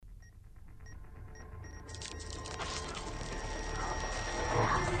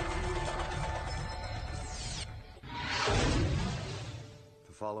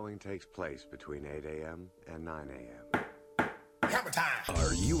following takes place between 8 a.m. and 9 a.m. Hammer time!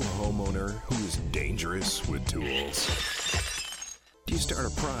 Are you a homeowner who is dangerous with tools? Do you start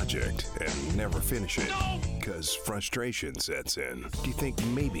a project and never finish it because frustration sets in? Do you think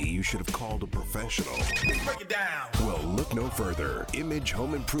maybe you should have called a professional? Break it down! Well, look no further. Image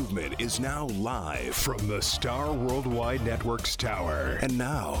Home Improvement is now live from the Star Worldwide Network's tower. And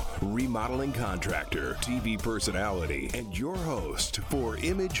now, remodeling contractor, TV personality, and your host for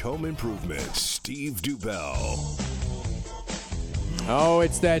Image Home Improvement, Steve Dubell. Oh,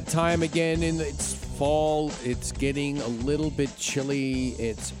 it's that time again. It's fall. It's getting a little bit chilly.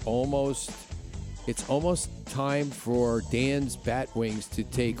 It's almost time for Dan's bat wings to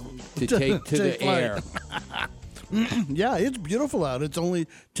take to the air. Yeah, it's beautiful out. It's only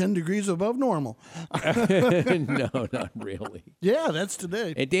 10 degrees above normal. No, not really. Yeah, that's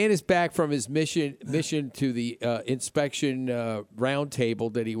today. And Dan is back from his mission to the inspection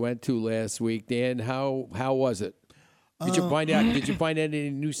roundtable that he went to last week. Dan, how was it? Did you find out? Did you find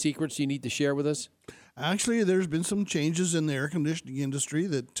any new secrets you need to share with us? Actually, there's been some changes in the air conditioning industry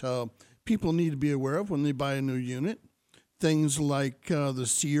that people need to be aware of when they buy a new unit. Things like the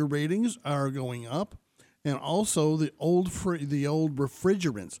SEER ratings are going up, and also the old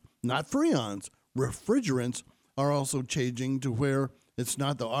refrigerants, not Freons, refrigerants are also changing to where it's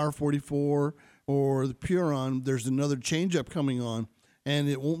not the R44 or the Puron. There's another change-up coming on, and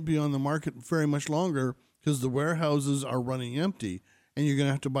it won't be on the market very much longer because the warehouses are running empty, and you're going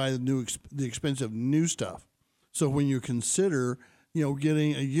to have to buy the expensive new stuff. So when you consider,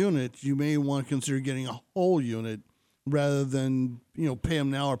 getting a unit, you may want to consider getting a whole unit rather than, pay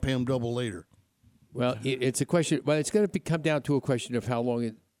them now or pay them double later. Well, it's a question. Well, it's going to come down to a question of how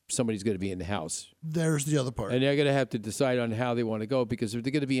long somebody's going to be in the house. There's the other part. And they're going to have to decide on how they want to go, because if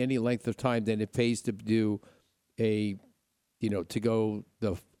they're going to be any length of time, then it pays to do to go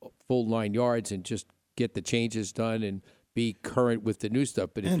the full 9 yards and just get the changes done and be current with the new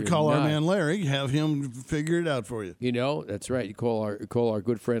stuff. But if and call our man Larry, have him figure it out for you. That's right. You call our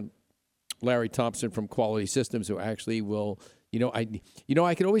good friend Larry Thompson from Quality Systems, who actually will. I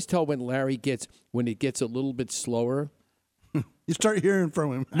can always tell when it gets a little bit slower. You start hearing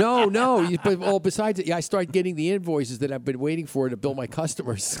from him. No. Besides it, I start getting the invoices that I've been waiting for to bill my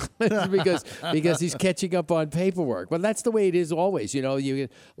customers because he's catching up on paperwork. Well, that's the way it is always. You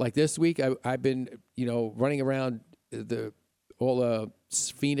like this week, I've been running around all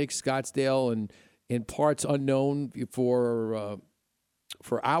Phoenix, Scottsdale, and in parts unknown for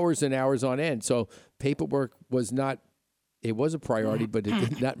hours and hours on end. So paperwork was not. It was a priority, but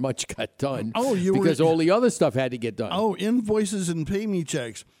not much got done. Because all the other stuff had to get done. Oh, invoices and pay me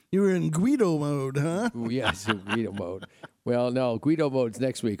checks. You were in Guido mode, huh? Yes, Guido mode. Well, no, Guido mode's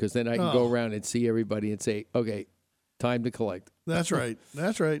next week, because then I can go around and see everybody and say, okay, time to collect. That's right.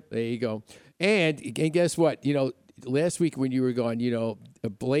 That's right. There you go. And guess what? Last week when you were gone,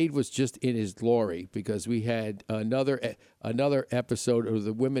 Blade was just in his glory, because we had another episode of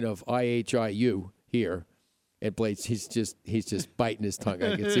the women of IHIU here. And Blade, he's just biting his tongue.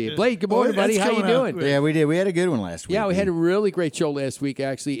 I can see it. Blade, good morning, buddy. How you doing? Yeah, we did. We had a good one last week. Yeah, we had a really great show last week,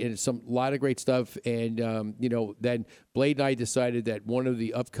 actually, and a lot of great stuff. And then Blade and I decided that one of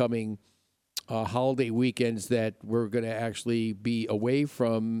the upcoming holiday weekends that we're going to actually be away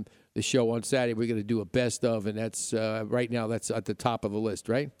from the show on Saturday, we're going to do a best of, and that's right now that's at the top of the list,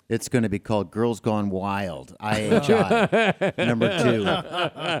 right? It's going to be called Girls Gone Wild, IHI, number 2.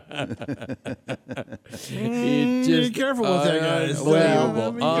 Be careful with that, guys.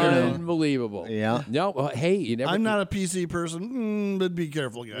 Unbelievable. Yeah. No, hey, you never. I'm not a PC person, but be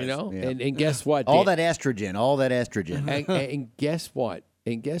careful, guys. Yeah. And guess what? All that estrogen. And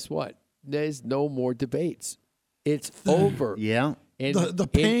guess what? There's no more debates. It's over. Yeah. And the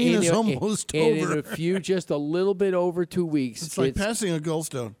pain is almost over. And in just a little bit over 2 weeks. It's like passing a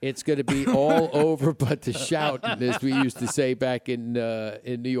gallstone. It's going to be all over but the shout, as we used to say back in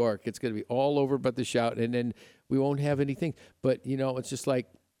New York. It's going to be all over but the shout, and then we won't have anything. But, it's just like,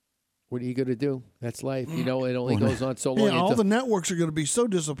 what are you going to do? That's life. It only goes on so long. Yeah, all the networks are going to be so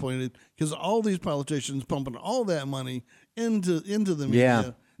disappointed because all these politicians pumping all that money into the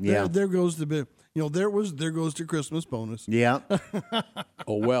media. Yeah. There goes the bit. There goes the Christmas bonus. Yeah.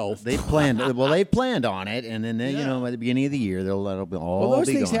 Oh well, they planned on it, and then at the beginning of the year that'll be all. Well, those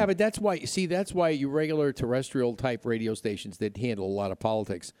things gone. happen. That's why your regular terrestrial type radio stations that handle a lot of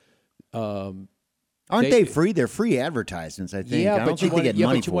politics. Aren't they free? They're free advertisements, I think. Yeah, I don't think they get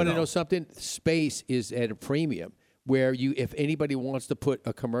money but you for want it. to know something? Space is at a premium. Where if anybody wants to put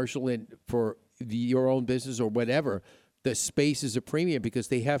a commercial in for your own business or whatever, the space is a premium because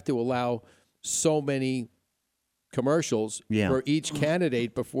they have to allow so many commercials Yeah. for each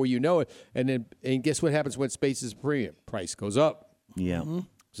candidate before you know it. And guess what happens when space is premium? Price goes up. Yeah.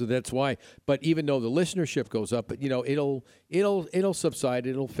 So that's why. But even though the listenership goes up, but it'll subside,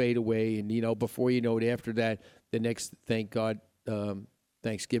 it'll fade away, and before you know it, after that, the next, thank God,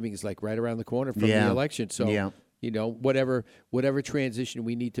 Thanksgiving is like right around the corner from the election. So whatever transition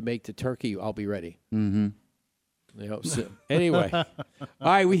we need to make to turkey, I'll be ready. Mm-hmm. So anyway, all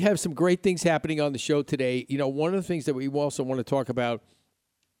right, we have some great things happening on the show today. One of the things that we also want to talk about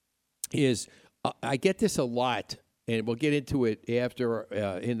is I get this a lot. And we'll get into it after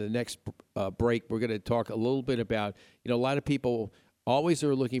in the next break. We're going to talk a little bit about, a lot of people always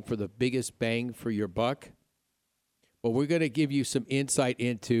are looking for the biggest bang for your buck. But we're going to give you some insight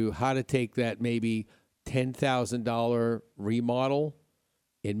into how to take that maybe $10,000 remodel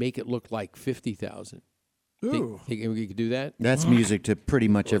and make it look like $50,000. Think we could do that? That's music to pretty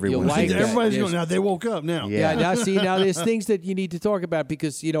much everyone. like that. Everybody's going, now they woke up now. Yeah, now there's things that you need to talk about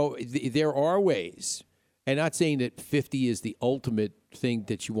because, there are ways. And not saying that 50 is the ultimate thing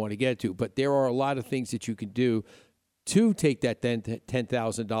that you want to get to, but there are a lot of things that you can do to take that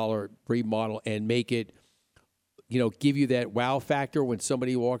 $10,000 remodel and make it, give you that wow factor when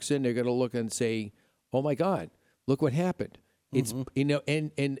somebody walks in. They're going to look and say, "Oh my God, look what happened!" It's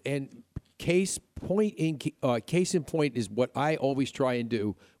and case in point is what I always try and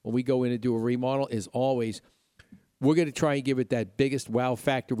do when we go in and do a remodel is always. We're going to try and give it that biggest wow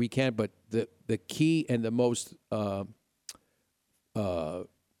factor we can, but the key and the most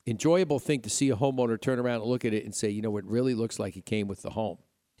enjoyable thing to see a homeowner turn around and look at it and say, it really looks like it came with the home.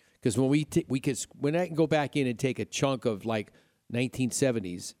 Because when I can go back in and take a chunk of like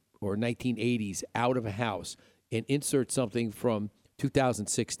 1970s or 1980s out of a house and insert something from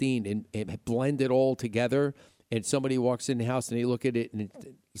 2016 and blend it all together, and somebody walks in the house and they look at it and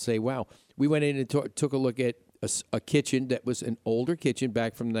say, wow, we went in and took a look at a kitchen that was an older kitchen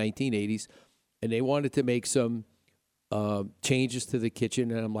back from the 1980s, and they wanted to make some changes to the kitchen.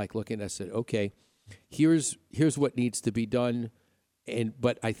 And I'm like looking, I said, okay, here's what needs to be done.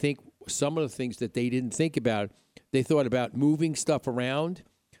 But I think some of the things that they didn't think about, they thought about moving stuff around,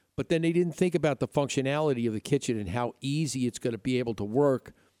 but then they didn't think about the functionality of the kitchen and how easy it's going to be able to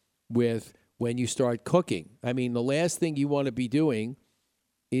work with when you start cooking. I mean, the last thing you want to be doing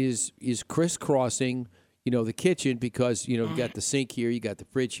is crisscrossing the kitchen because, you got the sink here, you got the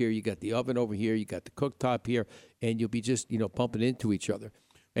fridge here, you got the oven over here, you got the cooktop here, and you'll be just, bumping into each other.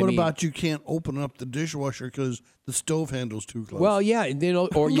 What about you can't open up the dishwasher because the stove handle's too close? Well, yeah, and then or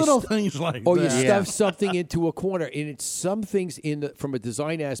things like or that. you stuff something into a corner, and it's some things from a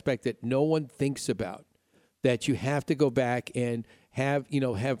design aspect that no one thinks about that you have to go back and have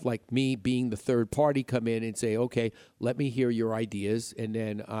like me being the third party come in and say, okay, let me hear your ideas, and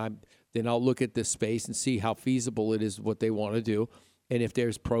then I'll look at this space and see how feasible it is, what they want to do. And if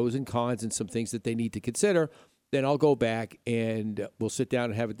there's pros and cons and some things that they need to consider, then I'll go back and we'll sit down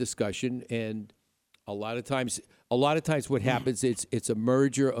and have a discussion. And a lot of times what happens, it's a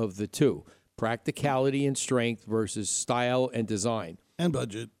merger of the two, practicality and strength versus style and design. And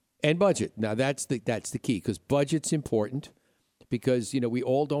budget. Now, that's the key, because budget's important because, we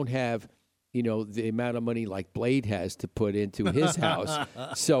all don't have the amount of money like Blade has to put into his house.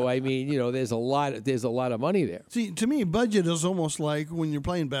 So, I mean, there's a lot of money there. See, to me, budget is almost like when you're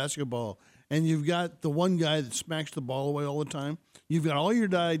playing basketball and you've got the one guy that smacks the ball away all the time. You've got all your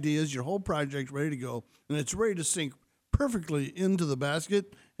ideas, your whole project ready to go, and it's ready to sink perfectly into the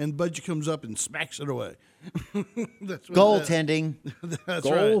basket, and budget comes up and smacks it away. Goaltending. That's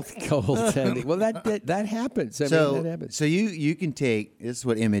right. Goaltending. Well, that happens. That happens. So you can take, this is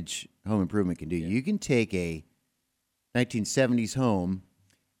what Image Home Improvement can do. Yeah. You can take a 1970s home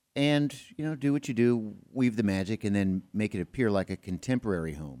and, do what you do, weave the magic, and then make it appear like a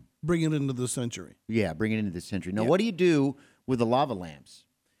contemporary home. Bring it into the century. Yeah, bring it into the century. Now, what do you do with the lava lamps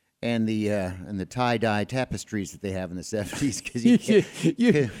and the tie-dye tapestries that they have in the 70s? Because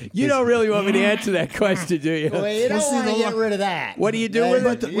you don't really want me to answer that question, do you? Well, you don't want to get rid of that. What do you do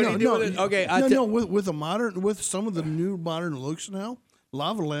with it? What do you do with it? Okay, with some of the new modern looks now,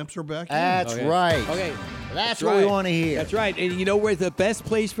 lava lamps are back. That's right. Okay, that's what we want to hear. That's right. And you know where the best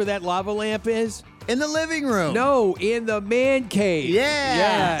place for that lava lamp is? In the living room. No, in the man cave.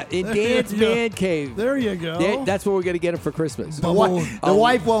 Yeah. In Dan's man cave. There you go. That's what we're going to get him for Christmas. The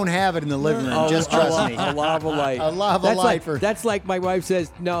wife won't have it in the living room. Just trust me. A lava light. A lava light. That's like my wife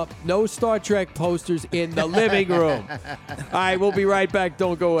says, no Star Trek posters in the living room. All right, we'll be right back.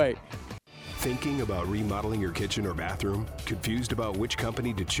 Don't go away. Thinking about remodeling your kitchen or bathroom? Confused about which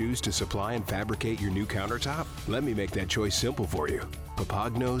company to choose to supply and fabricate your new countertop? Let me make that choice simple for you.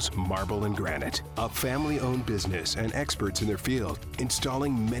 Papagnos Marble and Granite, a family-owned business and experts in their field,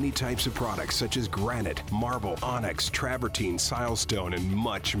 installing many types of products such as granite, marble, onyx, travertine, silestone, and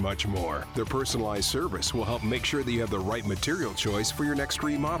much, much more. Their personalized service will help make sure that you have the right material choice for your next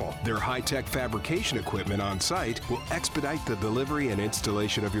remodel. Their high-tech fabrication equipment on site will expedite the delivery and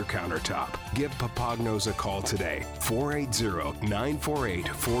installation of your countertop. Give Papagnos a call today,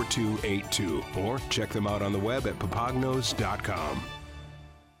 480-948-4282, or check them out on the web at papagnos.com.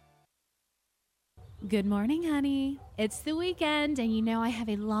 Good morning, honey. It's the weekend, and you know I have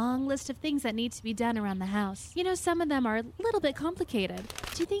a long list of things that need to be done around the house. You know, some of them are a little bit complicated.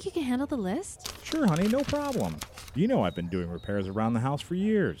 Do you think you can handle the list? Sure, honey, no problem. You know I've been doing repairs around the house for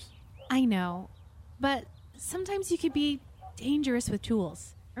years. I know, but sometimes you could be dangerous with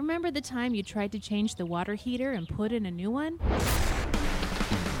tools. Remember the time you tried to change the water heater and put in a new one?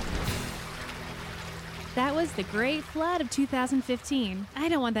 That was the Great Flood of 2015. I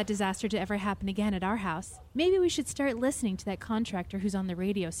don't want that disaster to ever happen again at our house. Maybe we should start listening to that contractor who's on the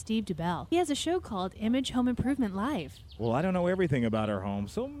radio, Steve DeBell. He has a show called Image Home Improvement Live. Well, I don't know everything about our home,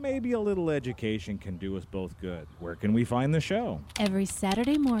 so maybe a little education can do us both good. Where can we find the show? Every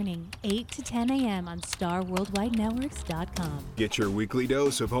Saturday morning, 8 to 10 a.m. on StarWorldWideNetworks.com. Get your weekly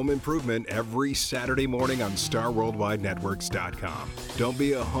dose of home improvement every Saturday morning on StarWorldWideNetworks.com. Don't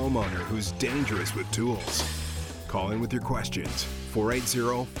be a homeowner who's dangerous with tools. Call in with your questions,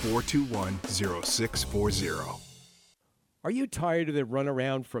 480-421-0640. Are you tired of the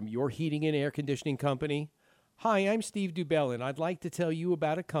runaround from your heating and air conditioning company? Hi, I'm Steve DuBell, and I'd like to tell you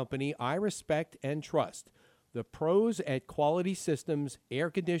about a company I respect and trust, the pros at Quality Systems Air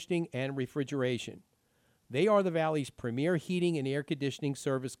Conditioning and Refrigeration. They are the Valley's premier heating and air conditioning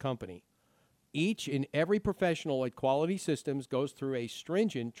service company. Each and every professional at Quality Systems goes through a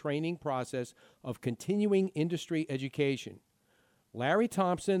stringent training process of continuing industry education. Larry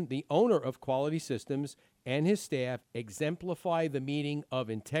Thompson, the owner of Quality Systems, and his staff exemplify the meaning of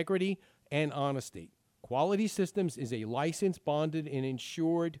integrity and honesty. Quality Systems is a licensed, bonded, and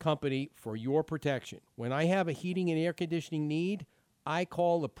insured company for your protection. When I have a heating and air conditioning need, I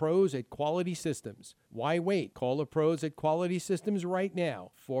call the pros at Quality Systems. Why wait? Call the pros at Quality Systems right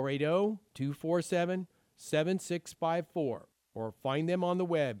now, 480-247-7654, or find them on the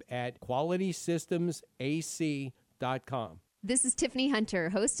web at QualitySystemsAC.com. This is Tiffany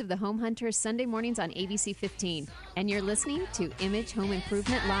Hunter, host of the Home Hunter Sunday mornings on ABC 15, and you're listening to Image Home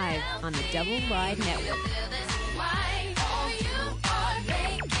Improvement Live on the Double Wide Network.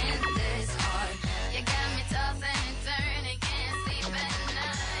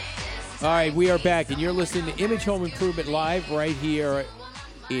 All right, we are back, and you're listening to Image Home Improvement Live right here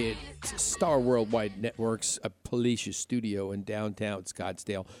at Star Worldwide Networks, a Palacious studio in downtown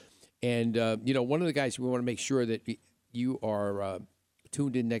Scottsdale. And, one of the guys, we want to make sure that you are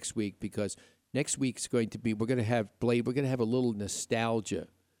tuned in next week, because next week's going to be, we're going to have a little nostalgia.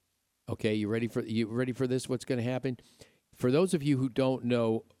 Okay, you ready for this? What's going to happen? For those of you who don't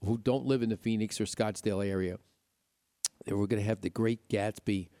know, who don't live in the Phoenix or Scottsdale area, we're going to have the Great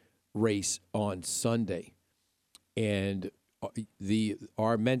Gatsby race on Sunday, and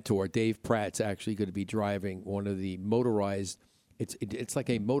our mentor Dave Pratt's actually going to be driving one of the motorized. It's like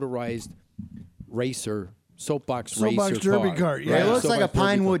a motorized racer soapbox racer derby cart. Yeah, It looks like a Soapbox derby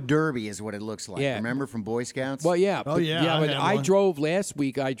Pinewood Derby is what it looks like. Yeah. Remember from Boy Scouts? Well, yeah. Oh, but, yeah, I but had I one. drove last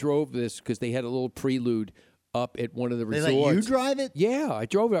week. I drove this because they had a little prelude up at one of the They resorts. let you drive it? Yeah, I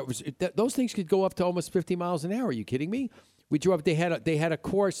drove it. Those things could go up to almost 50 miles an hour. Are you kidding me? We drove. They had a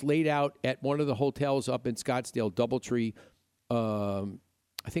course laid out at one of the hotels up in Scottsdale, DoubleTree. I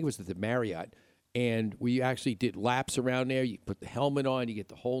think it was at the Marriott, and we actually did laps around there. You put the helmet on, you get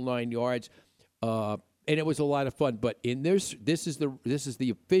the whole 9 yards, and it was a lot of fun. But in this is the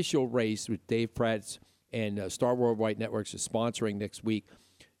official race with Dave Pratt's and Star Worldwide Networks is sponsoring next week.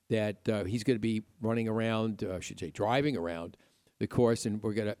 That he's going to be running around, driving around the course, and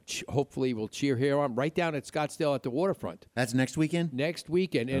we're going to hopefully we'll cheer here on right down at Scottsdale at the waterfront. That's next weekend? Next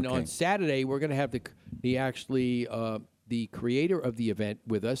weekend, and on Saturday we're going to have the creator of the event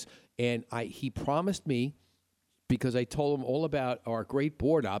with us, and he promised me, because I told him all about our great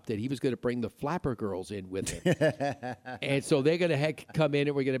board op, that he was going to bring the Flapper Girls in with him. And so they're going to come in,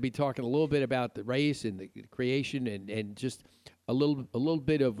 and we're going to be talking a little bit about the race and the creation and just a little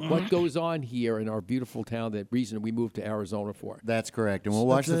bit of what goes on here in our beautiful town, the reason we moved to Arizona for. That's correct. And we'll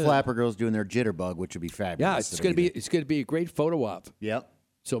watch the Flapper Girls doing their jitterbug, which would be fabulous. Yeah, it's going to be a great photo op. Yep.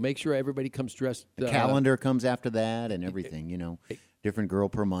 So make sure everybody comes dressed. The calendar comes after that and everything, different girl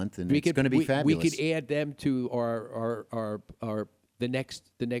per month, and it's going to be fabulous. We could add them to our the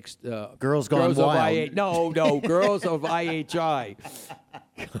next Girls Gone Wild. No, Girls of IHI.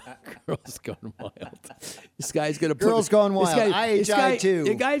 Girls Gone Wild. This guy's gonna put Girls Gone Wild. IHI too.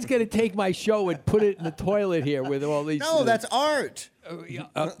 The guy's gonna take my show and put it in the toilet here with all these. No, that's art.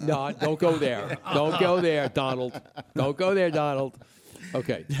 No, don't go there. Don't go there, Donald. Don't go there, Donald.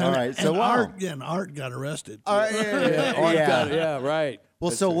 Okay. All right. So Art got arrested. Art Right. Well,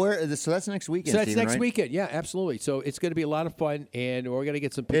 so that's next weekend. So that's Stephen, next right? weekend. Yeah, absolutely. So it's going to be a lot of fun, and we're going to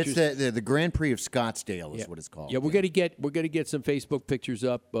get some pictures. It's the Grand Prix of Scottsdale is what it's called. Yeah, we're going to get some Facebook pictures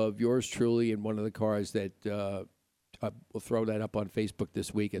up of yours truly in one of the cars that we'll throw that up on Facebook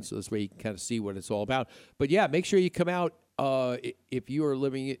this weekend. So this way you can kind of see what it's all about. But yeah, make sure you come out if you are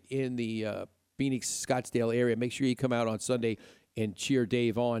living in the Phoenix Scottsdale area. Make sure you come out on Sunday and cheer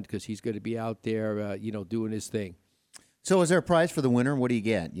Dave on because he's going to be out there, doing his thing. So, is there a prize for the winner? What do you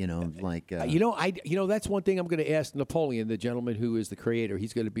get? That's one thing I'm going to ask Napoleon, the gentleman who is the creator.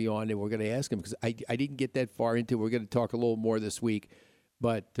 He's going to be on, and we're going to ask him because I didn't get that far into it. We're going to talk a little more this week,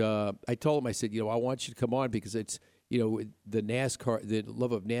 but I told him, I said, I want you to come on because it's, the NASCAR, the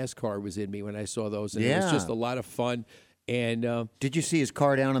love of NASCAR was in me when I saw those, and it was just a lot of fun. And did you see his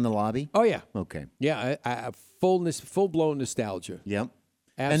car down in the lobby? Oh yeah, okay, yeah, full blown nostalgia. Yep.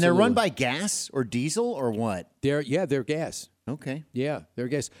 Absolutely. And they're run by gas or diesel or what? They're gas. Okay. Yeah, they're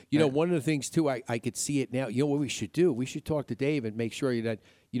gas. One of the things too, I could see it now. You know what we should do? We should talk to Dave and make sure that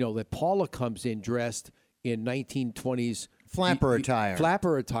that Paula comes in dressed in 1920s flapper attire.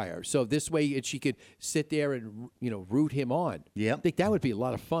 Flapper attire. So this way she could sit there and root him on. Yep. I think that would be a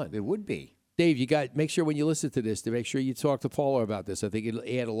lot of fun. It would be. Dave, make sure when you listen to this to make sure you talk to Paula about this. I think it'll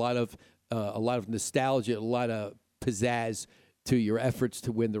add a lot of nostalgia, a lot of pizzazz to your efforts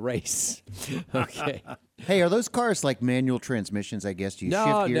to win the race. Okay. Hey, are those cars like manual transmissions? I guess do you shift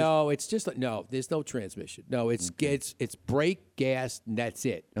gears? No, it's just no. There's no transmission. No, it's brake, gas, and that's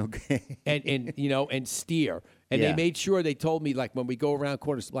it. Okay. And steer. And they made sure they told me like when we go around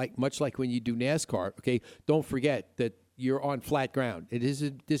corners, much like when you do NASCAR. Okay, don't forget that you're on flat ground.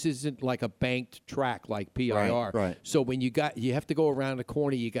 This isn't like a banked track like PIR. Right. So when you have to go around the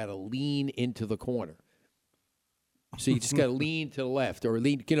corner, you got to lean into the corner. So you just got to lean to the left or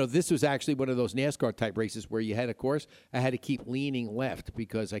lean. This was actually one of those NASCAR type races where you had a course. I had to keep leaning left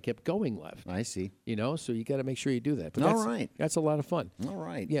because I kept going left. I see. So you got to make sure you do that. But all right, that's a lot of fun. All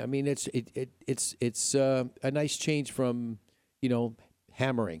right. Yeah, I mean it's a nice change from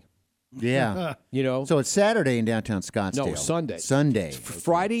hammering. Yeah. So it's Saturday in downtown Scottsdale. No, Sunday. Sunday.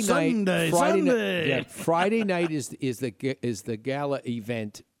 Friday night. Friday. Yeah, Friday night is the gala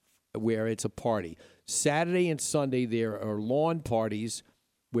event where it's a party. Saturday and Sunday there are lawn parties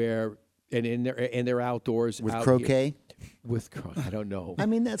where they're outdoors with out croquet. I don't know. I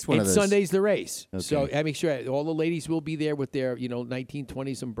mean that's one and of those. Sunday's the race. Okay. So I make sure all the ladies will be there with their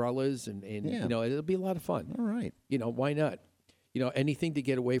 1920s umbrellas and it'll be a lot of fun. All right. Why not? Anything to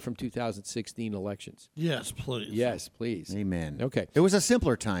get away from 2016 elections. Yes, please. Yes, please. Amen. Okay. It was a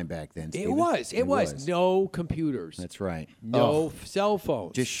simpler time back then, Stephen. It was. No computers. That's right. No cell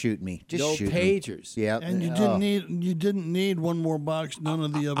phones. Just shoot me. No pagers. Yeah. And you didn't need one more box, none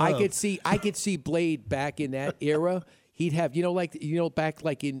of the above. I could see Blade back in that era. He'd have, back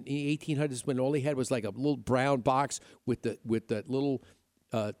like in the 1800s when all he had was like a little brown box with the little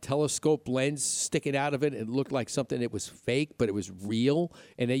telescope lens sticking out of it. It looked like something that was fake, but it was real.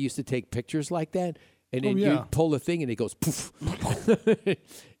 And they used to take pictures like that. And then you pull the thing, and it goes poof.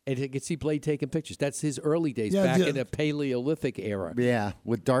 And you can see Blade taking pictures. That's his early days back in the Paleolithic era. Yeah,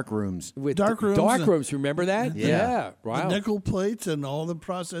 with dark rooms. Dark rooms, remember that? Yeah. Wow. The nickel plates and all the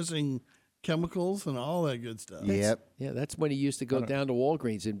processing chemicals and all that good stuff. Yep. Yeah, that's when he used to go down to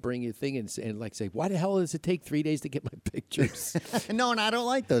Walgreens and bring your thing and say, why the hell does it take 3 days to get my pictures? No, and I don't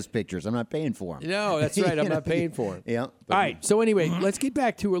like those pictures. I'm not paying for them. No, that's right. I'm not paying for them. Yeah. All right. So anyway, let's get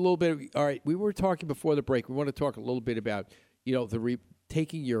back to a little bit. All right. We were talking before the break. We want to talk a little bit about,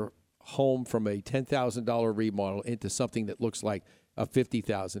 taking your home from a $10,000 remodel into something that looks like a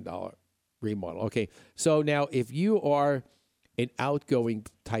 $50,000 remodel. Okay. So now if you are an outgoing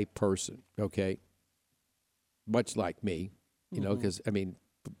type person, okay, much like me, because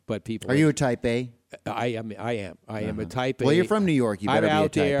but people. Are you a type A? I am. I am a type A. Well, you're from New York. You better I'm be a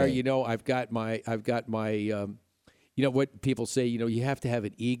out type there. A. I've got my. What people say. You have to have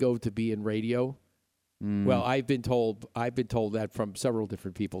an ego to be in radio. Well, I've been told that from several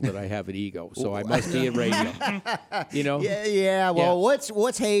different people that I have an ego, so I must be in radio. Yeah. Well,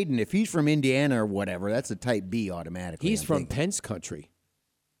 what's Hayden? If he's from Indiana or whatever, that's a type B automatically. He's from Pence country.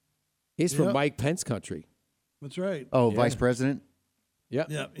 He's from Mike Pence country. That's right. Oh, Vice President? Yeah.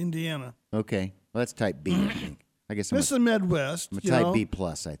 Yeah, Indiana. Okay. Well, that's type B, I think. I guess I'm It's the Midwest. a you type know. B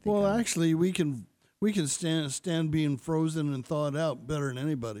plus, I think. Well, I'm- actually, we can stand being frozen and thawed out better than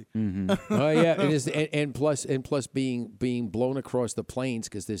anybody. Oh yeah, it is, and plus being blown across the plains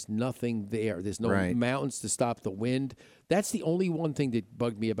because there's nothing there. There's no Right. mountains to stop the wind. That's the only one thing that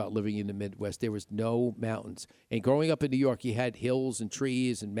bugged me about living in the Midwest. There was no mountains. And growing up in New York, you had hills and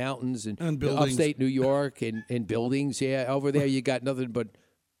trees and mountains and buildings. upstate New York and buildings. Yeah, over there you got nothing but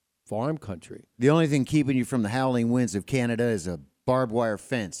farm country. The only thing keeping you from the howling winds of Canada is a barbed wire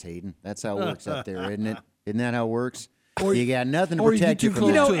fence, Hayden. That's how it works up there, isn't it? Isn't that how it works? You got nothing to Or you get protect you too from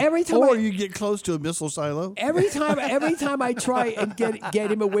close that. know, to, every time or I- you get close to a missile silo. Every time I try and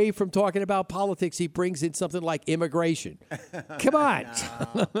get him away from talking about politics, he brings in something like immigration. Come on.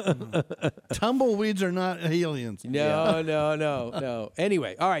 Tumbleweeds are not aliens. No.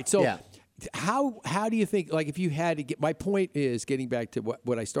 Anyway, all right. So Yeah. how do you think, like, if you had to get, my point is getting back to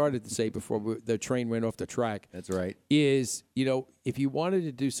what I started to say before the train went off the track. That's right. Is, if you wanted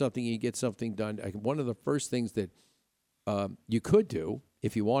to do something and you get something done, one of the first things that you could do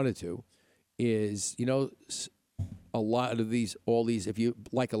if you wanted to is, a lot of all these, if you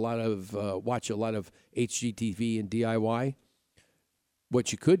like watch a lot of HGTV and DIY,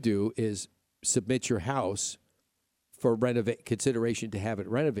 what you could do is submit your house for consideration to have it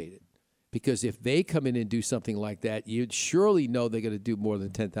renovated. Because if they come in and do something like that, you'd surely know they're going to do more than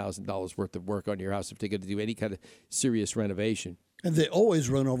 $10,000 worth of work on your house if they're going to do any kind of serious renovation. And they always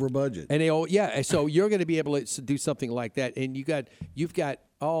run over budget. And so you're going to be able to do something like that. And you've got,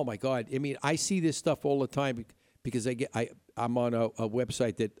 oh my God. I mean, I see this stuff all the time because I'm on a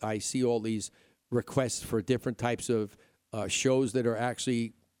website that I see all these requests for different types of shows that are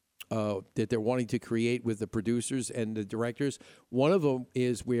actually that they're wanting to create with the producers and the directors. One of them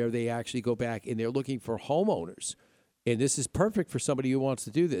is where they actually go back and they're looking for homeowners. And this is perfect for somebody who wants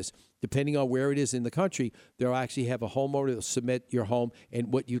to do this. Depending on where it is in the country, they'll actually have a homeowner that'll submit your home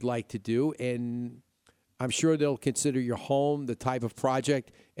and what you'd like to do. And I'm sure they'll consider your home, the type of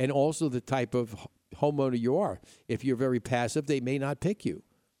project, and also the type of homeowner you are. If you're very passive, they may not pick you.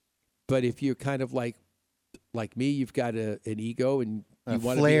 But if you're kind of like me, you've got an ego and you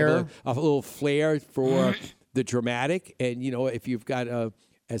want to be a little flair for the dramatic. And, if you've got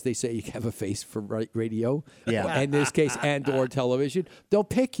as they say, you have a face for radio, in this case, and or television, they'll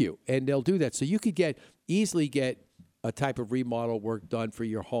pick you and they'll do that. So you could easily get a type of remodel work done for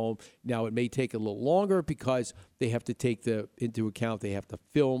your home. Now, it may take a little longer because they have to take into account, they have to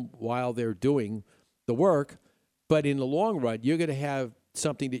film while they're doing the work. But in the long run, you're going to have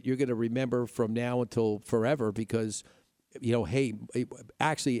something that you're going to remember from now until forever because, hey,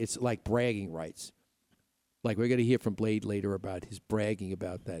 actually, it's like bragging rights. Like, we're going to hear from Blade later about his bragging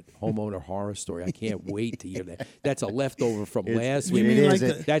about that homeowner horror story. I can't wait to hear that. That's a leftover from last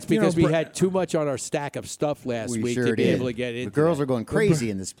week. That's because we had too much on our stack of stuff last week sure to be did. able to get into The girls that. are going crazy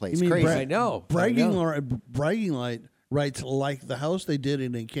in this place. Crazy. I know. Bragging rights like the house they did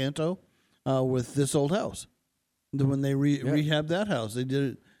in Encanto with This Old House. When they rehabbed that house, they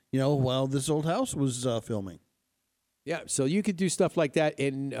did it, while This Old House was filming. Yeah, so you could do stuff like that,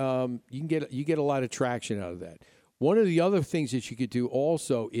 and you get a lot of traction out of that. One of the other things that you could do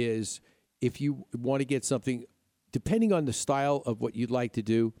also is if you want to get something, depending on the style of what you'd like to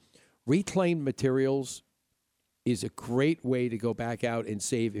do, reclaimed materials is a great way to go back out and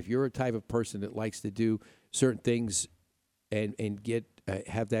save. If you're a type of person that likes to do certain things and get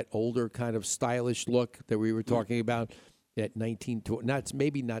have that older kind of stylish look that we were talking about. At maybe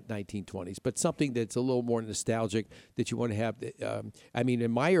not 1920s, but something that's a little more nostalgic that you want to have.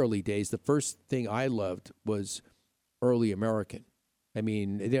 In my early days, the first thing I loved was early American. I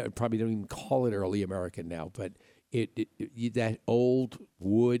mean, they probably don't even call it early American now, but that old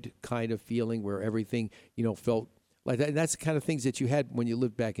wood kind of feeling where everything felt like that. And that's the kind of things that you had when you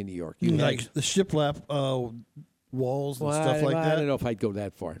lived back in New York. You had, like the shiplap walls and stuff like that. I don't know if I'd go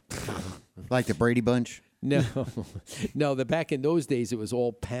that far. Like the Brady Bunch. No. Back in those days, it was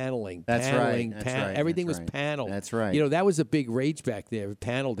all paneling. That's paneling, right. Everything That's was right. paneled. That's right. That was a big rage back there.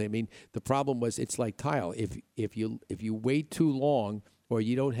 Paneled. I mean, the problem was it's like tile. If you wait too long or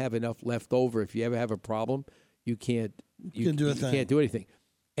you don't have enough left over, if you ever have a problem, you can't do anything.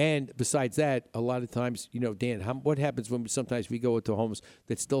 And besides that, a lot of times, Dan, what happens when sometimes we go into homes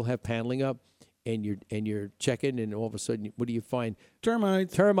that still have paneling up? And you're checking, and all of a sudden, what do you find?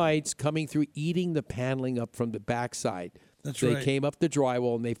 Termites coming through, eating the paneling up from the backside. That's right. They came up the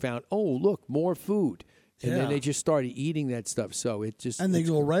drywall, and they found, oh, look, more food. And then they just started eating that stuff. So it just... And they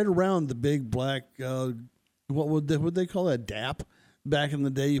go right around the big black, what would they call that, DAP? back in the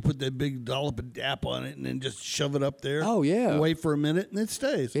day, you put that big dollop of DAP on it and then just shove it up there. Oh, yeah. Wait for a minute, and it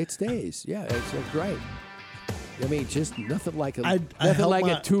stays. It stays. Yeah, it's great. I mean, just nothing like a I help a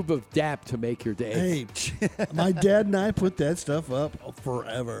my- tube of DAP to make your day. Hey, my dad and I put that stuff up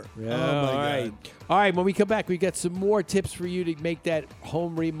forever. Yeah, oh, my all God. right. All right, when we come back, we got some more tips for you to make that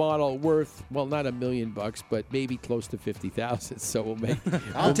home remodel worth, well, not $1 million, but maybe close to 50,000. So we'll make.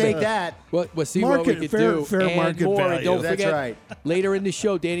 I'll take that. We'll see Market- what we can fair- do. fair and market more. value. And don't That's forget, right. later in the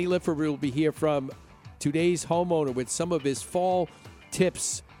show, Danny Lifford will be here from Today's Homeowner with some of his fall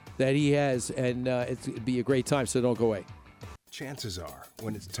tips that he has, and it'll be a great time. So don't go away. Chances are,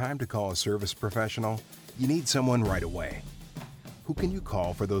 when it's time to call a service professional, you need someone right away. Who can you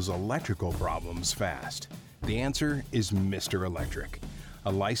call for those electrical problems fast? The answer is Mr. Electric,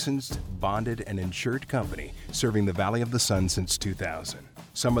 a licensed, bonded, and insured company serving the Valley of the Sun since 2000.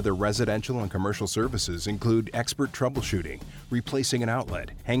 Some of their residential and commercial services include expert troubleshooting, replacing an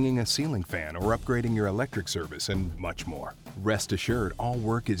outlet, hanging a ceiling fan, or upgrading your electric service, and much more. Rest assured, all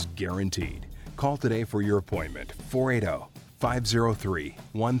work is guaranteed. Call today for your appointment,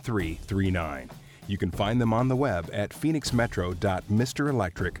 480-503-1339. You can find them on the web at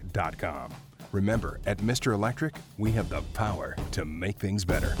phoenixmetro.mrelectric.com. Remember, at Mr. Electric, we have the power to make things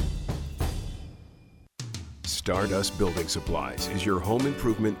better. Stardust Building Supplies is your home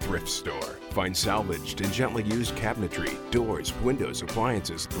improvement thrift store. Find salvaged and gently used cabinetry, doors, windows,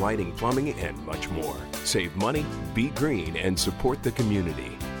 appliances, lighting, plumbing, and much more. Save money, be green, and support the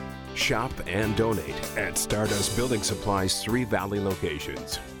community. Shop and donate at Stardust Building Supplies' 3 Valley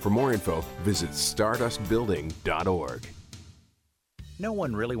locations. For more info, visit stardustbuilding.org. No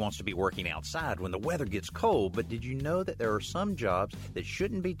one really wants to be working outside when the weather gets cold, but did you know that there are some jobs that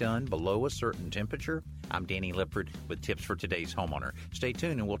shouldn't be done below a certain temperature? I'm Danny Lipford with tips for today's homeowner. Stay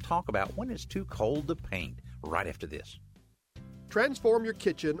tuned and we'll talk about when it's too cold to paint right after this. Transform your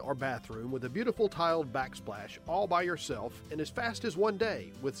kitchen or bathroom with a beautiful tiled backsplash all by yourself in as fast as one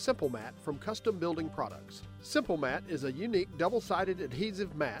day with Simple Mat from Custom Building Products. Simple Mat is a unique double-sided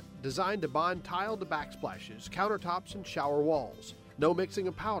adhesive mat designed to bind tiled backsplashes, countertops, and shower walls. No mixing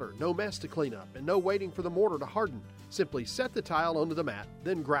of powder, no mess to clean up, and no waiting for the mortar to harden. Simply set the tile onto the mat,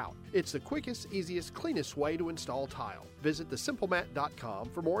 then grout. It's the quickest, easiest, cleanest way to install tile. Visit thesimplemat.com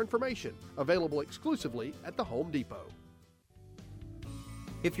for more information. Available exclusively at the Home Depot.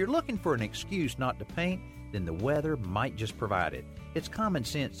 If you're looking for an excuse not to paint, then the weather might just provide it. It's common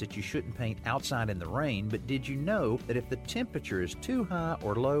sense that you shouldn't paint outside in the rain, but did you know that if the temperature is too high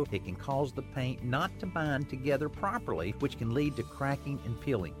or low, it can cause the paint not to bind together properly, which can lead to cracking and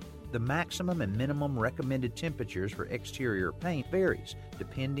peeling. The maximum and minimum recommended temperatures for exterior paint varies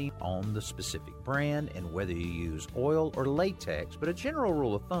depending on the specific brand and whether you use oil or latex, but a general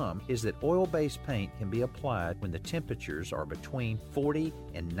rule of thumb is that oil-based paint can be applied when the temperatures are between 40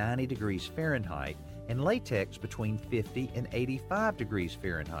 and 90 degrees Fahrenheit and latex between 50 and 85 degrees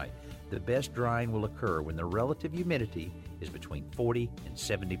Fahrenheit. The best drying will occur when the relative humidity is between 40 and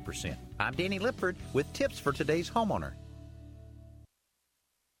 70%. I'm Danny Lipford with tips for today's homeowner.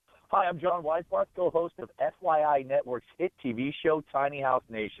 Hi, I'm John Weisbarth, co-host of FYI Network's hit TV show Tiny House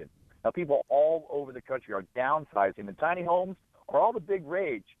Nation. Now, people all over the country are downsizing, and tiny homes are all the big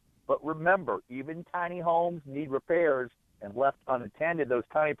rage. But remember, even tiny homes need repairs, and left unattended, those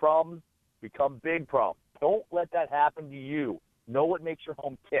tiny problems become big problems. Don't let that happen to you. Know what makes your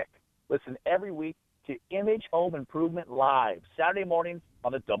home tick. Listen every week to Image Home Improvement Live, Saturday mornings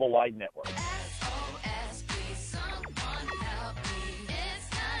on the Double Wide Network.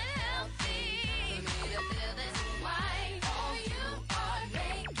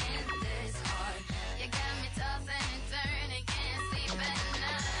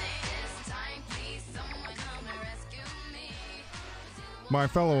 My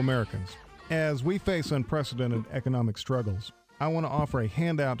fellow Americans, as we face unprecedented economic struggles, I want to offer a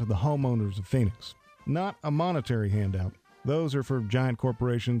handout to the homeowners of Phoenix. Not a monetary handout. Those are for giant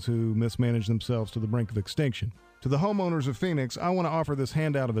corporations who mismanage themselves to the brink of extinction. To the homeowners of Phoenix, I want to offer this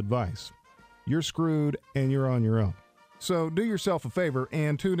handout of advice. You're screwed and you're on your own. So do yourself a favor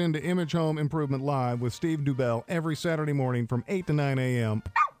and tune into Image Home Improvement Live with Steve Dubell every Saturday morning from 8 to 9 a.m.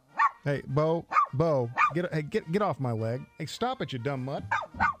 Hey, Bo, get off my leg. Hey, stop it, you dumb mutt.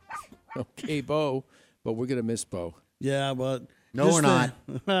 Okay, Bo, but we're gonna miss Bo. Yeah, but no, we're not.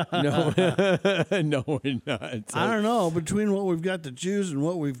 No, no, we're not. I don't know. Between what we've got to choose and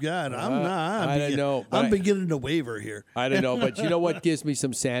what we've got, I'm not. I don't know. I'm beginning to waver here. I don't know, but you know what gives me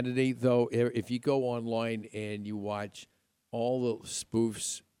some sanity though? If you go online and you watch all the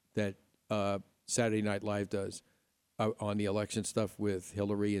spoofs that Saturday Night Live does on the election stuff with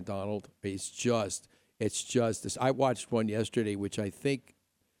Hillary and Donald, it's It's just this. I watched one yesterday, which I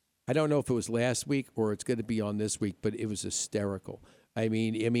don't know if it was last week or it's going to be on this week, but it was hysterical. I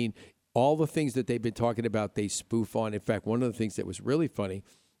mean, all the things that they've been talking about, they spoof on. In fact, one of the things that was really funny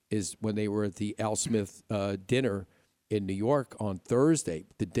is when they were at the Al Smith dinner in New York on Thursday,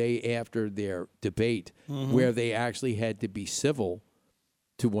 the day after their debate, where they actually had to be civil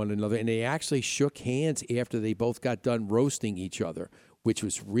to one another, and they actually shook hands after they both got done roasting each other, which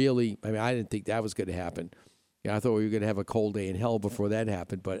was really, I didn't think that was going to happen. I thought we were going to have a cold day in hell before that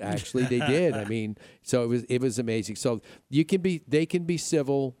happened, but actually they did. So it was amazing. So they can be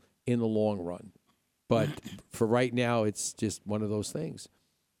civil in the long run, but for right now, it's just one of those things,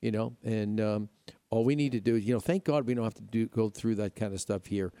 and all we need to do is, thank God we don't have to go through that kind of stuff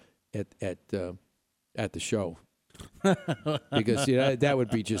here at the show, because that would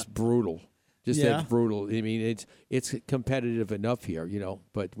be just brutal. That's brutal. I mean, it's competitive enough here,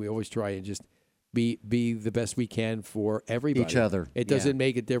 but we always try and just be the best we can for everybody. Each other. It doesn't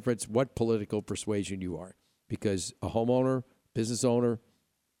make a difference what political persuasion you are, because a homeowner, business owner,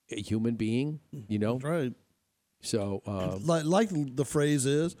 a human being, That's right. So, like the phrase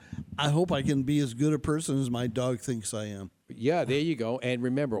is, I hope I can be as good a person as my dog thinks I am. Yeah, there you go. And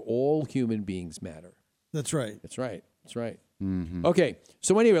remember, all human beings matter. That's right. That's right. That's right. Mm-hmm. Okay.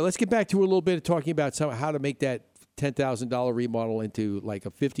 So anyway, let's get back to a little bit of talking about how to make that $10,000 remodel into like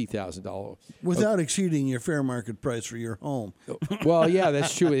a $50,000 without exceeding your fair market price for your home. Well, yeah,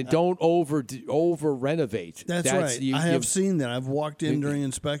 that's true. And don't over renovate. That's right. I have seen that. I've walked in during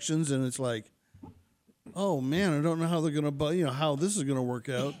inspections, and it's like, oh man, I don't know how they're going to, how this is going to work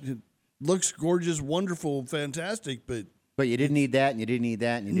out. It looks gorgeous, wonderful, fantastic, but you didn't need that, and you didn't need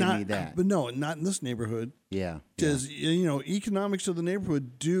that, and you didn't need that. But no, not in this neighborhood. Yeah, because economics of the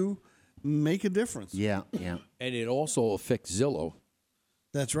neighborhood do make a difference. Yeah, yeah. And it also affects Zillow.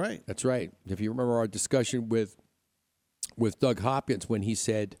 That's right. That's right. If you remember our discussion with Doug Hopkins when he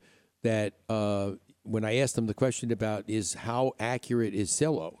said that when I asked him the question about how accurate is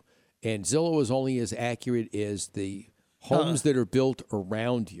Zillow, and Zillow is only as accurate as the homes that are built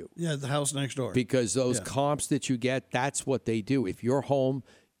around you. Yeah, the house next door. Because those comps that you get, that's what they do. If your home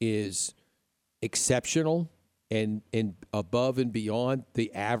is exceptional and above and beyond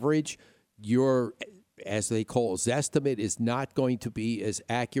the average, your, as they call it, Zestimate is not going to be as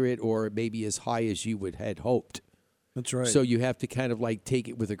accurate or maybe as high as you had hoped. That's right. So you have to kind of like take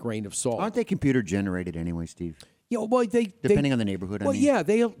it with a grain of salt. Aren't they computer generated anyway, Steve? Yeah, well, depending on the neighborhood. Well, yeah,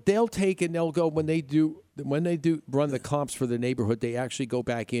 they'll take and they'll go when they do run the comps for the neighborhood. They actually go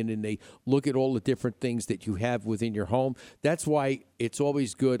back in and they look at all the different things that you have within your home. That's why it's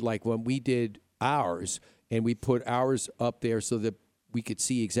always good. Like when we did ours and we put ours up there so that we could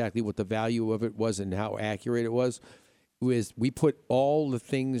see exactly what the value of it was and how accurate it was we put all the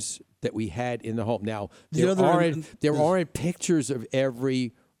things that we had in the home. Now there aren't pictures of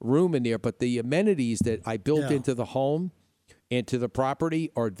every room in there, but the amenities that I built into the home and to the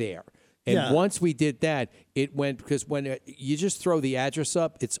property are there. And once we did that, it went, because when you just throw the address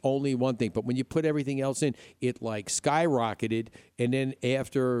up, it's only one thing. But when you put everything else in, it like skyrocketed. And then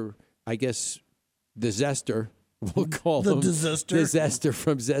after, I guess, the Zester, we'll call the them disaster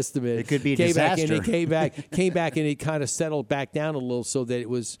from Zestimate. It could be a disaster. Came back and it kind of settled back down a little so that it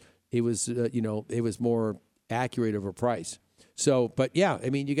was more accurate of a price. So, but yeah, I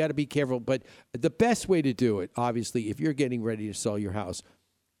mean, you got to be careful. But the best way to do it, obviously, if you're getting ready to sell your house,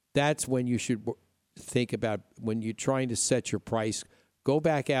 that's when you should think about when you're trying to set your price. Go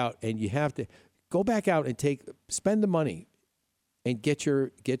back out, and you have to go back out and spend the money and get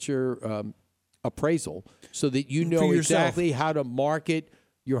your appraisal so that you know exactly how to market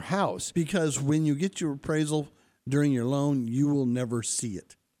your house. Because when you get your appraisal during your loan, you will never see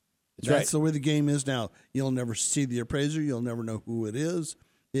it. That's the way the game is now. You'll never see the appraiser. You'll never know who it is.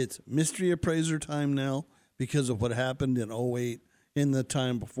 It's mystery appraiser time now because of what happened in 2008, in the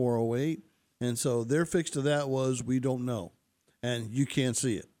time before 2008. And so their fix to that was we don't know, and you can't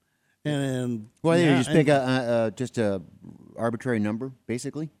see it. And you just pick just a arbitrary number,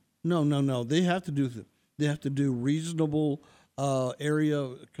 basically. No. They have to do reasonable area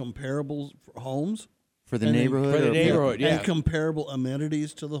comparables for homes. For the neighborhood? Yeah. And comparable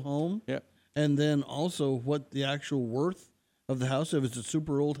amenities to the home. Yeah. And then also what the actual worth of the house, if it's a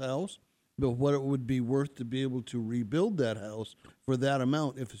super old house, but what it would be worth to be able to rebuild that house for that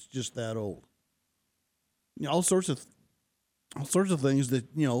amount if it's just that old. All sorts of things that,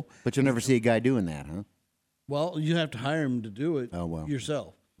 But you'll never see a guy doing that, huh? Well, you have to hire him to do it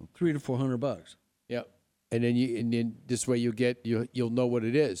yourself. $300 to $400. Yeah. And then this way you'll know what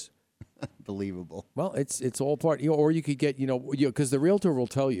it is. Unbelievable. Well, it's all part, or you could get, because the realtor will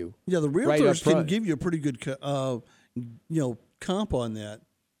tell you. Yeah, the right up realtors can front. give you a pretty good, comp on that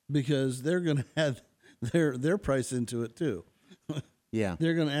because they're going to add their price into it too. Yeah,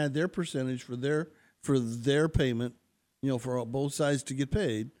 they're going to add their percentage for their payment. For both sides to get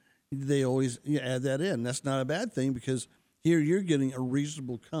paid, they always add that in. That's not a bad thing because here you're getting a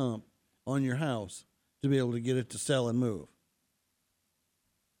reasonable comp on your house to be able to get it to sell and move.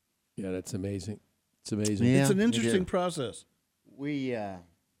 Yeah, that's amazing. It's amazing. Yeah, it's an interesting process. We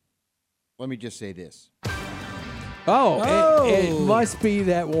let me just say this. Oh. It must be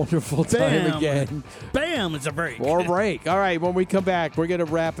that wonderful time again. Bam! It's a break. Or break. All right, when we come back, we're going to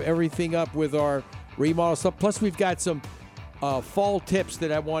wrap everything up with our remodel stuff. Plus, we've got some fall tips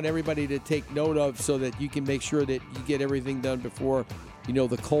that I want everybody to take note of so that you can make sure that you get everything done before,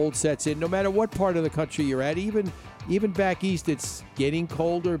 the cold sets in. No matter what part of the country you're at, even back east, it's getting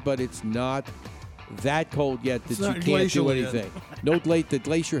colder, but it's not that cold yet that you can't do anything. The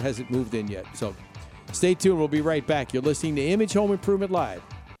glacier hasn't moved in yet. So stay tuned. We'll be right back. You're listening to Image Home Improvement Live.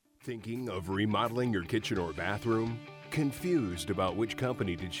 Thinking of remodeling your kitchen or bathroom? Confused about which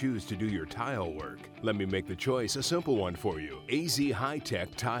company to choose to do your tile work? Let me make the choice a simple one for you. AZ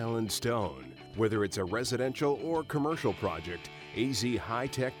High-Tech Tile and Stone. Whether it's a residential or commercial project, AZ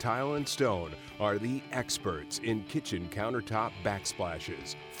High-Tech Tile and Stone are the experts in kitchen countertop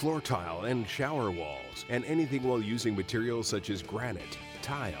backsplashes, floor tile and shower walls, and anything while using materials such as granite,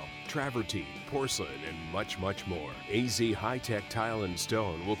 tile, travertine, porcelain, and much, much more. AZ High-Tech Tile and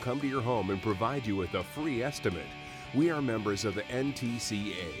Stone will come to your home and provide you with a free estimate. We are members of the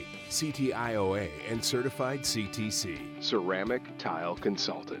NTCA, CTIOA, and certified CTC. Ceramic Tile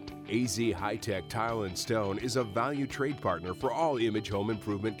Consultant. AZ High-Tech Tile and Stone is a value trade partner for all Image Home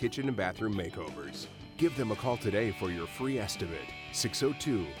Improvement kitchen and bathroom makeovers. Give them a call today for your free estimate,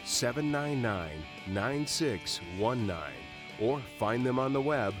 602-799-9619, or find them on the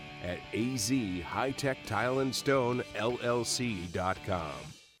web at azhightechtileandstone.llc.com.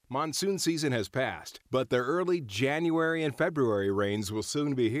 Monsoon season has passed, but the early January and February rains will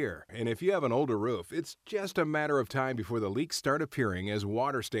soon be here. And if you have an older roof, it's just a matter of time before the leaks start appearing as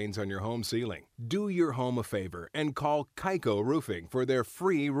water stains on your home ceiling. Do your home a favor and call Kaiko Roofing for their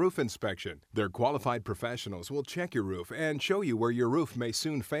free roof inspection. Their qualified professionals will check your roof and show you where your roof may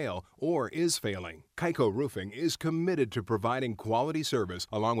soon fail or is failing. Kaiko Roofing is committed to providing quality service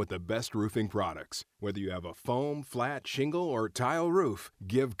along with the best roofing products. Whether you have a foam, flat, shingle, or tile roof,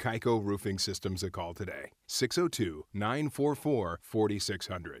 give Kaiko Roofing Systems a call today.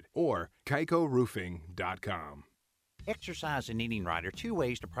 602-944-4600 or kaikoroofing.com. Exercise and eating right are two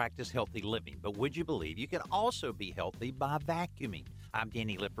ways to practice healthy living, but would you believe you can also be healthy by vacuuming? I'm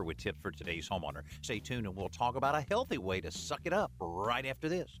Danny Lipper with tips for today's homeowner. Stay tuned and we'll talk about a healthy way to suck it up right after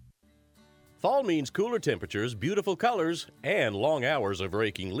this. Fall means cooler temperatures, beautiful colors, and long hours of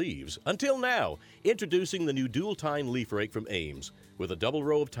raking leaves. Until now, introducing the new Dual Tine Leaf Rake from Ames. With a double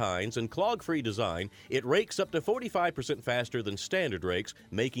row of tines and clog-free design, it rakes up to 45% faster than standard rakes,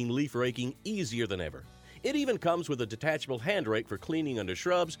 making leaf raking easier than ever. It even comes with a detachable hand rake for cleaning under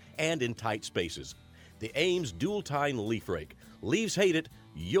shrubs and in tight spaces. The Ames Dual Tine Leaf Rake. Leaves hate it,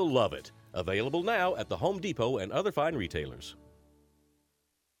 you'll love it. Available now at the Home Depot and other fine retailers.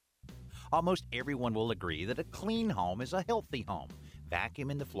 Almost everyone will agree that a clean home is a healthy home.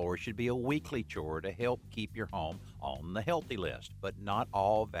 Vacuuming the floor should be a weekly chore to help keep your home on the healthy list, but not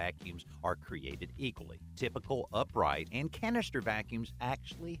all vacuums are created equally. Typical upright and canister vacuums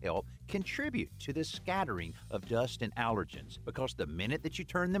actually help contribute to the scattering of dust and allergens because the minute that you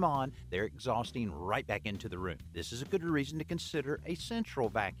turn them on, they're exhausting right back into the room. This is a good reason to consider a central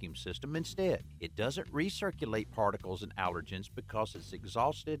vacuum system instead. It doesn't recirculate particles and allergens because it's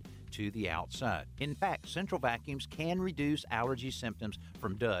exhausted to the outside. In fact, central vacuums can reduce allergy symptoms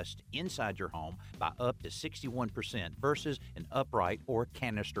from dust inside your home by up to 61% versus an upright or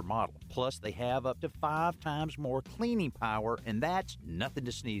canister model. Plus, they have up to 5 times more cleaning power, and that's nothing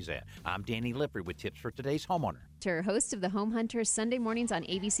to sneeze at. I'm Danny Lipper with tips for today's homeowner. Host of the Home Hunter Sunday mornings on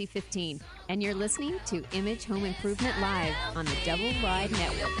ABC 15, and you're listening to Image Home Improvement Live on the Double Wide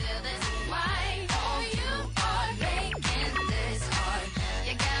Network.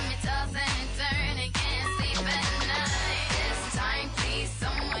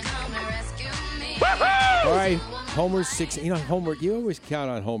 All right, Homer's 6. Homer, you always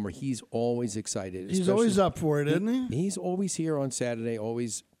count on Homer. He's always excited. He's always up for it, isn't he? He's always here on Saturday,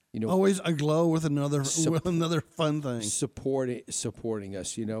 always, always aglow with another fun thing. Supporting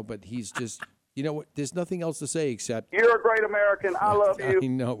us, but he's just, what? There's nothing else to say except you're a great American. I love you. I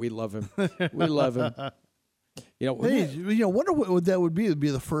know, we love him. We love him. Hey, wonder what that would be. It'd be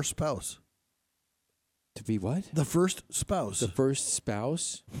the first spouse. To be what? The first spouse. The first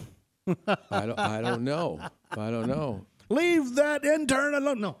spouse? I don't know. I don't know. Leave that intern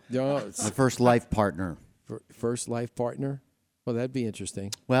alone. No. The first life partner. First life partner? Well, that'd be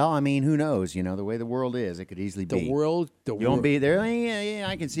interesting. Well, I mean, who knows? The way the world is, it could easily be. The world. You won't be there. Yeah,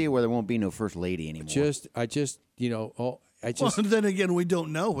 I can see where there won't be no first lady anymore. Well, then again, we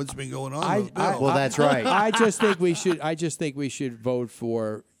don't know what's been going on. Well, that's right. I just think we should vote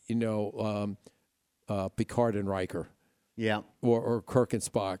for Picard and Riker. Yeah. Or Kirk and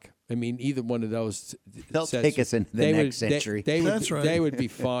Spock. I mean, either one of those. They'll take us into the next century. That's right. They would be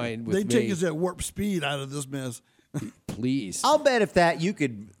fine with me. They'd take us at warp speed out of this mess. Please. I'll bet if you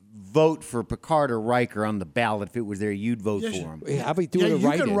could vote for Picard or Riker on the ballot, if it was there, you'd vote for him. How about doing a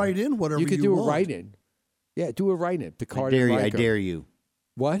write-in? You can write in whatever you want. You could do a write-in. Yeah, do a write-in. Picard and Riker. I dare you.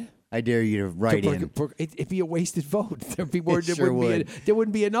 What? I dare you to write in. It'd be a wasted vote. There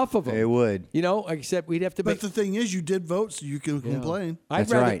wouldn't be enough of them. It would. Except we'd have to. But the thing is, you did vote, so you can complain.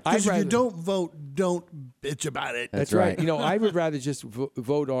 That's right. Because if you don't vote, don't bitch about it. That's right. I would rather just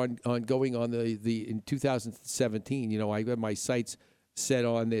vote on going on the in 2017. I got my sights set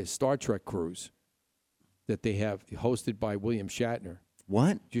on the Star Trek cruise that they have hosted by William Shatner.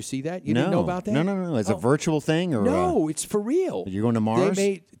 What? Did you see that? You didn't know about that? No. It's a virtual thing, or no? It's for real. You're going to Mars?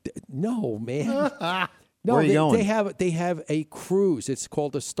 No, man. No, Where are you going? They have a cruise. It's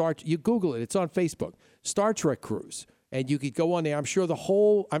called a Star. You Google it. It's on Facebook. Star Trek cruise, and you could go on there. I'm sure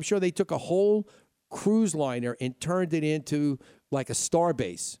they took a whole cruise liner and turned it into like a star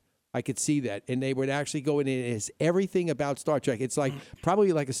base. I could see that, and they would actually go in and it has everything about Star Trek. It's like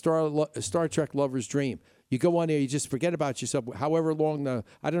probably like a Star Trek lover's dream. You go on there, you just forget about yourself. However long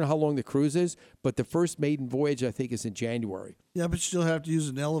I don't know how long the cruise is, but the first maiden voyage I think is in January. Yeah, but you still have to use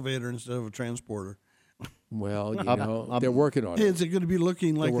an elevator instead of a transporter. Well, they're working on it. Is it going to be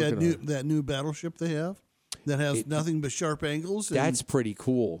looking like that new battleship they have that has nothing but sharp angles? That's pretty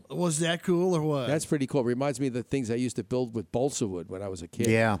cool. Was that cool or what? That's pretty cool. It reminds me of the things I used to build with balsa wood when I was a kid.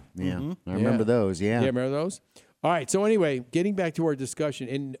 Yeah. I remember those. Yeah. Yeah, remember those? All right. So anyway, getting back to our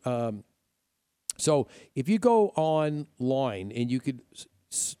discussion, so if you go online and you could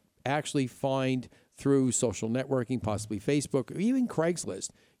actually find through social networking, possibly Facebook or even Craigslist,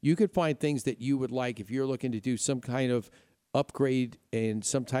 you could find things that you would like if you're looking to do some kind of upgrade and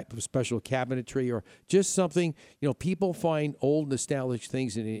some type of special cabinetry or just something. People find old nostalgic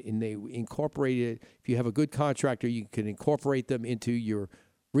things and they incorporate it. If you have a good contractor, you can incorporate them into your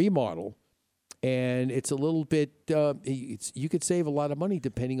remodel. And it's a little bit, you could save a lot of money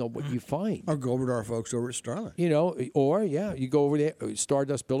depending on what you find. Or go over to our folks over at Starlight. You go over there,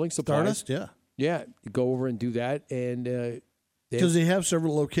 Stardust Building Supplies. Stardust, yeah. Yeah, you go over and do that. And because they have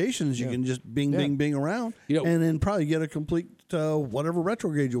several locations, you can just bing around and then probably get a complete whatever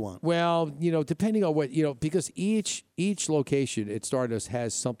retrograde you want. Well, depending on what, because each location at Stardust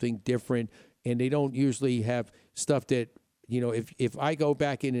has something different, and they don't usually have stuff that, if I go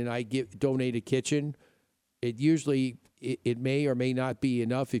back in and I donate a kitchen, it usually it may or may not be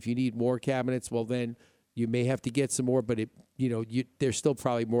enough. If you need more cabinets, well then you may have to get some more. But they're still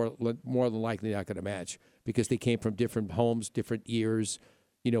probably more than likely not going to match because they came from different homes, different years.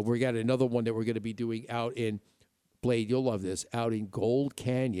 We got another one that we're going to be doing out in Blade. You'll love this, out in Gold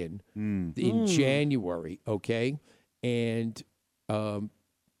Canyon in January. Okay, and I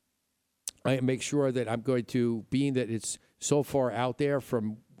make sure that I'm going to, being that it's so far out there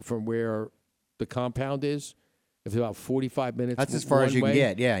from where the compound is, it's about 45 minutes. That's as far as you can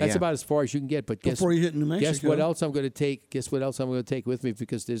get. Yeah, that's about as far as you can get. But before you hit New Mexico, guess what else I'm going to take? Guess what else I'm going to take with me?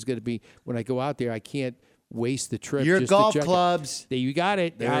 Because there's going to be, when I go out there, I can't waste the trip. Your just golf to check clubs. There you got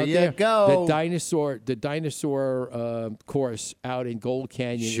it. There you go. The dinosaur course out in Gold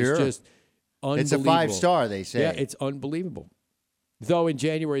Canyon is just unbelievable. It's a 5-star, they say. Yeah, it's unbelievable. Though in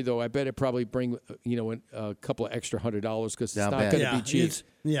January, I better probably bring a couple of extra $100 because it's not going to be cheap.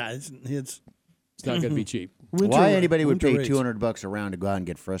 It's not going to be cheap. Why anybody would pay $200 a round to go out and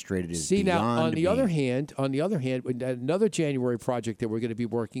get frustrated is See, beyond now on the me. other hand, another January project that we're going to be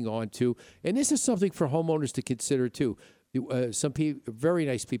working on too, and this is something for homeowners to consider too. Some people, very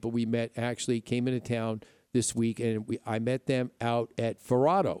nice people we met, actually came into town this week, and I met them out at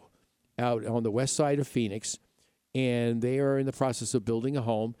Verrado, out on the west side of Phoenix. And they are in the process of building a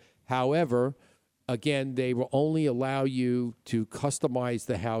home. However, again, they will only allow you to customize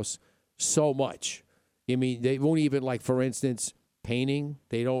the house so much. I mean, they won't even, like, for instance, painting.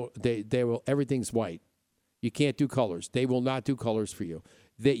 They will, everything's white. You can't do colors. They will not do colors for you.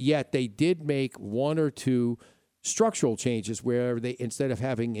 Yet they did make one or two structural changes where they, instead of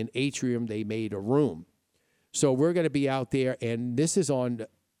having an atrium, they made a room. So we're going to be out there, and this is on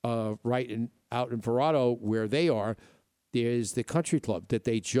out in Verrado where they are. There's the country club that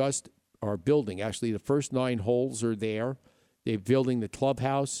they just are building. Actually, the first 9 holes are there. They're building the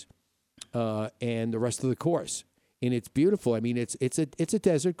clubhouse and the rest of the course, and it's beautiful. I mean, it's a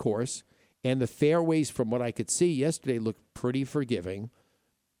desert course, and the fairways, from what I could see yesterday, look pretty forgiving.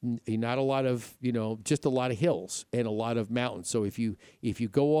 Not a lot of just a lot of hills and a lot of mountains. So if you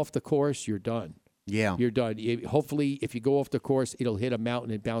go off the course, you're done. Yeah. You're done. Hopefully, if you go off the course, it'll hit a mountain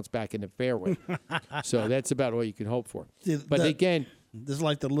and bounce back in the fairway. So that's about all you can hope for. But again, this is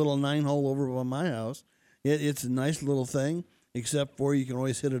like the little 9-hole over by my house. It's a nice little thing, except for you can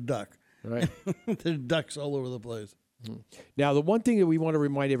always hit a duck. Right. There's ducks all over the place. Now, the one thing that we want to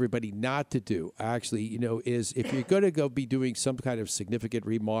remind everybody not to do, actually, is if you're going to go be doing some kind of significant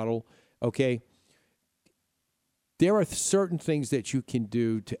remodel, okay, there are certain things that you can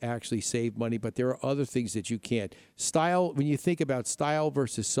do to actually save money, but there are other things that you can't. Style, when you think about style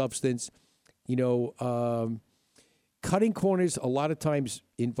versus substance, cutting corners a lot of times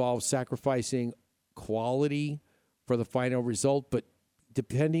involves sacrificing quality for the final result, but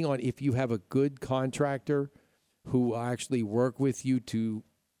depending on if you have a good contractor who will actually work with you to,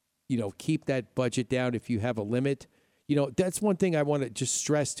 keep that budget down if you have a limit. That's one thing I want to just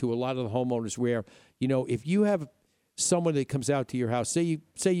stress to a lot of the homeowners where, if you have someone that comes out to your house, say you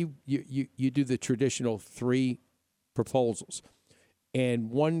do the traditional 3 proposals,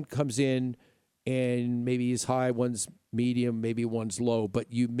 and one comes in and maybe is high, one's medium, maybe one's low,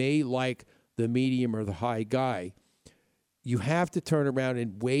 but you may like the medium or the high guy. You have to turn around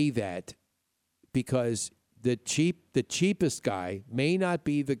and weigh that, because the cheapest guy may not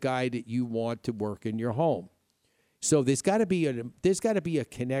be the guy that you want to work in your home. So there's got to be a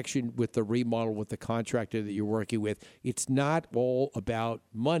connection with the remodel, with the contractor that you're working with. It's not all about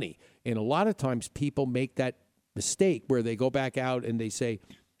money. And a lot of times people make that mistake where they go back out and they say,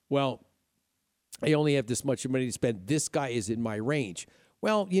 well, I only have this much money to spend. This guy is in my range.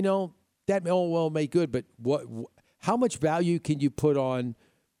 Well, that may all well make good, but how much value can you put on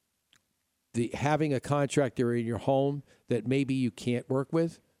having a contractor in your home that maybe you can't work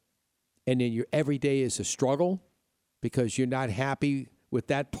with, and then your every day is a struggle because you're not happy with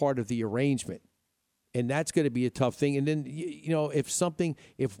that part of the arrangement, and that's going to be a tough thing. And then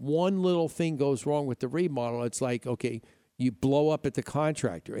if one little thing goes wrong with the remodel, it's like, okay, you blow up at the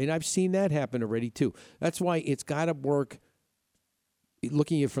contractor, and I've seen that happen already too. That's why it's got to work.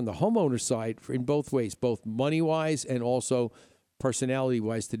 Looking at it from the homeowner side in both ways, both money wise and also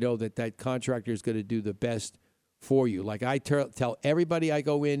personality-wise, to know that contractor is going to do the best for you. Like I tell everybody I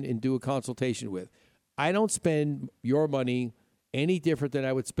go in and do a consultation with, I don't spend your money any different than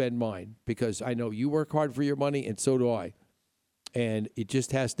I would spend mine, because I know you work hard for your money, and so do I. And it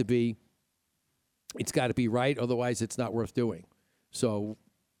just has to be, it's got to be right, otherwise it's not worth doing. So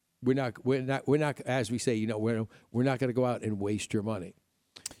we're not, as we say, we're not going to go out and waste your money.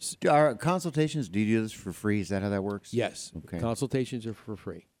 Our consultations, do you do this for free? Is that how that works? Yes. Okay. Consultations are for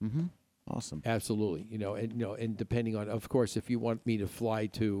free. Mm-hmm. Awesome. Absolutely. And depending on, of course, if you want me to fly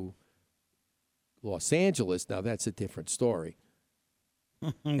to Los Angeles, now that's a different story.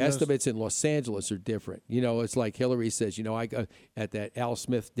 Estimates in Los Angeles are different. It's like Hillary says, I got at that Al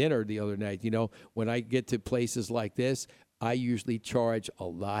Smith dinner the other night, when I get to places like this, I usually charge a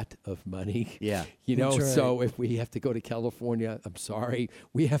lot of money. Yeah. That's right. So if we have to go to California, I'm sorry,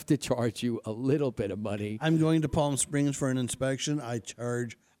 we have to charge you a little bit of money. I'm going to Palm Springs for an inspection. I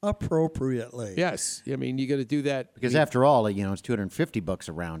charge appropriately. Yes. I mean, you got to do that. Because after all, it's $250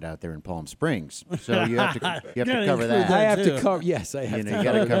 a round out there in Palm Springs. So you have to cover that. I have to cover. Yes, I have to. You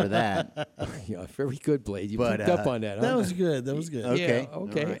got to cover that. Yeah, very good, Blade. You picked up on that. Huh? That was good. That was good. Okay. Yeah,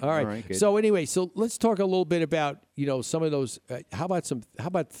 okay. All right. All right. Good. So anyway, let's talk a little bit about some of those. How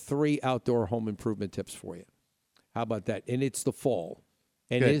about 3 outdoor home improvement tips for you? How about that? And it's the fall,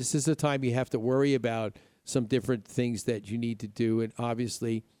 and Good. this is the time you have to worry about some different things that you need to do. And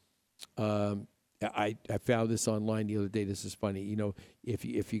obviously, I found this online the other day. This is funny.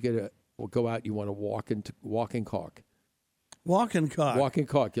 If you go out, you want to walk and caulk. Walk and caulk. Walk and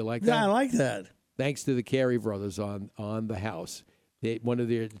caulk. You like that? Yeah, I like that. Thanks to the Carey brothers on the house. One of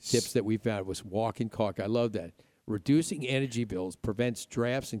their tips that we found was walk and caulk. I love that. Reducing energy bills prevents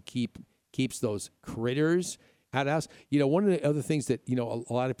drafts and keeps those critters out of the house. One of the other things that,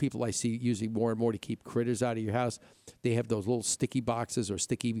 a lot of people I see using more and more to keep critters out of your house, they have those little sticky boxes or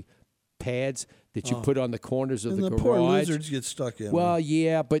sticky pads that you put on the corners of the garage. Poor lizards get stuck in. Well,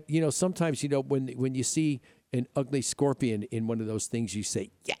 yeah, but sometimes when you see an ugly scorpion in one of those things, you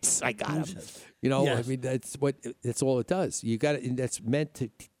say, "Yes, I got him." Yes. I mean that's all it does. You got it, and that's meant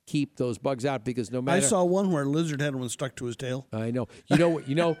keep those bugs out because no I matter. saw one where a lizard had one stuck to his tail. I know.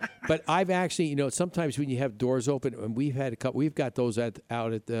 But I've actually, sometimes when you have doors open, and we've had a couple, we've got those out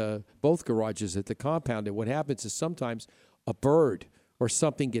at both garages at the compound, and what happens is sometimes a bird or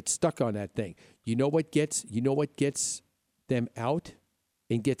something gets stuck on that thing. You know what gets them out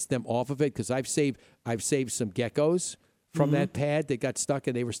and gets them off of it? Because I've saved some geckos from that pad that got stuck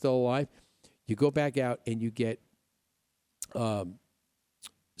and they were still alive. You go back out and you get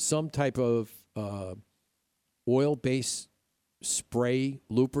some type of oil-based spray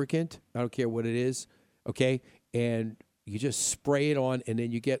lubricant. I don't care what it is, okay? And you just spray it on, and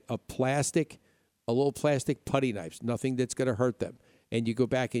then you get a little plastic putty knife, nothing that's going to hurt them. And you go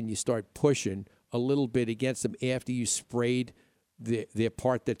back and you start pushing a little bit against them after you sprayed the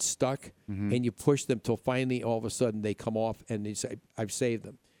part that's stuck, and you push them till finally all of a sudden they come off, and you say, I've saved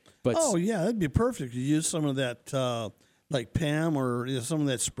them. But that'd be perfect. You use some of that like Pam or some of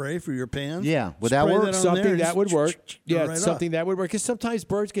that spray for your pans. Yeah, would that work? Something that would work. Yeah, right something that would work. Because sometimes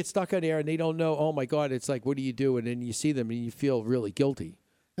birds get stuck on there and they don't know, oh my God, it's like, what do you do? And then you see them and you feel really guilty.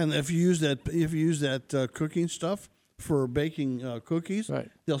 And if you use that cooking stuff for baking cookies, right,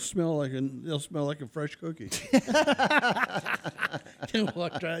 they'll smell like a fresh cookie.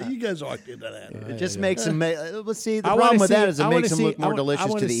 You guys ought to do that. It just makes them. Let's see. The I problem with that is it I makes wanna them look more delicious I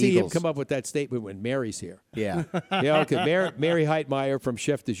to want the see eagles. him come up with that statement when Mary's here. Yeah. Yeah, okay. Mary Heitmeyer from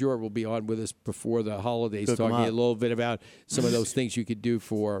Chef du Jour will be on with us before the holidays, Cook 'em talking a up. little bit about some of those things you could do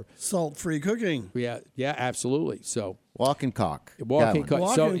for salt-free cooking. Yeah, absolutely. So walk and cock. Walk and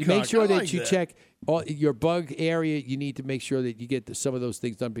cock. So and make cock. sure I that like you that. check all your bug area. You need to make sure that you get some of those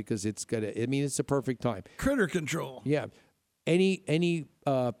things done because it's it's a perfect time. Critter control. Yeah. Any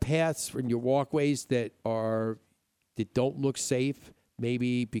paths from your walkways that don't look safe,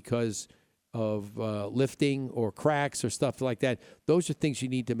 maybe because of lifting or cracks or stuff like that. Those are things you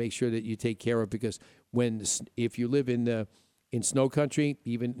need to make sure that you take care of because if you live in snow country,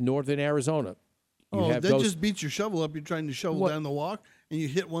 even northern Arizona, that just beats your shovel up. You're trying to shovel down the walk, and you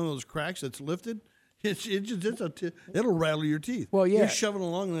hit one of those cracks that's lifted. It'll rattle your teeth. Well, yeah. You're shoving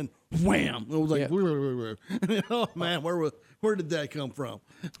along, and then wham! It was like, oh man, where did that come from?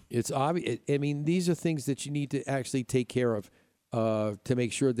 It's obvious. I mean, these are things that you need to actually take care of to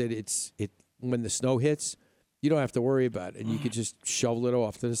make sure that when the snow hits, you don't have to worry about it, and you can just shovel it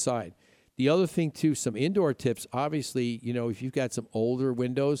off to the side. The other thing too, some indoor tips. Obviously, if you've got some older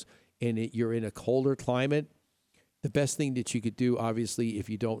windows and you're in a colder climate, the best thing that you could do, obviously, if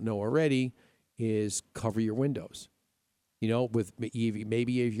you don't know already, is cover your windows. With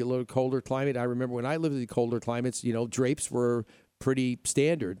maybe if you live in a colder climate. I remember when I lived in colder climates, drapes were pretty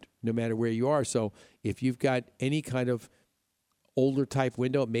standard no matter where you are. So if you've got any kind of older type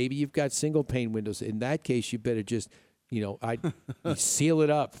window, maybe you've got single pane windows. In that case, you better just, I'd seal it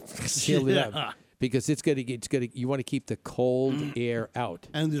up, it up. Because you want to keep the cold air out.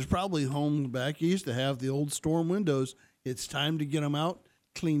 And there's probably homes back east that have the old storm windows. It's time to get them out,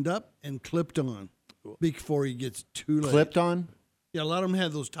 cleaned up, and clipped on before it gets too late. Clipped on? Yeah, a lot of them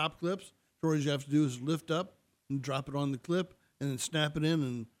have those top clips. So all you have to do is lift up and drop it on the clip and then snap it in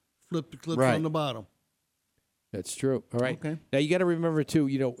and flip the clips on the bottom. That's true. All right. Okay. Now, you got to remember, too,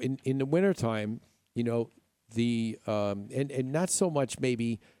 in the wintertime, the and not so much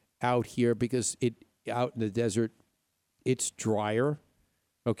maybe out here because out in the desert, it's drier,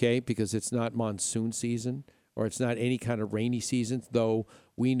 okay, because it's not monsoon season or it's not any kind of rainy season, though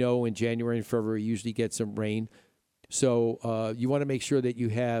we know in January and February you usually get some rain. So you want to make sure that you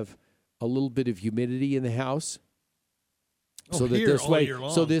have a little bit of humidity in the house. So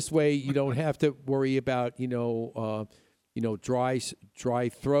this way you don't have to worry about dry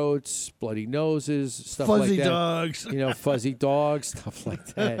throats, bloody noses, stuff fuzzy like that. Dogs. Fuzzy dogs, stuff like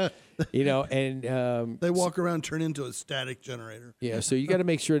that. And they walk around, turn into a static generator. Yeah, so you got to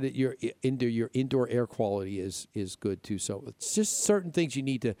make sure that your indoor air quality is good too. So it's just certain things you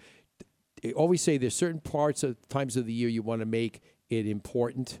need to. I always say there's certain times of the year you want to make it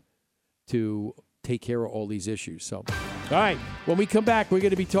important to take care of all these issues. So, all right, when we come back, we're going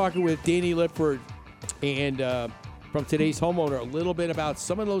to be talking with Danny Lipford and from Today's Homeowner a little bit about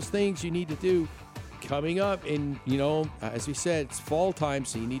some of those things you need to do coming up. And as we said, it's fall time,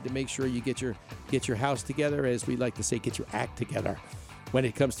 so you need to make sure you get your house together, as we like to say, get your act together when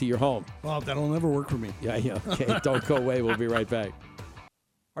it comes to your home. Well, that'll never work for me. Yeah. Okay, don't go away. We'll be right back.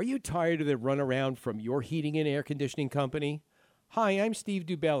 Are you tired of the runaround from your heating and air conditioning company? Hi, I'm Steve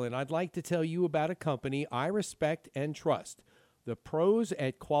Dubell, and I'd like to tell you about a company I respect and trust, the pros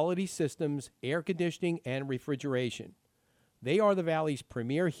at Quality Systems Air Conditioning and Refrigeration. They are the Valley's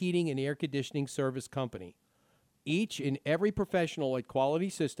premier heating and air conditioning service company. Each and every professional at Quality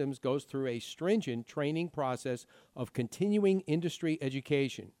Systems goes through a stringent training process of continuing industry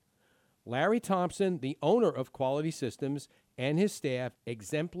education. Larry Thompson, the owner of Quality Systems, and his staff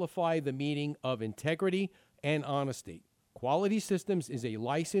exemplify the meaning of integrity and honesty. Quality Systems is a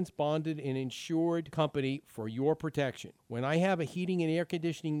licensed, bonded, and insured company for your protection. When I have a heating and air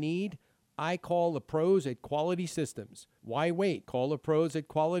conditioning need, I call the pros at Quality Systems. Why wait? Call the pros at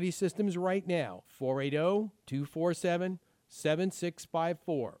Quality Systems right now,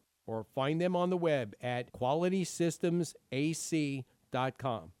 480-247-7654, or find them on the web at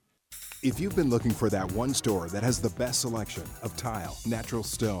QualitySystemsAC.com. If you've been looking for that one store that has the best selection of tile, natural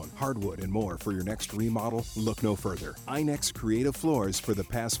stone, hardwood, and more for your next remodel, look no further. INEX Creative Floors for the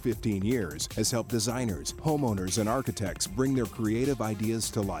past 15 years has helped designers, homeowners, and architects bring their creative ideas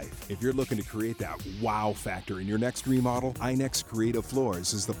to life. If you're looking to create that wow factor in your next remodel, INEX Creative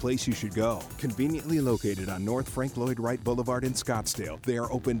Floors is the place you should go. Conveniently located on North Frank Lloyd Wright Boulevard in Scottsdale, they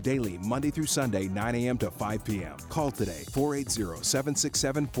are open daily, Monday through Sunday, 9 a.m. to 5 p.m. Call today,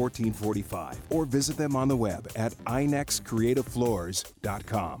 480-767-1445, or visit them on the web at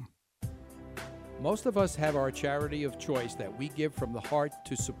inexcreativefloors.com. Most of us have our charity of choice that we give from the heart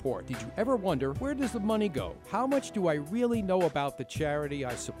to support. Did you ever wonder, where does the money go? How much do I really know about the charity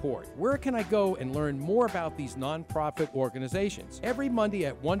I support? Where can I go and learn more about these nonprofit organizations? Every Monday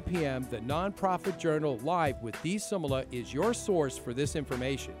at 1 p.m., the Nonprofit Journal Live with Dee Sumala is your source for this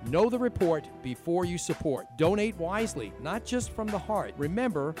information. Know the report before you support. Donate wisely, not just from the heart.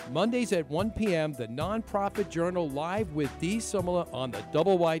 Remember, Mondays at 1 p.m., the Nonprofit Journal Live with Dee Sumala on the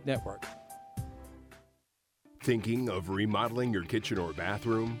Double Wide Network. Thinking of remodeling your kitchen or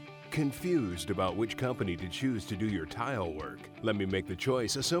bathroom? Confused about which company to choose to do your tile work? Let me make the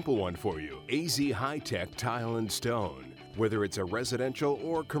choice a simple one for you. AZ High Tech Tile and Stone. Whether it's a residential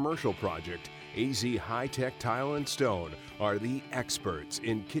or commercial project, AZ High Tech Tile and Stone are the experts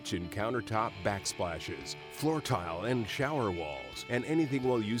in kitchen countertop backsplashes, floor tile and shower walls, and anything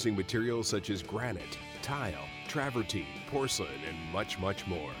while using materials such as granite, tile, travertine, porcelain, and much, much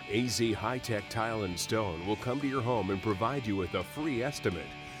more. AZ High Tech Tile and Stone will come to your home and provide you with a free estimate.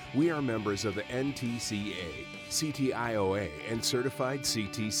 We are members of the NTCA, CTIOA, and certified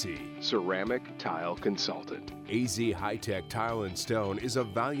CTC, Ceramic Tile Consultant. AZ High Tech Tile and Stone is a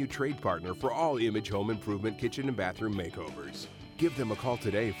value trade partner for all Image Home Improvement kitchen and bathroom makeovers. Give them a call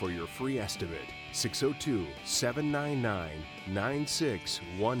today for your free estimate,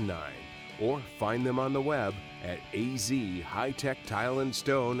 602-799-9619. Or find them on the web at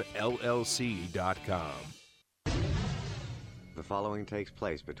azhightechtileandstonellc.com. The following takes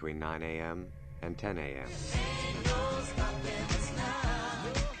place between 9 a.m. and 10 a.m.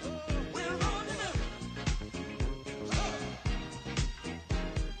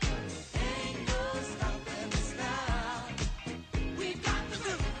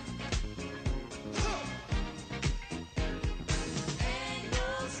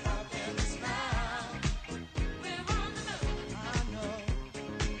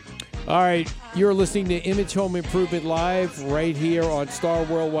 All right, you're listening to Image Home Improvement Live right here on Star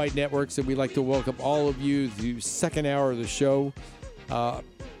Worldwide Networks, and we'd like to welcome all of you to the second hour of the show.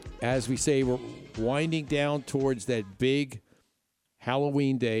 As we say, we're winding down towards that big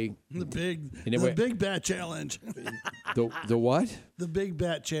Halloween day. The big bat challenge. The what? The big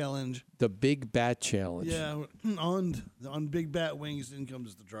bat challenge. The big bat challenge. Yeah, on big bat wings, in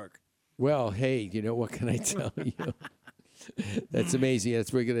comes the truck. Well, hey, you know what can I tell you? That's amazing.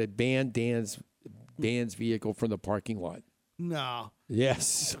 We're going to ban Dan's vehicle from the parking lot. No.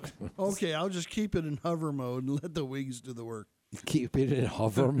 Yes. Okay, I'll just keep it in hover mode and let the wings do the work. Keep it in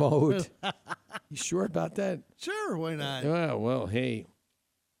hover mode? You sure about that? Sure, why not? Well, hey.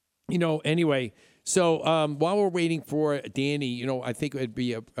 Anyway, so while we're waiting for Danny, I think it would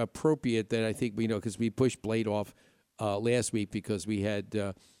be appropriate that I think because we pushed Blade off last week because we had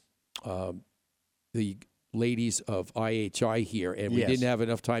the ladies of IHI here, and we didn't have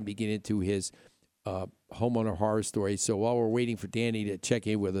enough time to get into his homeowner horror story. So while we're waiting for Danny to check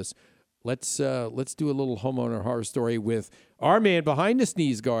in with us, let's do a little homeowner horror story with our man behind the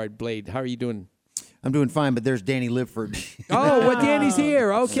sneeze guard, Blade. How are you doing? I'm doing fine, but there's Danny Livford. Danny's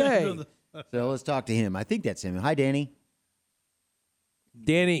here. Okay. So let's talk to him. I think that's him. Hi, Danny.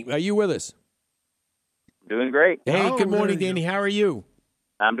 Danny, are you with us? Doing great. Hey, good morning, Danny. How are you?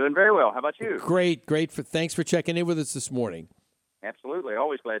 I'm doing very well. How about you? Great. Thanks for checking in with us this morning. Absolutely.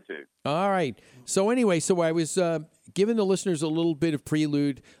 Always glad to. All right. So anyway, I was giving the listeners a little bit of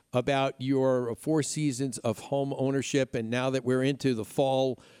prelude about your 4 seasons of home ownership, and now that we're into the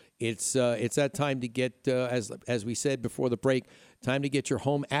fall, it's that time to get, as we said before the break, time to get your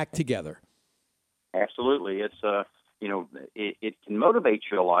home act together. Absolutely. It's it can motivate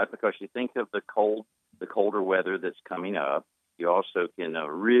you a lot because you think of the colder weather that's coming up. You also can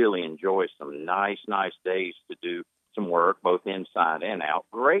really enjoy some nice days to do some work, both inside and out.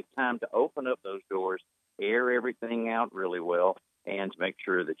 Great time to open up those doors, air everything out really well, and to make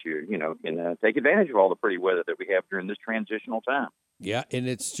sure that you can take advantage of all the pretty weather that we have during this transitional time. Yeah, and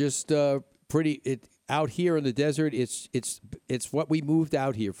it's just pretty. It out here in the desert. It's what we moved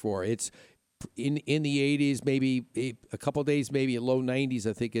out here for. It's in the 80s, maybe a couple of days, maybe a low 90s.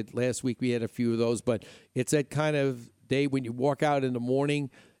 I think last week we had a few of those, but it's that kind of day when you walk out in the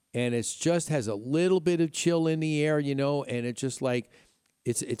morning and it's just has a little bit of chill in the air, and it's just like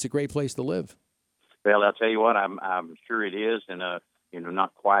it's a great place to live. Well, I'll tell you what, I'm sure it is, and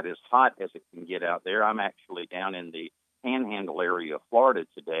not quite as hot as it can get out there. I'm actually down in the Panhandle area of Florida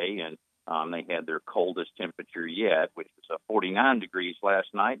today, and they had their coldest temperature yet, which was 49 degrees last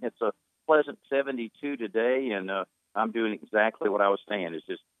night. It's a pleasant 72 today, and I'm doing exactly what I was saying, is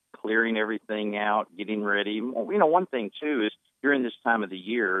just clearing everything out, getting ready. One thing, too, is during this time of the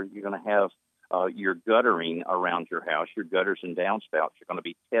year, you're going to have your guttering around your house. Your gutters and downspouts are going to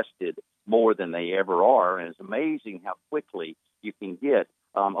be tested more than they ever are, and it's amazing how quickly you can get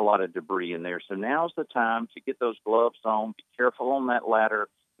a lot of debris in there. So now's the time to get those gloves on, be careful on that ladder,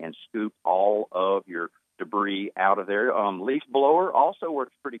 and scoop all of your debris out of there. Leaf blower also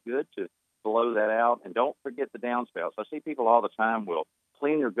works pretty good to blow that out. And don't forget the downspouts. I see people all the time will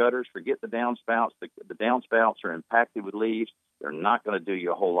clean their gutters, forget the downspouts. The downspouts are impacted with leaves. They're not going to do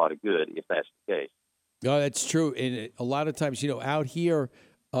you a whole lot of good if that's the case. No, that's true. And a lot of times, out here,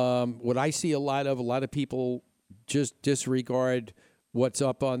 what I see a lot of people just disregard what's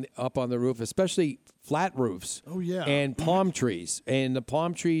up on the roof, especially flat roofs. Oh, yeah. And palm trees. And the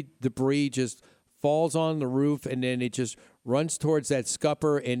palm tree debris just falls on the roof, and then it just runs towards that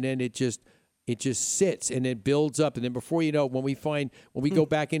scupper, and then it just sits and it builds up. And then before you know, when we go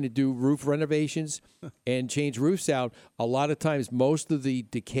back in to do roof renovations and change roofs out, a lot of times most of the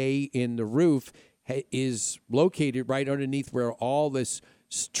decay in the roof is located right underneath where all this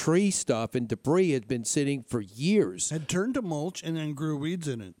tree stuff and debris had been sitting for years. Had turned to mulch and then grew weeds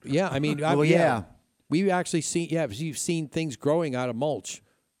in it. Yeah, I mean, yeah. We've actually seen, you've seen things growing out of mulch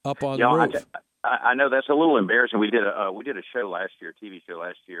up on the roof. I know that's a little embarrassing. We did a show last year, a TV show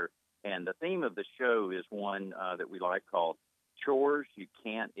last year, and the theme of the show is one that we like called Chores You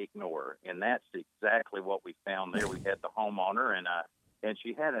Can't Ignore, and that's exactly what we found there. We had the homeowner, and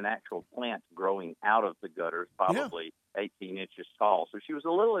she had an actual plant growing out of the gutters, probably 18 inches tall. So she was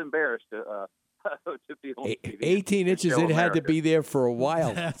a little embarrassed to be on TV. 18 inches, it had to be there for a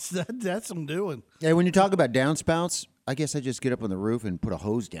while. That's some doing. Yeah, when you talk about downspouts, I guess I just get up on the roof and put a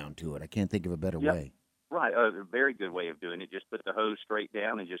hose down to it. I can't think of a better way. Right, a very good way of doing it. Just put the hose straight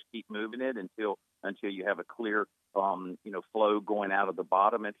down and just keep moving it until you have a clear, flow going out of the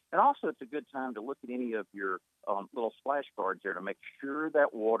bottom. And also, it's a good time to look at any of your little splash guards there to make sure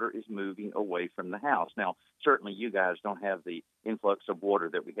that water is moving away from the house. Now, certainly you guys don't have the influx of water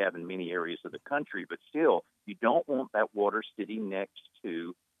that we have in many areas of the country, but still, you don't want that water sitting next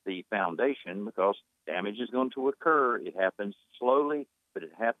to the foundation because damage is going to occur. It happens slowly, but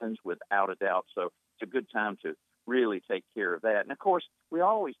it happens without a doubt. So it's a good time to really take care of that. And, of course, we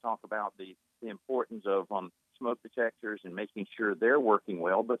always talk about the importance of smoke detectors and making sure they're working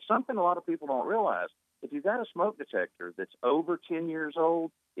well. But something a lot of people don't realize, if you've got a smoke detector that's over 10 years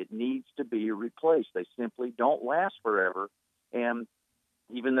old, it needs to be replaced. They simply don't last forever. And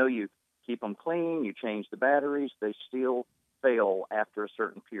even though you keep them clean, you change the batteries, they still fail after a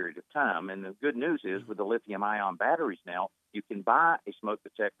certain period of time. And the good news is with the lithium-ion batteries now, you can buy a smoke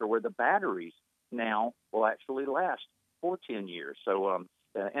detector where the batteries now will actually last for 10 years. So,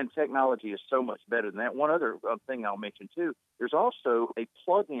 and technology is so much better than that. One other thing I'll mention, too, there's also a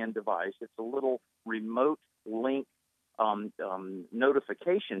plug-in device. It's a little remote link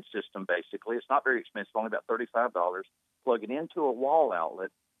notification system, basically. It's not very expensive, only about $35. Plug it into a wall outlet.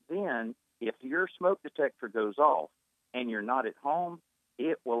 Then, if your smoke detector goes off and you're not at home,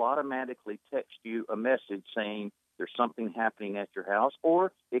 it will automatically text you a message saying there's something happening at your house,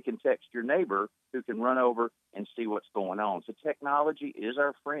 or it can text your neighbor who can run over and see what's going on. So technology is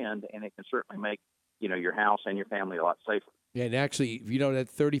our friend, and it can certainly make, your house and your family a lot safer. Yeah, and actually, that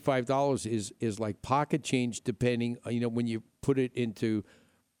 $35 is like pocket change, depending, when you put it into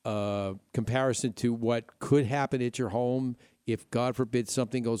comparison to what could happen at your home if, God forbid,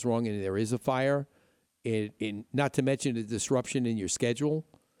 something goes wrong and there is a fire, and not to mention the disruption in your schedule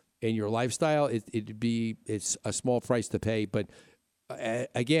and your lifestyle. It's a small price to pay, but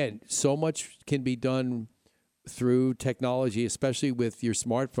again, so much can be done through technology, especially with your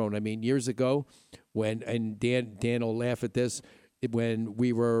smartphone. I mean, years ago, and Dan will laugh at this, when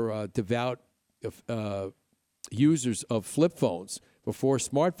we were devout users of flip phones before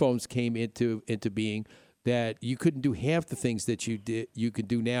smartphones came into being, that you couldn't do half the things that you can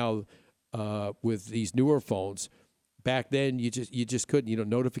do now with these newer phones. Back then, you just couldn't.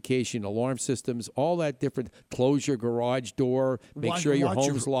 Notification, alarm systems, all that different. Close your garage door. Make sure your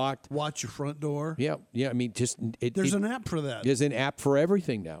home's locked. Watch your front door. Yeah. I mean, there's an app for that. There's an app for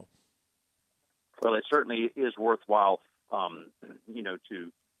everything now. Well, it certainly is worthwhile,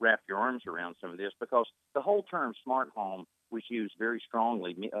 to wrap your arms around some of this, because the whole term smart home was used very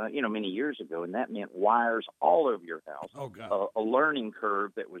strongly, many years ago, and that meant wires all over your house. Oh, God. A learning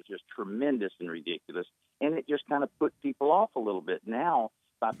curve that was just tremendous and ridiculous, and it just kind of put people off a little bit. Now,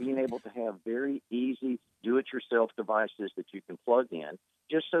 by being able to have very easy do-it-yourself devices that you can plug in,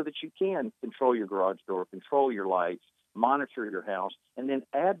 just so that you can control your garage door, control your lights, monitor your house, and then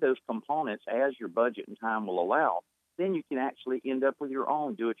add those components as your budget and time will allow, then you can actually end up with your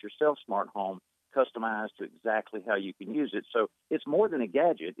own do-it-yourself smart home, customized to exactly how you can use it. So it's more than a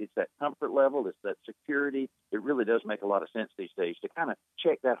gadget. It's that comfort level. It's that security. It really does make a lot of sense these days to kind of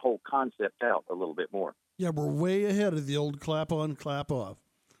check that whole concept out a little bit more. Yeah, we're way ahead of the old clap on, clap off.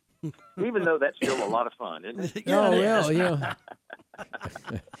 Even though that's still a lot of fun, isn't it? Yeah.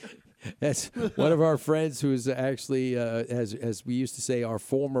 That's one of our friends who's actually, as we used to say, our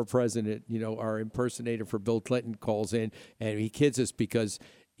former president, our impersonator for Bill Clinton, calls in, and he kids us because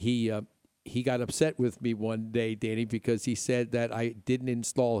he got upset with me one day, Danny, because he said that I didn't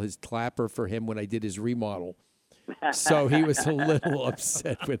install his clapper for him when I did his remodel. So he was a little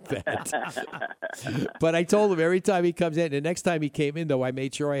upset with that. But I told him every time he comes in, the next time he came in, though, I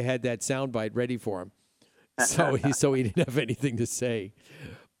made sure I had that soundbite ready for him. So he didn't have anything to say.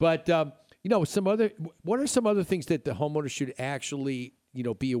 But, what are some other things that the homeowner should actually,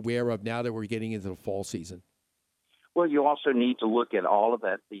 be aware of now that we're getting into the fall season? Well, you also need to look at all of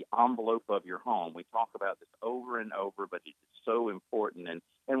that, the envelope of your home. We talk about this over and over, but it's so important.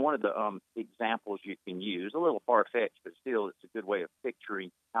 And one of the examples you can use, a little far-fetched, but still it's a good way of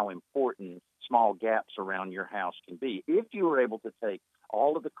picturing how important small gaps around your house can be. If you were able to take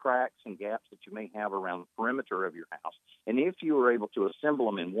all of the cracks and gaps that you may have around the perimeter of your house, and if you were able to assemble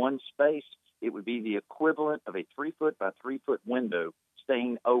them in one space, it would be the equivalent of a 3-foot by 3-foot window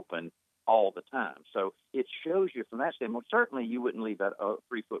staying open all the time. So it shows you from that standpoint, certainly you wouldn't leave that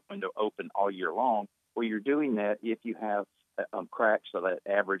 3-foot window open all year long. Well, you're doing that if you have cracks that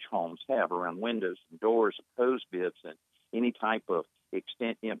average homes have around windows and doors, hose bibs, and any type of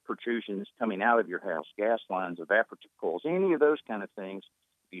extent protrusions coming out of your house, gas lines, evaporative coils, any of those kind of things.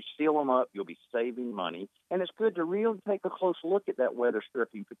 If you seal them up, you'll be saving money. And it's good to really take a close look at that weather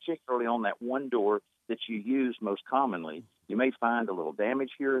stripping, particularly on that one door that you use most commonly. You may find a little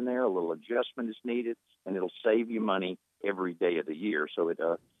damage here and there, a little adjustment is needed, and it'll save you money every day of the year. So it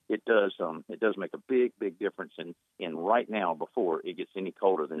does make a big difference in right now before it gets any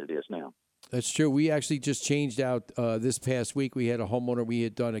colder than it is now. That's true. We actually just changed out this past week. We had a homeowner. We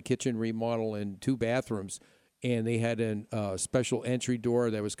had done a kitchen remodel and 2 bathrooms, and they had a special entry door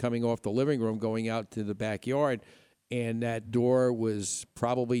that was coming off the living room going out to the backyard, and that door was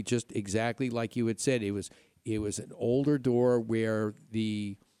probably just exactly like you had said. It was an older door where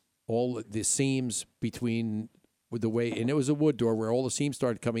all the seams between with the way, and it was a wood door where all the seams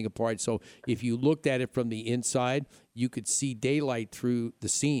started coming apart. So if you looked at it from the inside, you could see daylight through the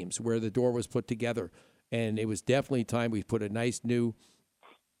seams where the door was put together. And it was definitely time we put a nice new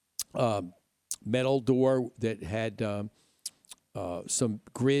metal door that had some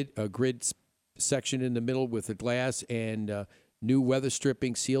grid section in the middle with the glass and new weather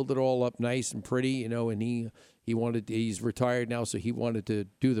stripping, sealed it all up nice and pretty, and he's retired now, so he wanted to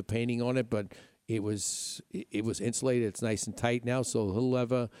do the painting on it, but it was insulated. It's nice and tight now, so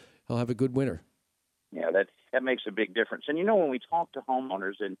he'll have a good winter. Yeah, that makes a big difference. And when we talk to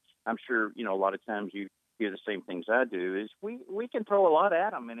homeowners, and I'm sure a lot of times you hear the same things I do, is we can throw a lot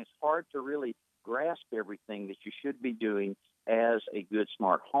at them, and it's hard to really grasp everything that you should be doing as a good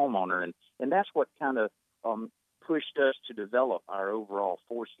smart homeowner, and that's what kind of pushed us to develop our overall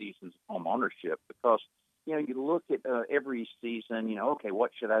 4 seasons of home ownership, because you look at every season, okay,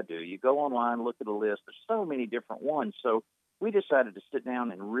 what should I do? You go online, look at a list. There's so many different ones. So we decided to sit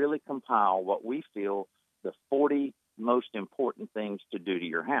down and really compile what we feel the 40 most important things to do to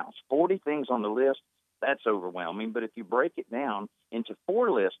your house. 40 things on the list, that's overwhelming. But if you break it down into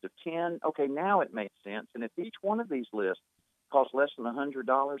 4 lists of 10, okay, now it makes sense. And if each one of these lists costs less than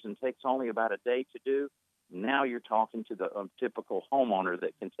 $100 and takes only about a day to do, now you're talking to the typical homeowner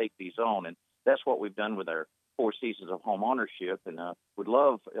that can take these on. And that's what we've done with our 4 Seasons of Home Ownership. And would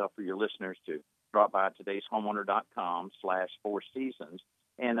love for your listeners to drop by today'shomeowner.com/4seasons.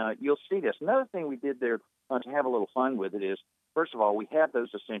 And you'll see this. Another thing we did there to have a little fun with it is, first of all, we have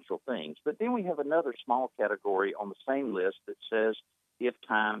those essential things. But then we have another small category on the same list that says, if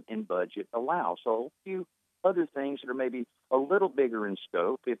time and budget allow. So a few other things that are maybe a little bigger in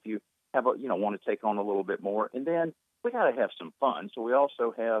scope if you have want to take on a little bit more. And then we got to have some fun. So we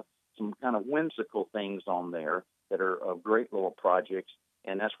also have some kind of whimsical things on there that are great little projects.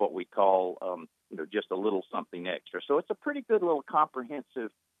 And that's what we call, just a little something extra. So it's a pretty good little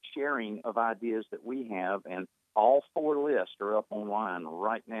comprehensive sharing of ideas that we have. And all 4 lists are up online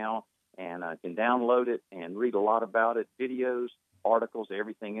right now. And I can download it and read a lot about it, videos, articles,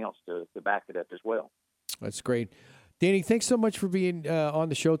 everything else to back it up as well. That's great. Danny, thanks so much for being on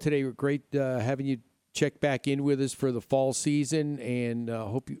the show today. Great having you check back in with us for the fall season, and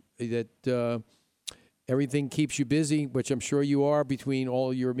hope that everything keeps you busy, which I'm sure you are, between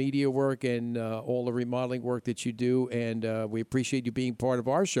all your media work and all the remodeling work that you do. And we appreciate you being part of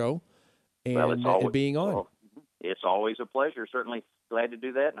our show and being on. It's always a pleasure. Certainly glad to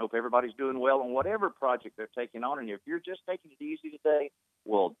do that, and hope everybody's doing well on whatever project they're taking on. And if you're just taking it easy today,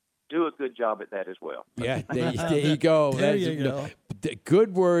 well, do a good job at that as well. Yeah, there you go. There you go.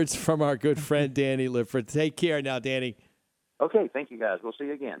 Good words from our good friend Danny Lipford. Take care now, Danny. Okay, thank you, guys. We'll see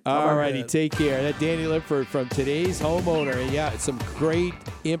you again. All righty, take care. That's Danny Lipford from Today's Homeowner. And yeah, some great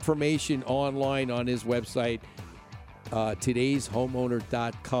information online on his website,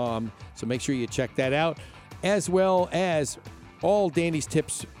 today'shomeowner.com. So make sure you check that out, as well as all Danny's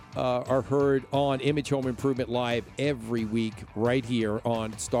tips are heard on Image Home Improvement Live every week right here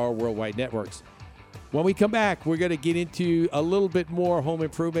on Star Worldwide Networks. When we come back, we're going to get into a little bit more home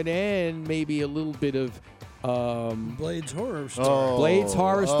improvement and maybe a little bit of Blade's Horror Story. Blade's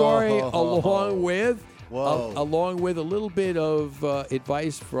Horror Story, along with a little bit of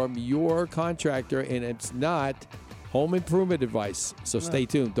advice from your contractor, and it's not home improvement advice. So stay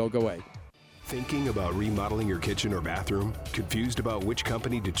tuned. Don't go away. Thinking about remodeling your kitchen or bathroom? Confused about which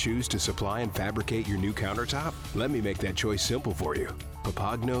company to choose to supply and fabricate your new countertop? Let me make that choice simple for you.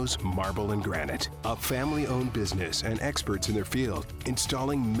 Papagnos Marble and Granite, a family-owned business and experts in their field,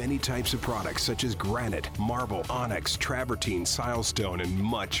 installing many types of products such as granite, marble, onyx, travertine, silestone, and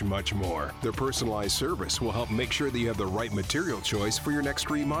much, much more. Their personalized service will help make sure that you have the right material choice for your next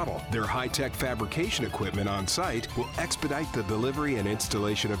remodel. Their high-tech fabrication equipment on site will expedite the delivery and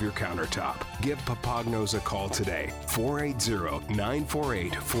installation of your countertop. Give Papagnos a call today,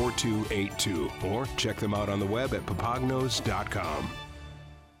 480-948-4282, or check them out on the web at papagnos.com.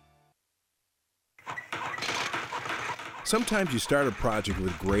 Sometimes you start a project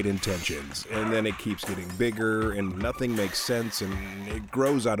with great intentions, and then it keeps getting bigger, and nothing makes sense, and it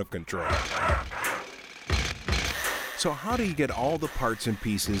grows out of control. So how do you get all the parts and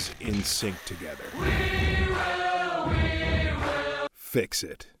pieces in sync together? Fix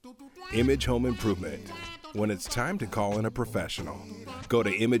it. Image Home Improvement. When it's time to call in a professional, go to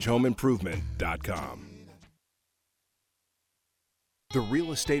imagehomeimprovement.com. The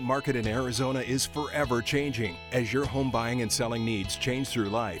real estate market in Arizona is forever changing. As your home buying and selling needs change through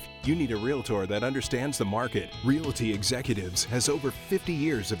life, you need a realtor that understands the market. Realty Executives has over 50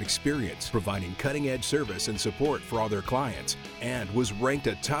 years of experience providing cutting-edge service and support for all their clients, and was ranked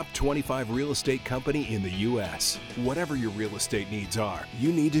a top 25 real estate company in the U.S. Whatever your real estate needs are,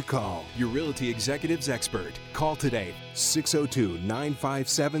 you need to call your Realty Executives expert. Call today,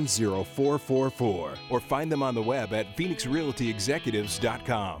 602-957-0444, or find them on the web at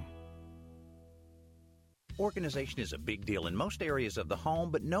phoenixrealtyexecutives.com. Organization is a big deal in most areas of the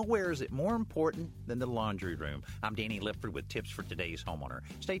home, but nowhere is it more important than the laundry room. I'm Danny Lipford with tips for today's homeowner.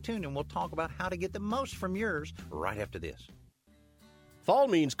 Stay tuned and we'll talk about how to get the most from yours right after this. Fall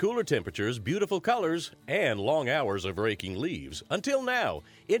means cooler temperatures, beautiful colors, and long hours of raking leaves. Until now,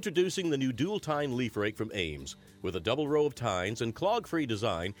 introducing the new dual tine leaf rake from Ames. With a double row of tines and clog-free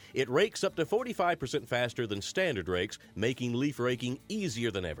design, it rakes up to 45% faster than standard rakes, making leaf raking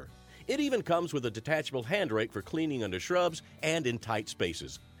easier than ever. It even comes with a detachable hand rake for cleaning under shrubs and in tight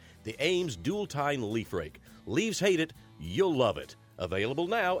spaces. The Ames Dual Tine Leaf Rake. Leaves hate it, you'll love it. Available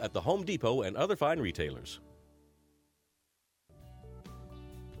now at the Home Depot and other fine retailers.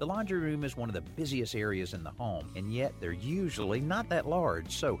 The laundry room is one of the busiest areas in the home, and yet they're usually not that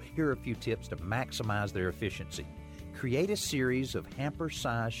large. So here are a few tips to maximize their efficiency. Create a series of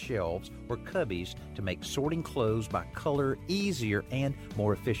hamper-sized shelves or cubbies to make sorting clothes by color easier and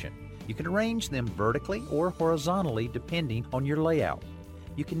more efficient. You can arrange them vertically or horizontally depending on your layout.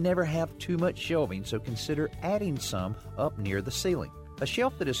 You can never have too much shelving, so consider adding some up near the ceiling. A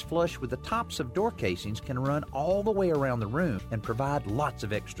shelf that is flush with the tops of door casings can run all the way around the room and provide lots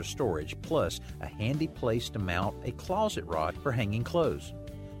of extra storage, plus a handy place to mount a closet rod for hanging clothes.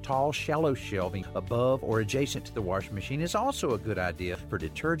 Tall, shallow shelving above or adjacent to the washing machine is also a good idea for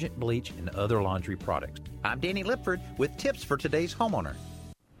detergent, bleach, and other laundry products. I'm Danny Lipford with tips for today's homeowner.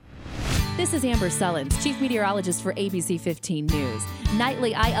 This is Amber Sullins, Chief Meteorologist for ABC 15 News.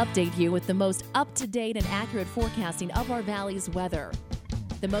 Nightly, I update you with the most up-to-date and accurate forecasting of our valley's weather.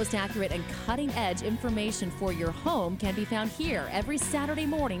 The most accurate and cutting-edge information for your home can be found here every Saturday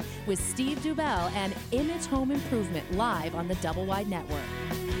morning with Steve Dubell and Image Home Improvement live on the Double Wide Network.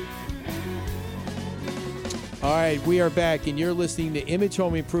 All right, we are back, and you're listening to Image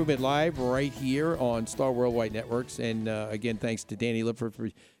Home Improvement live right here on Star Worldwide Networks. And again, thanks to Danny Lipford for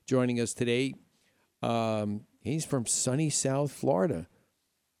joining us today. He's from sunny South Florida.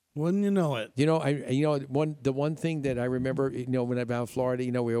 Wouldn't you know it? The one thing that I remember, when about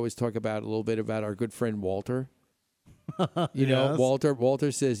Florida, we always talk about a little bit about our good friend Walter. Yes.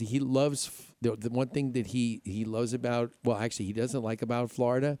 Walter says he loves the one thing that he loves about, well, actually, he doesn't like about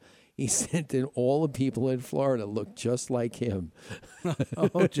Florida. He said that all the people in Florida look just like him.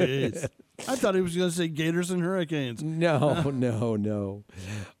 Oh, jeez. I thought he was going to say gators and hurricanes. No.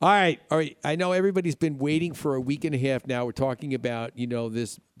 All right. I know everybody's been waiting for a week and a half now. We're talking about,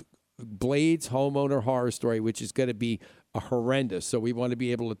 this Blade's homeowner horror story, which is going to be horrendous. So we want to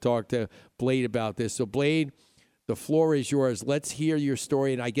be able to talk to Blade about this. So, Blade, the floor is yours. Let's hear your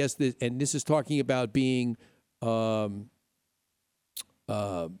story. And I guess this is talking about being, shall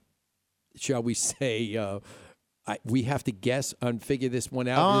we say, we have to guess and figure this one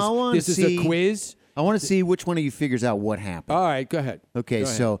out. This is a quiz. I want to see which one of you figures out what happened. All right, go ahead. Okay, Go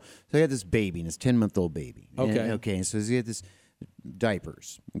ahead. so I got this baby, and it's 10-month-old baby. Okay. And so he's got this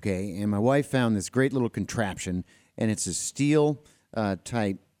diapers, okay, and my wife found this great little contraption, and it's a steel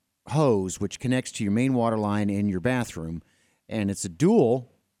type hose which connects to your main water line in your bathroom, and it's a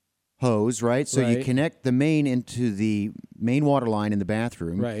dual hose, right? So you connect the main into the main water line in the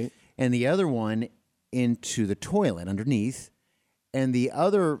bathroom, right, and the other one into the toilet underneath. And the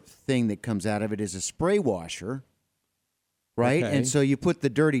other thing that comes out of it is a spray washer, right? Okay. And so you put the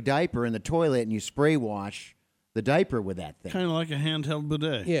dirty diaper in the toilet and you spray wash the diaper with that thing. Kind of like a handheld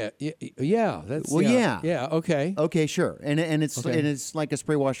bidet. Yeah. That's yeah. Okay. Okay, sure. And it's like a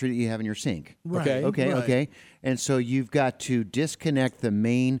spray washer that you have in your sink. Right. Okay. And so you've got to disconnect the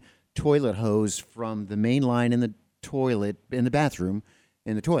main toilet hose from the main line in the toilet in the bathroom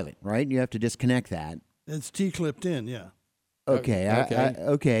in the toilet, right? You have to disconnect that. It's T-clipped in, yeah.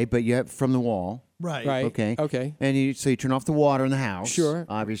 Okay, but you have from the wall. Right. Okay. And so you turn off the water in the house. Sure.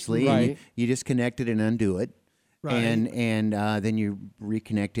 Obviously. Right. And you disconnect it and undo it. Right. And then you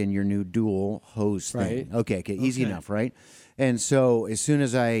reconnect in your new dual hose thing. Right. Okay. Easy enough, right? And so as soon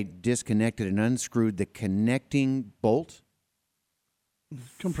as I disconnected and unscrewed the connecting bolt.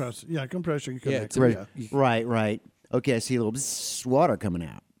 Compression Yeah, connector. Right. Okay, I see a little water coming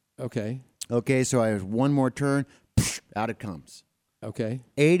out. Okay, so I have one more turn. Out it comes. Okay.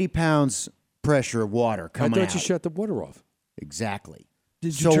 80 pounds pressure of water coming out. I thought you shut the water off. Exactly.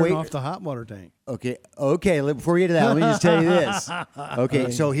 Did you turn off the hot water tank? Okay. Before we get to that, let me just tell you this.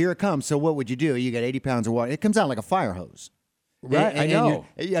 Okay, so here it comes. So what would you do? You got 80 pounds of water. It comes out like a fire hose. Right, I know.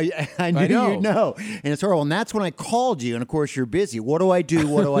 I knew you'd know. And it's horrible. And that's when I called you, and of course you're busy. What do I do?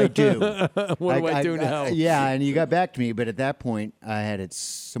 What do I do? What do I do now? And you got back to me, but at that point I had it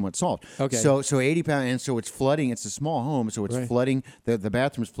somewhat solved. Okay. So 80 pounds, and so it's flooding. It's a small home, so it's flooding. The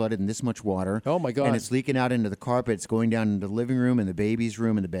bathroom's flooded in this much water. Oh my God! And it's leaking out into the carpet. It's going down into the living room and the baby's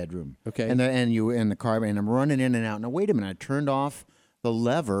room and the bedroom. Okay. And the carpet, and I'm running in and out. Now wait a minute, I turned off the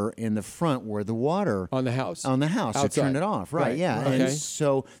lever in the front where the water on the house. I turned it off. Right. Yeah. Okay. And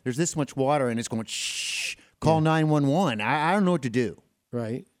so there's this much water, and it's going shh. Call 911. I don't know what to do.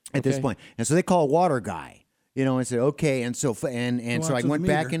 Right. At this point, and so they call a water guy. And said okay, and so so I went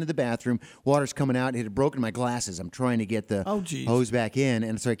back into the bathroom. Water's coming out. It had broken my glasses. I'm trying to get the hose back in,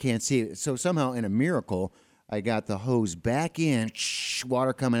 and so I can't see it. So somehow, in a miracle, I got the hose back in.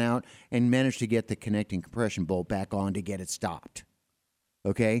 Water coming out, and managed to get the connecting compression bolt back on to get it stopped.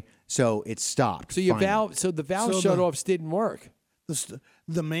 Okay, so it stopped. So the valve shutoffs didn't work.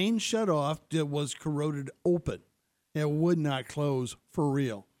 The main shutoff was corroded open. It would not close for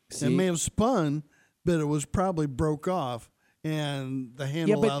real. See? It may have spun, but it was probably broke off, and the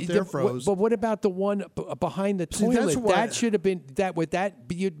handle out there froze. But what about the one behind the toilet? That should have been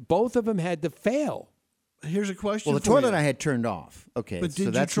both of them had to fail. Here's a question. Well, the toilet I had turned off. Okay, but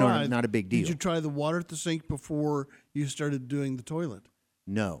so that's not a big deal. Did you try the water at the sink before you started doing the toilet?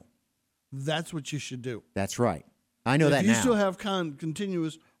 No. That's what you should do. That's right. I know if that you now. still have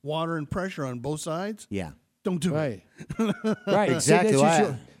continuous water and pressure on both sides, yeah. don't do it. Right. Exactly. So that's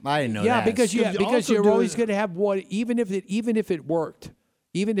Well, I didn't know yeah, that. because also you're do always it- going to have water, even if it worked.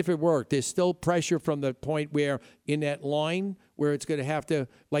 Even if it worked, there's still pressure from the point where in that line where it's going to have to,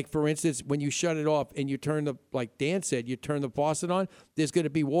 like for instance, when you shut it off and you turn like Dan said, you turn the faucet on, there's going to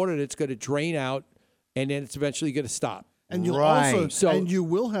be water that's going to drain out, and then it's eventually going to stop. And you'll also, and you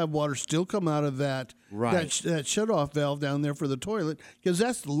will have water still come out of that that shut-off valve down there for the toilet, because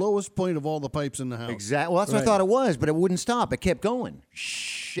that's the lowest point of all the pipes in the house. Exactly. Well, that's what I thought it was, but it wouldn't stop. It kept going.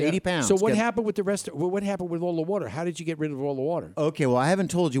 80 pounds. So what Kept- happened with the rest? What happened with all the water? How did you get rid of all the water? Okay, well, I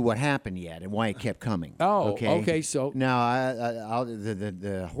haven't told you what happened yet and why it kept coming. Oh, okay. okay, so- now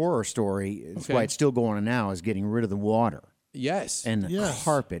the horror story, is Okay. why it's still going on now, is getting rid of the water Yes. and the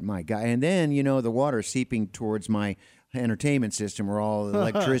carpet. My God, and then the water seeping towards my entertainment system where all the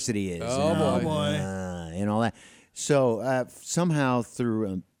electricity is. Oh, boy. And all that. So somehow through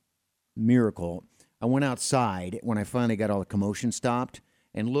a miracle, I went outside when I finally got all the commotion stopped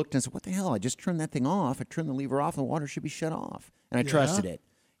and looked and said, "What the hell? I just turned that thing off. I turned the lever off, and the water should be shut off." And I trusted it.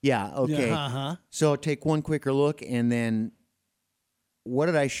 Yeah. Okay. Yeah, uh-huh. So take one quicker look, and then what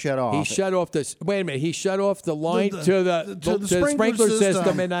did I shut off? He shut off the. Wait a minute. He shut off the line The- to the sprinkler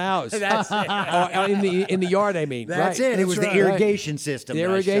system in the house. That's it. in the yard. I mean, That's right. it. It was the right. irrigation system. The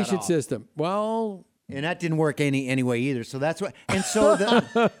that I shut irrigation off. system. Well, And that didn't work anyway either. So that's what. And so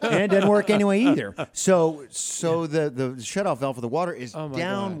and it didn't work anyway either. So the shutoff valve for the water is Oh, my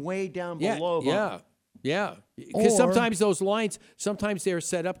down, God. way down yeah, below. yeah. Because Or- sometimes those lines, sometimes they're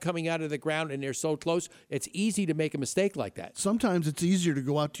set up coming out of the ground and they're so close, it's easy to make a mistake like that. Sometimes it's easier to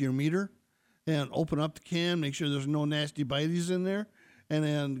go out to your meter and open up the can, make sure there's no nasty bites in there, and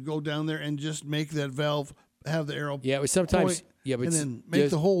then go down there and just make that valve have the arrow. Yeah, but sometimes- point, yeah, but and s- then make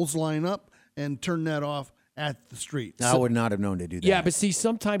just- the holes line up and turn that off at the street. I would not have known to do that. Yeah, but see,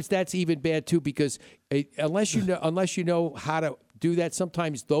 sometimes that's even bad too because unless you know how to do that,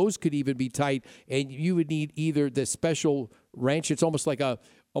 sometimes those could even be tight, and you would need either the special wrench. It's almost like a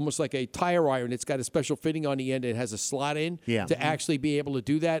tire iron. It's got a special fitting on the end. It has a slot in to actually be able to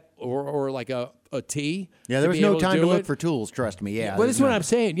do that, or like a T. Yeah, to there was be no able time to do look it. for tools. Trust me. Yeah. Well, that's what I'm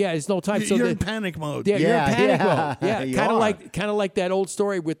saying. Yeah, there's no time. You're in panic mode. Yeah, you're in Yeah, panic yeah, mode. Yeah, you kind are. of like that old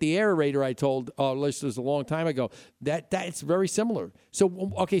story with the aerator I told listeners a long time ago. That's very similar.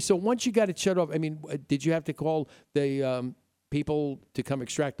 So okay, so once you got it shut off, I mean, did you have to call the people to come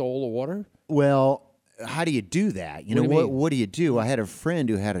extract all the water? Well, how do you do that? What do you mean? What do you do? I had a friend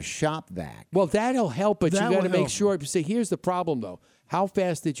who had a shop vac. Well, that'll help, but That you got to will make help. sure. See, here's the problem though. How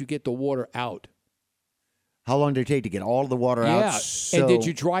fast did you get the water out? How long did it take to get all of the water out? Yeah, and did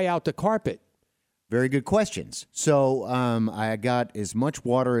you dry out the carpet? Very good questions. So I got as much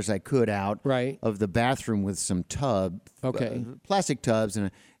water as I could out of the bathroom with some plastic tubs,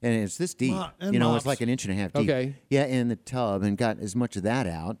 and it's this deep. And it's mops. like an inch and a half deep. Okay. Yeah, in the tub, and got as much of that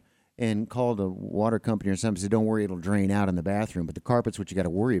out, and called a water company or something. Said, "Don't worry, it'll drain out in the bathroom, but the carpet's what you got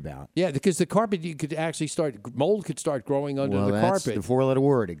to worry about." Yeah, because the carpet, you could actually mold could start growing under Well, the that's carpet. the four-letter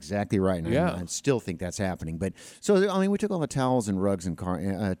word. Exactly right. And Yeah. I still think that's happening. But so I mean, we took all the towels and rugs and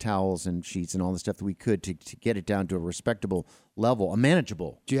towels and sheets and all the stuff that we could to get it down to a respectable level, a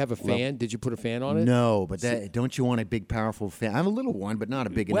manageable. Do you have a fan? Did you put a fan on it? No, but don't you want a big, powerful fan? I have a little one, but not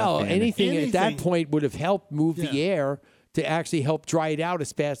a big Well, enough fan. anything at that point would have helped move the air to actually help dry it out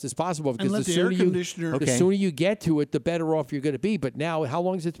as fast as possible. Because let the the air sooner conditioner- the sooner you get to it, the better off you're going to be. But now, how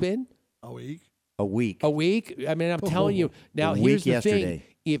long has it been? A week. A week. A week. I mean, I'm telling you. Now, A here's week the thing: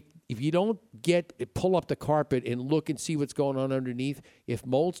 yesterday. if you don't pull up the carpet and look and see what's going on underneath, if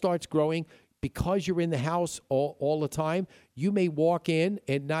mold starts growing, because you're in the house all the time, you may walk in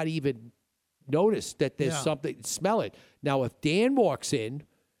and not even notice that there's something. Smell it. Now, if Dan walks in,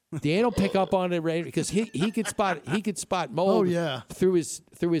 Dan will pick up on it right because he could spot mold through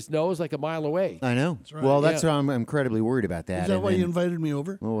his nose like a mile away. I know. right. Well, that's Yeah. why I'm incredibly worried about that. Is that And why you then- invited me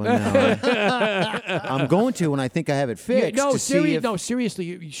over? Oh, no. I'm going to when I think I have it fixed. no, to see if, seriously,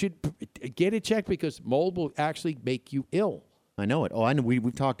 you should get it checked because mold will actually make you ill. I know it. Oh, I know.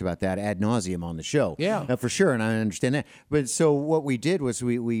 We've talked about that ad nauseum on the show. Yeah. For sure, and I understand that. But so what we did was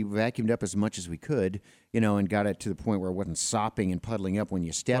we vacuumed up as much as we could, and got it to the point where it wasn't sopping and puddling up when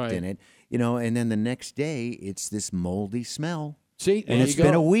you stepped Right. in it, and then the next day it's this moldy smell. See, and there it's you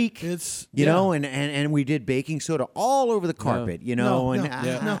been go. a week. It's and we did baking soda all over the carpet, No, and That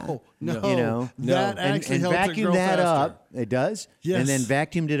actually and helps it vacuumed grow that faster. up. It does. Yes. And then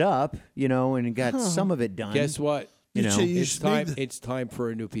vacuumed it up, and got some of it done. Guess what? You know, It's time for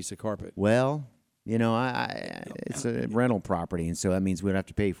a new piece of carpet. Well, You know, it's a rental property, and so that means we don't have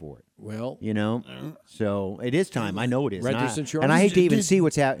to pay for it. Well, you know, so it is time. I know it is. Renters insurance? And I hate to even see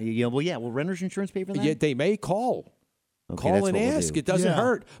what's happening. You know, will renters insurance pay for that? Yeah, they may call. Okay, Call that's and what we'll ask. do. It doesn't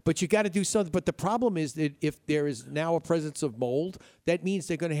hurt, but you got to do something. But the problem is that if there is now a presence of mold, that means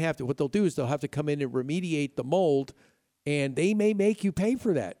they're going to have to. What they'll do is they'll have to come in and remediate the mold, and they may make you pay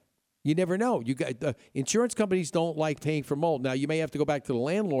for that. You never know. You got insurance companies don't like paying for mold. Now you may have to go back to the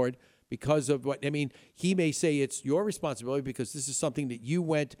landlord because of what I mean. He may say it's your responsibility because this is something that you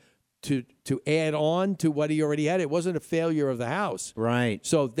went to add on to what he already had. It wasn't a failure of the house, right?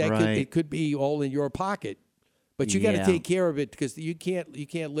 So that it could be all in your pocket. But you got to take care of it because you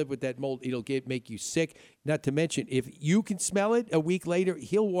can't live with that mold. It'll make you sick. Not to mention, if you can smell it a week later,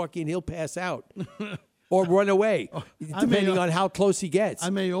 he'll walk in, he'll pass out, or run away, depending on how close he gets. I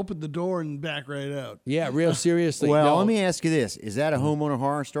may open the door and back right out. Yeah, real seriously. Well, no. let me ask you this: is that a homeowner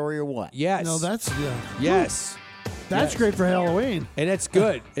horror story or what? Yes. No, that's yes. That's great for Halloween, and that's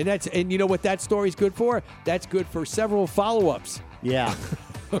good. And you know what that story's good for? That's good for several follow-ups. Yeah.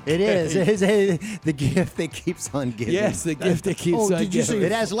 It is. It is the gift that keeps on giving. Yes, the gift that keeps on giving.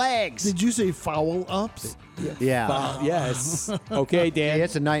 It has legs. Did you say foul ups? Yeah. Yes. Okay, Dan. Yeah,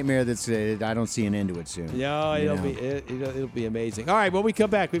 it's a nightmare that's I don't see an end to it soon. No, it'll be amazing. All right, when we come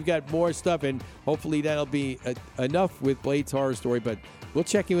back, we've got more stuff, and hopefully that'll be enough with Blade's horror story. But we'll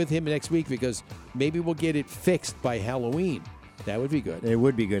check in with him next week because maybe we'll get it fixed by Halloween. That would be good. It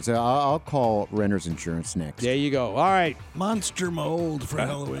would be good. So I'll call Renters Insurance next. There you go. All right. Monster mold for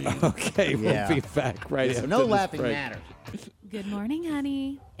Halloween. Okay, we'll be back right after no this laughing break. matter. Good morning,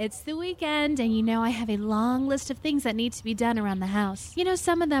 honey. It's the weekend, and you know I have a long list of things that need to be done around the house. You know,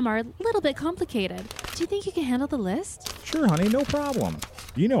 some of them are a little bit complicated. Do you think you can handle the list? Sure, honey, no problem.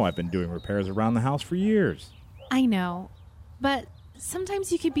 You know I've been doing repairs around the house for years. I know, but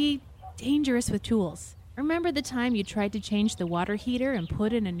sometimes you could be dangerous with tools. Remember the time you tried to change the water heater and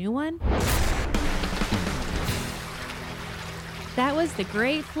put in a new one? That was the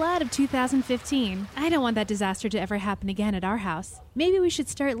Great Flood of 2015. I don't want that disaster to ever happen again at our house. Maybe we should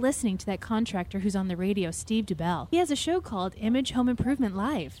start listening to that contractor who's on the radio, Steve DeBell. He has a show called Image Home Improvement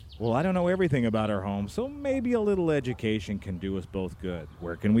Live. Well, I don't know everything about our home, so maybe a little education can do us both good.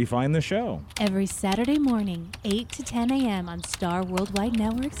 Where can we find the show? Every Saturday morning, 8 to 10 a.m. on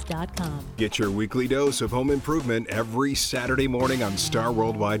StarWorldWideNetworks.com. Get your weekly dose of home improvement every Saturday morning on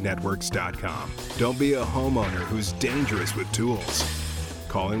StarWorldWideNetworks.com. Don't be a homeowner who's dangerous with tools.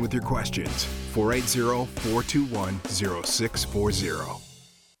 Call in with your questions. 480-421-0640.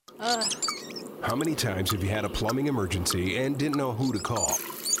 How many times have you had a plumbing emergency and didn't know who to call?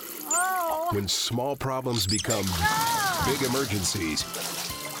 When small problems become big emergencies,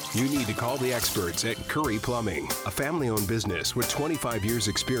 you need to call the experts at Curry Plumbing, a family-owned business with 25 years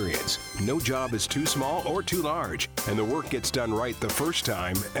experience. No job is too small or too large, and the work gets done right the first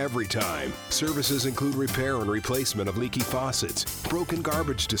time, every time. Services include repair and replacement of leaky faucets, broken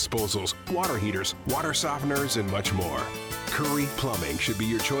garbage disposals, water heaters, water softeners, and much more. Curry Plumbing should be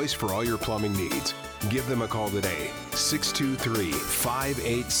your choice for all your plumbing needs. Give them a call today,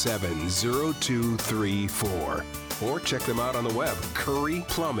 623-587-0234. Or check them out on the web,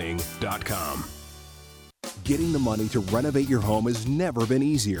 curryplumbing.com. Getting the money to renovate your home has never been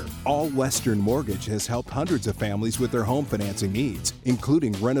easier. All Western Mortgage has helped hundreds of families with their home financing needs,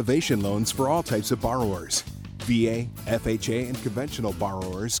 including renovation loans for all types of borrowers. VA, FHA, and conventional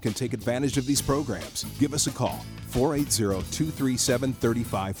borrowers can take advantage of these programs. Give us a call,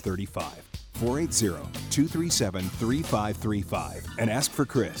 480-237-3535. 480-237-3535. And ask for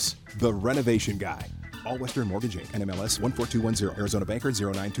Chris, the renovation guy. All Western Mortgage Inc. NMLS 14210. Arizona Banker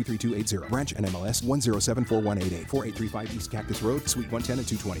 0923280. Branch NMLS 1074188. 4835 East Cactus Road, Suite 110 and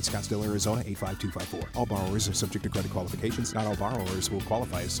 220. Scottsdale, Arizona 85254. All borrowers are subject to credit qualifications. Not all borrowers will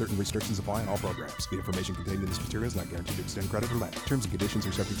qualify as certain restrictions apply on all programs. The information contained in this material is not guaranteed to extend credit or lend. Terms and conditions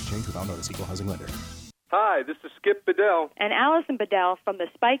are subject to change without notice. Equal housing lender. Hi, this is Skip Bedell. And Allison Bedell from the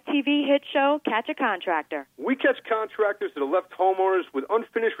Spike TV hit show, Catch a Contractor. We catch contractors that have left homeowners with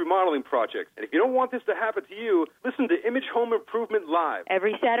unfinished remodeling projects. And if you don't want this to happen to you, listen to Image Home Improvement Live.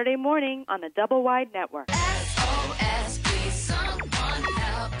 Every Saturday morning on the Double Wide Network. SOS, please someone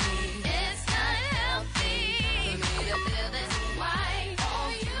help me. It's not healthy for me to feel this way.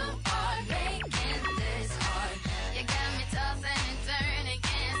 Oh, you are making this hard. You got me tossing and turning,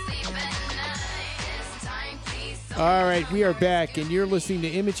 can't sleep at night. All right, we are back, and you're listening to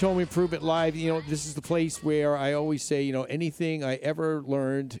Image Home Improvement Live. You know, this is the place where I always say, you know, anything I ever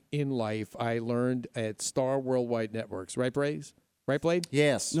learned in life, I learned at Star Worldwide Networks. Right, Braves? Right, Blade?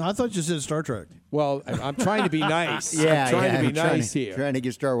 Yes. No, I thought you said Star Trek. Well, I'm trying to be nice. Yeah, I'm trying to be I'm nice here. Trying to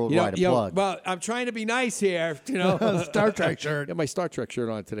give Star You know, Worldwide a plug. well, I'm trying to be nice here. You know, Star Trek shirt. Got my Star Trek shirt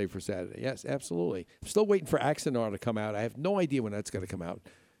on today for Saturday. Yes, absolutely. I'm still waiting for Axanar to come out. I have no idea when that's going to come out.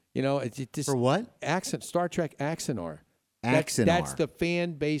 You know, it just For what? Star Trek Axanar. Axanar. That's the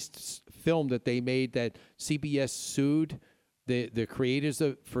fan-based film that they made that CBS sued the creators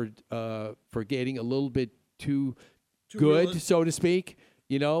for getting a little bit too good, realistic. so to speak.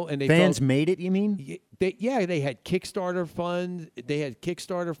 You know, and they Fans felt, made it, you mean? they had Kickstarter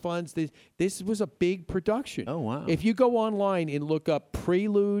funds. This was a big production. Oh, wow. If you go online and look up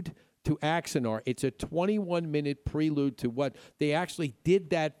Prelude to Axanar, it's a 21-minute prelude to what they actually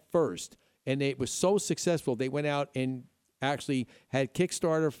did that first, and it was so successful. They went out and actually had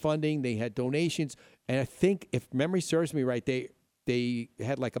Kickstarter funding. They had donations, and I think, if memory serves me right, they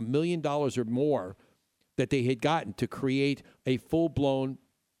had like $1 million or more that they had gotten to create a full-blown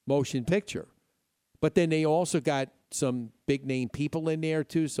motion picture. But then they also got some big-name people in there,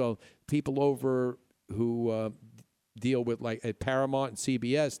 too. So people over who deal with, like, at Paramount and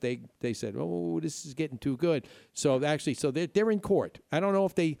CBS, they said, oh, this is getting too good. So actually, they're in court. I don't know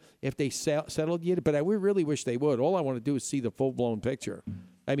if they settled yet, but I really wish they would. All I want to do is see the full-blown picture.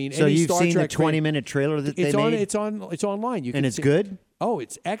 I mean, So any you've Star seen Trek the 20-minute trailer that they made? It's online. You And can it's see- good? Oh,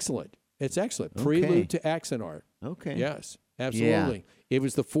 it's excellent. It's excellent. Okay. Prelude to Axanar. Okay. Yes, absolutely. It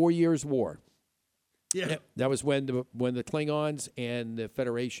was the 4 Years' War. Yeah. That was when the Klingons and the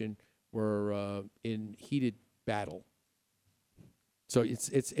Federation were in heated battle. So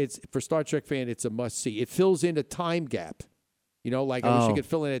it's for Star Trek fan, it's a must see. It fills in a time gap. You know, like I wish I could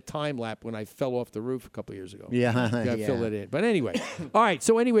fill in a time lap when I fell off the roof a couple of years ago. Yeah, Gotta yeah. fill it in. But anyway, all right.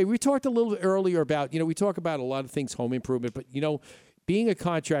 So anyway, we talked a little earlier about, we talk about a lot of things, home improvement, but being a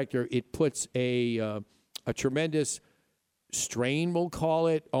contractor, it puts a tremendous strain, we'll call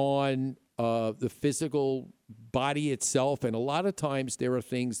it, on the physical body itself. And a lot of times there are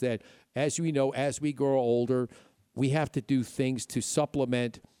things that, as we know, as we grow older, we have to do things to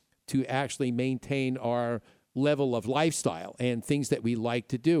supplement, to actually maintain our level of lifestyle and things that we like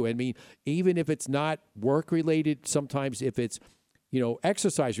to do. I mean, even if it's not work related, sometimes if it's,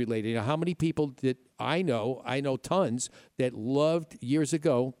 exercise related, how many people that I know tons that loved years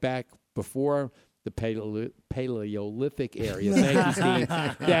ago, back before the Paleolithic area, thank you, Steve,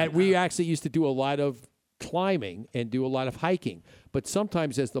 that we actually used to do a lot of climbing and do a lot of hiking. But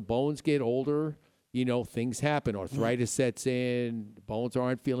sometimes as the bones get older, things happen. Arthritis sets in, bones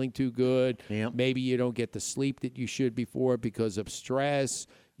aren't feeling too good. Yep. Maybe you don't get the sleep that you should before because of stress.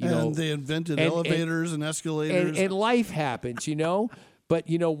 And they invented elevators and escalators. And life happens, But,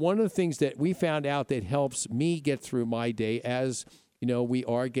 one of the things that we found out that helps me get through my day as, we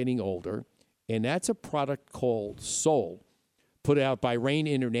are getting older, and that's a product called Soul, put out by Rain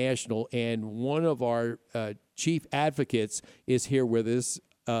International. And one of our chief advocates is here with us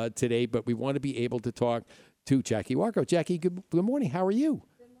today, but we want to be able to talk to Jackie Warko. Jackie, good morning. How are you?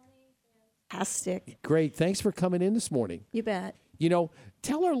 Fantastic. Great. Thanks for coming in this morning. You bet.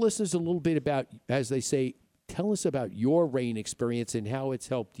 Tell our listeners a little bit about, as they say, tell us about your Rain experience and how it's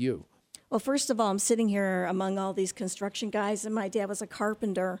helped you. Well, first of all, I'm sitting here among all these construction guys, and my dad was a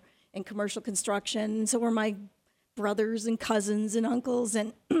carpenter in commercial construction, and so were my brothers and cousins and uncles,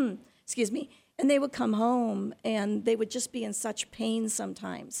 and excuse me, and they would come home, and they would just be in such pain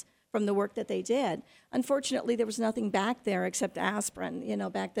sometimes from the work that they did. Unfortunately, there was nothing back there except aspirin.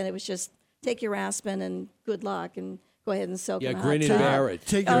 Back then it was just take your aspirin and good luck, and go ahead and soak in a hot grin and tub. bear it.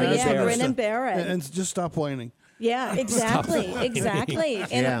 Take your aspirin. Grin and bear it. And just stop whining. Yeah, exactly, exactly.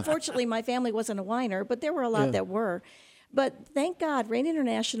 And Yeah. unfortunately, my family wasn't a whiner, but there were a lot that were. But thank God, Rain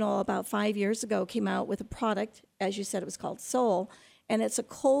International about 5 years ago came out with a product, as you said, it was called Soul, and it's a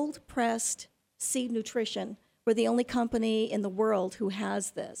cold-pressed seed nutrition. We're the only company in the world who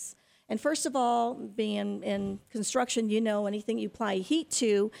has this. And first of all, being in construction, anything you apply heat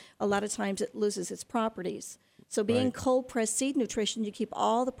to, a lot of times it loses its properties. So being cold-pressed seed nutrition, you keep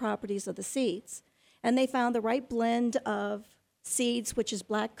all the properties of the seeds. And they found the right blend of seeds, which is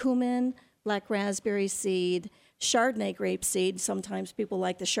black cumin, black raspberry seed, Chardonnay grape seed. Sometimes people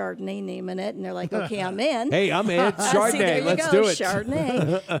like the Chardonnay name in it, and they're like, okay, I'm in. Hey, I'm in. Chardonnay, See, there you let's go, do it.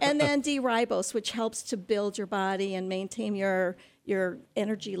 Chardonnay. And then D-ribose, which helps to build your body and maintain your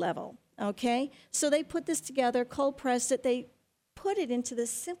energy level, okay? So they put this together, cold pressed it. They put it into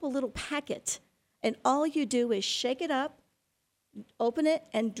this simple little packet, and all you do is shake it up, open it,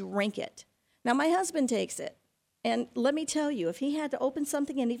 and drink it. Now, my husband takes it, and let me tell you, if he had to open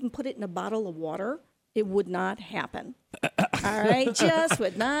something and even put it in a bottle of water, it would not happen. All right, just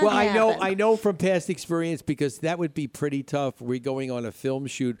would not Well, happen. I know from past experience, because that would be pretty tough. We're going on a film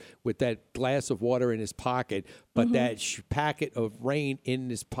shoot with that glass of water in his pocket, but Mhm. that packet of rain in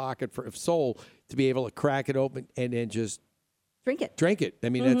his pocket of Sol, to be able to crack it open and then just Drink it. drink it. I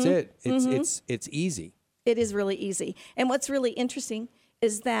mean, that's it. It's Mhm. it's easy. It is really easy. And what's really interesting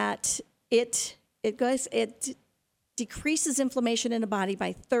is that it decreases inflammation in the body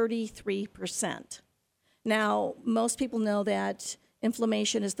by 33%. Now, most people know that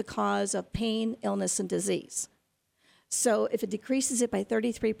inflammation is the cause of pain, illness, and disease. So if it decreases it by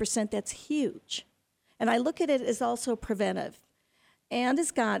 33%, that's huge. And I look at it as also preventive. And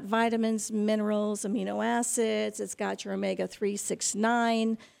it's got vitamins, minerals, amino acids. It's got your omega-3, 6,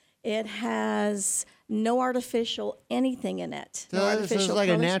 9. It has no artificial anything in it. No So this is artificial like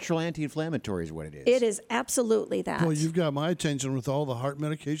a colors. natural anti-inflammatory is what it is. It is absolutely that. Well, you've got my attention with all the heart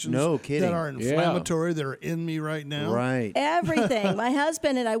medications No kidding. that are inflammatory that are in me right now. Right. Everything. My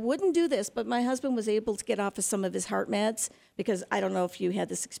husband, and I wouldn't do this, but my husband was able to get off of some of his heart meds because I don't know if you had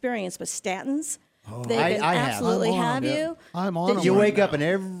this experience, but statins. They I can have. absolutely I'm on have them. you. I'm on Did them You right wake now. up and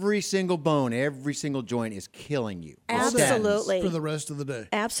every single bone, every single joint is killing you. Absolutely. For the rest of the day.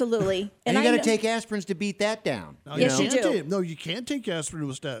 Absolutely. And you I got to know- take aspirins to beat that down. No, Yes, you can't do. take- no, you can't take aspirin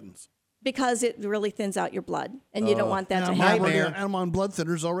with statins. because it really thins out your blood, and you don't want that to And happen. I'm on blood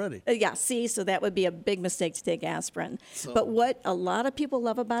thinners already. Yeah, see, so that would be a big mistake to take aspirin. But what a lot of people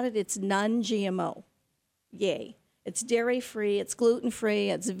love about it, it's non-GMO. Yay. It's dairy-free, it's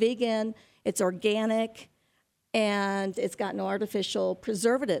gluten-free, it's vegan, it's organic, and it's got no artificial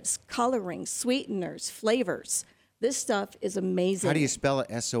preservatives, coloring, sweeteners, flavors. This stuff is amazing. How do you spell it?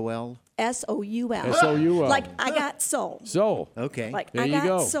 S-O-L? S-O-U-L. S-O-U-L. Like, I got soul. So, Okay. Like, there I you got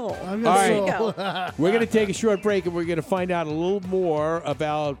go. soul. All There you right. go. We're going to take a short break, and we're going to find out a little more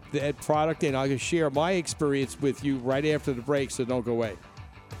about that product, and I'll share my experience with you right after the break, so don't go away.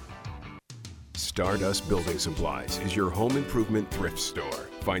 Stardust Building Supplies is your home improvement thrift store.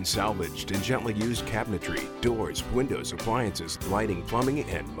 Find salvaged and gently used cabinetry, doors, windows, appliances, lighting, plumbing,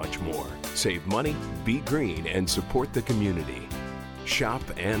 and much more. Save money, be green, and support the community. Shop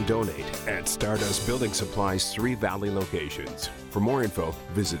and donate at Stardust Building Supplies' 3 Valley locations. For more info,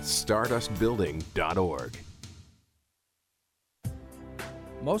 visit stardustbuilding.org.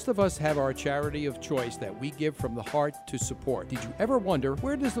 Most of us have our charity of choice that we give from the heart to support. Did you ever wonder,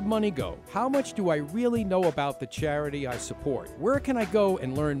 where does the money go? How much do I really know about the charity I support? Where can I go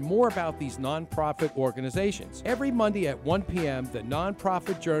and learn more about these nonprofit organizations? Every Monday at 1 p.m., the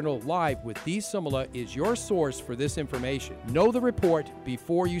Nonprofit Journal Live with Dee Simula is your source for this information. Know the report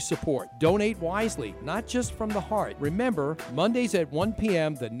before you support. Donate wisely, not just from the heart. Remember, Mondays at 1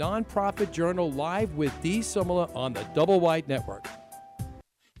 p.m., the Nonprofit Journal Live with Dee Simula on the Double Wide Network.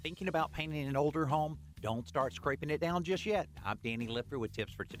 Thinking about painting an older home? Don't start scraping it down just yet. I'm Danny Lifter with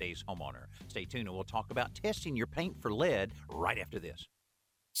tips for today's homeowner. Stay tuned and we'll talk about testing your paint for lead right after this.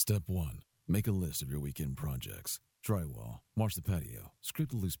 Step 1. Make a list of your weekend projects. Drywall, wash the patio, scrape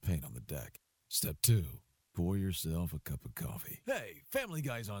the loose paint on the deck. Step 2. Pour yourself a cup of coffee. Hey, Family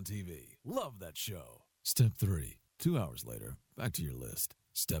Guy's on TV. Love that show. Step 3. 2 hours later, back to your list.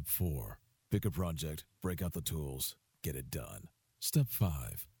 Step 4. Pick a project, break out the tools, get it done. Step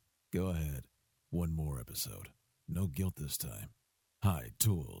 5. Go ahead. One more episode. No guilt this time. Hyde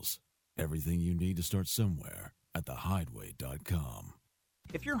Tools. Everything you need to start somewhere at thehideaway.com.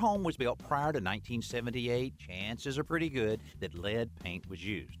 If your home was built prior to 1978, chances are pretty good that lead paint was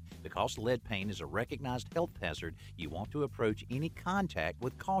used. Because lead paint is a recognized health hazard, you want to approach any contact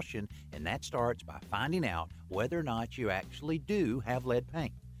with caution, and that starts by finding out whether or not you actually do have lead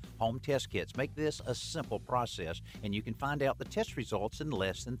paint. Home test kits make this a simple process, and you can find out the test results in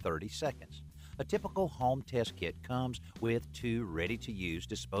less than 30 seconds. A typical home test kit comes with 2 ready-to-use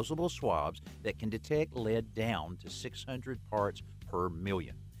disposable swabs that can detect lead down to 600 parts per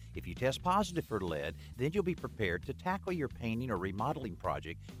million. If you test positive for lead, then you'll be prepared to tackle your painting or remodeling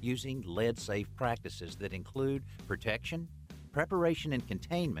project using lead-safe practices that include protection, preparation and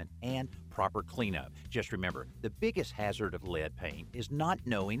containment, and proper cleanup. Just remember, the biggest hazard of lead paint is not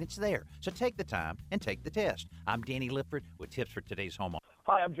knowing it's there. So take the time and take the test. I'm Danny Lipford with tips for today's homeowner.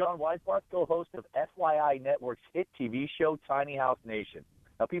 Hi, I'm John Weisbach, co-host of FYI Network's hit TV show Tiny House Nation.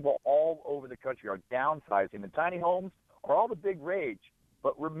 Now, people all over the country are downsizing, and tiny homes are all the big rage.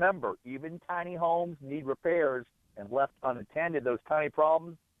 But remember, even tiny homes need repairs, and left unattended, those tiny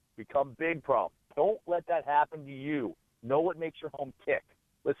problems become big problems. Don't let that happen to you. Know what makes your home tick.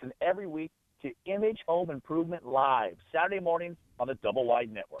 Listen every week to Image Home Improvement Live, Saturday mornings on the Double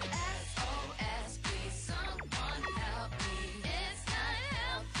Wide Network.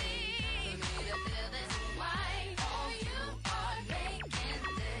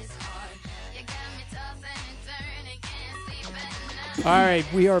 All right,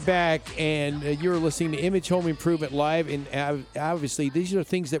 we are back, and you're listening to Image Home Improvement Live. And obviously, these are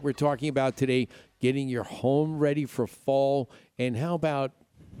things that we're talking about today, getting your home ready for fall. And how about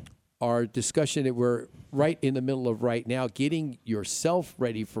our discussion that we're right in the middle of right now, getting yourself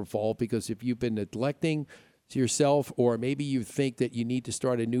ready for fall? Because if you've been neglecting to yourself, or maybe you think that you need to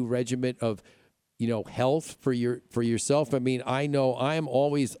start a new regimen of, health for yourself. I mean, I know I'm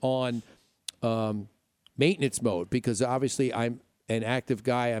always on maintenance mode because obviously I'm an active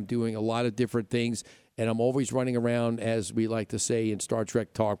guy. I'm doing a lot of different things, and I'm always running around, as we like to say in Star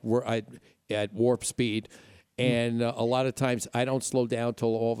Trek talk, at warp speed. And a lot of times I don't slow down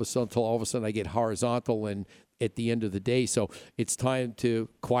until all of a sudden I get horizontal and at the end of the day. So it's time to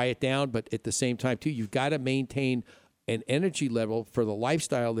quiet down, but at the same time too, you've got to maintain an energy level for the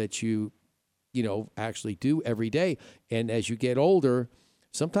lifestyle that you actually do every day. And as you get older,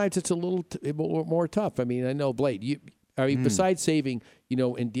 sometimes it's a little more tough. I mean, I know, Blade, besides saving,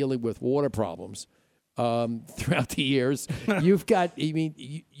 and dealing with water problems throughout the years, you've got,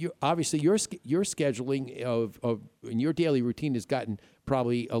 you obviously your scheduling of and your daily routine has gotten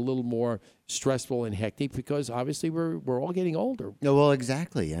probably a little more stressful and hectic because obviously we're all getting older. No, well,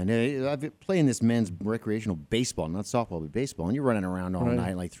 exactly. And I've been playing this men's recreational baseball, not softball, but baseball, and you're running around all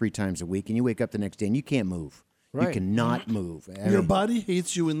night like 3 times a week, and you wake up the next day and you can't move. Right. You cannot move. Your body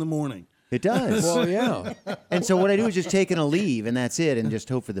hates you in the morning. It does. Well, yeah. And so what I do is just taking a leave, and that's it, and just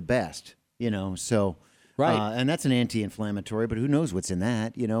hope for the best, So, right. And that's an anti-inflammatory, but who knows what's in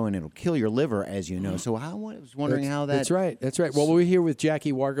that, and it'll kill your liver, as you know. So I was wondering how that... That's right. That's right. Well, we're here with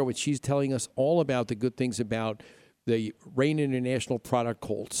Jackie Wargo, and she's telling us all about the good things about the Rain International product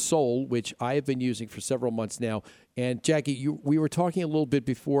called Soul, which I have been using for several months now. And Jackie, we were talking a little bit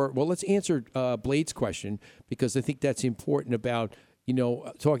before. Well, let's answer Blade's question because I think that's important about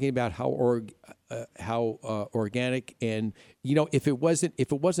talking about how organic and if it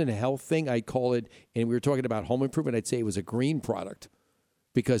wasn't a health thing, I'd call it. And we were talking about home improvement, I'd say it was a green product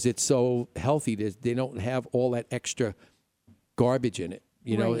because it's so healthy. They don't have all that extra garbage in it.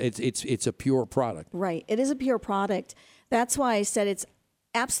 Right. It's a pure product. Right. It is a pure product. That's why I said it's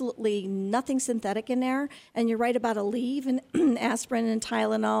absolutely nothing synthetic in there. And you're right about Aleve and aspirin and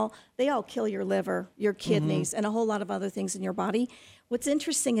Tylenol. They all kill your liver, your kidneys, and a whole lot of other things in your body. What's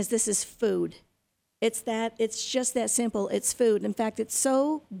interesting is this is food. It's just that simple. It's food. In fact, it's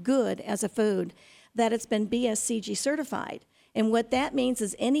so good as a food that it's been BSCG certified. And what that means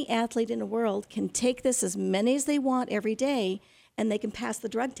is any athlete in the world can take this as many as they want every day, and they can pass the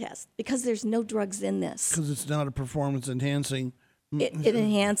drug test because there's no drugs in this. Because it's not a performance enhancing. It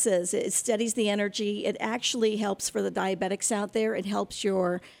enhances. It steadies the energy. It actually helps for the diabetics out there. It helps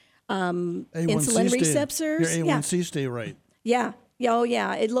your insulin receptors. Your A1C stay right. Yeah. Oh,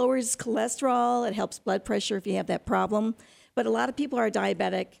 yeah. It lowers cholesterol. It helps blood pressure if you have that problem. But a lot of people are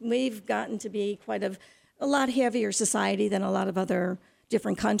diabetic. We've gotten to be quite a lot heavier society than a lot of other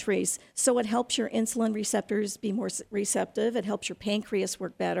different countries. So it helps your insulin receptors be more receptive. It helps your pancreas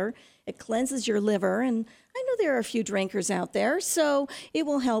work better. It cleanses your liver. And I know there are a few drinkers out there, so it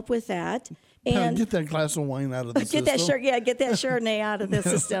will help with that. And get that glass of wine out of the system. Get that Chardonnay out of the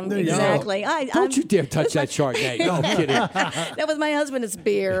system. There you Exactly. go. Don't you dare touch that Chardonnay. No, I'm kidding. That was my husband. It's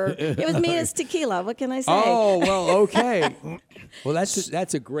beer. It was me. It's tequila. What can I say? Oh, well, okay. Well,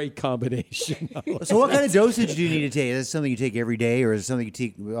 that's a great combination. So what kind of dosage do you need to take? Is this something you take every day, or is it something you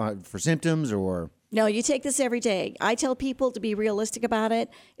take for symptoms, or... No, you take this every day. I tell people to be realistic about it.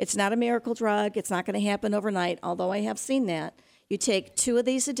 It's not a miracle drug. It's not going to happen overnight, although I have seen that. You take 2 of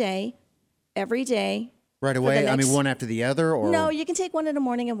these a day, every day. Right away? One after the other? Or No, you can take 1 in the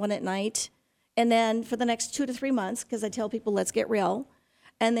morning and 1 at night. And then for the next 2 to 3 months, because I tell people, let's get real.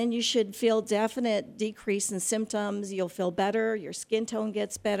 And then you should feel definite decrease in symptoms. You'll feel better. Your skin tone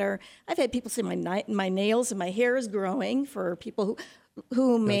gets better. I've had people say my nails and my hair is growing for people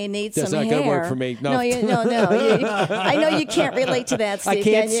who may need some hair. That's not going to work for me. No. I know you can't relate to that,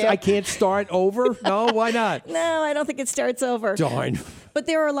 Steve, I can't start over? No, why not? No, I don't think it starts over. Darn. But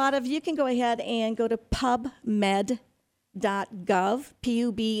there are a lot of, you can go ahead and go to PubMed.gov,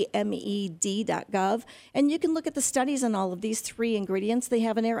 PUBMED.gov, and you can look at the studies on all of these 3 ingredients. They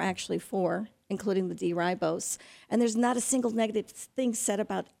have in there actually 4, including the D-ribose. And there's not a single negative thing said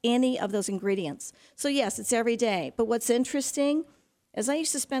about any of those ingredients. So yes, it's every day. But what's interesting is I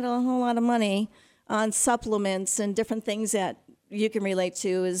used to spend a whole lot of money on supplements and different things that you can relate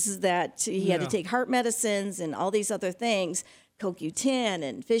to, is that he had to take heart medicines and all these other things, CoQ10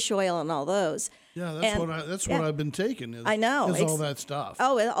 and fish oil and all those. Yeah, that's what I've been taking. I know. Is all that stuff.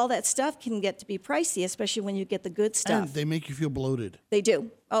 Oh, all that stuff can get to be pricey, especially when you get the good stuff. And they make you feel bloated. They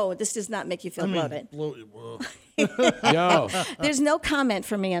do. Oh, this does not make you feel bloated. Whoa. No. There's no comment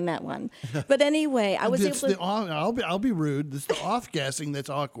from me on that one. But anyway, I was able to. I'll be rude. It's the off gassing that's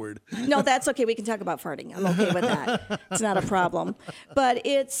awkward. No, that's okay. We can talk about farting. I'm okay with that. It's not a problem. But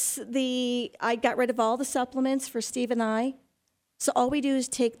I got rid of all the supplements for Steve and I. So all we do is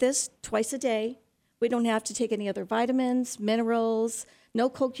take this twice a day. We don't have to take any other vitamins, minerals, no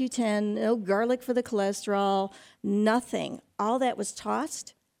CoQ10, no garlic for the cholesterol, nothing. All that was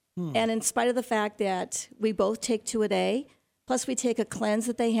tossed. And in spite of the fact that we both take 2 a day, plus we take a cleanse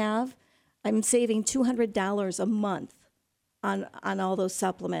that they have, I'm saving $200 a month on all those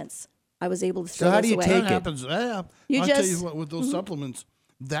supplements. I was able to throw how this do you away. take That happens. Yeah. I'll tell you what, with those supplements,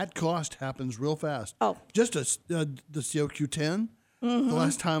 that cost happens real fast. Oh. Just the CoQ10, the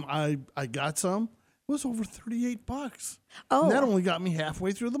last time I got some, was over $38. Oh. And that only got me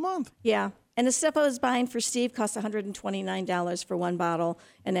halfway through the month. Yeah. And the stuff I was buying for Steve cost $129 for one bottle,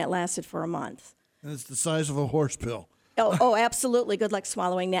 and that lasted for a month. And it's the size of a horse pill. Oh, absolutely. Good luck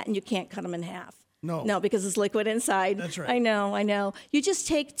swallowing that, and you can't cut them in half. No, because it's liquid inside. That's right. I know. You just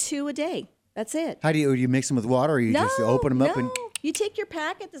take 2 a day. That's it. How do you mix them with water, or you just open them up and? You take your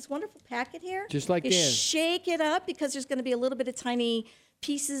packet, this wonderful packet here. Just like you Dan. shake it up because there's going to be a little bit of tiny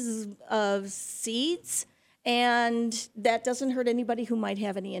pieces of seeds. And that doesn't hurt anybody who might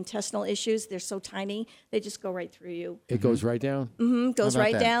have any intestinal issues. They're so tiny, they just go right through you. It goes right down? Goes How about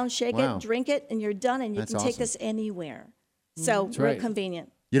right that? down, shake Wow. it, drink it, and you're done. And you That's can take awesome. this anywhere. So That's real right.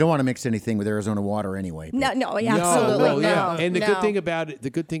 convenient. You don't want to mix anything with Arizona water anyway. No, absolutely well, no. yeah. And the no. good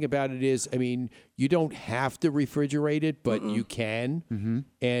thing about it is, I mean, you don't have to refrigerate it, but you can. Mm-hmm.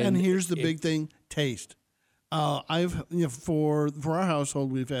 And here's the big thing: taste. I've for our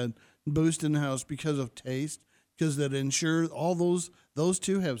household, we've had Boost in the house because of taste, because that ensure all those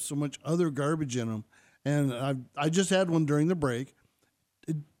two have so much other garbage in them. And I just had one during the break.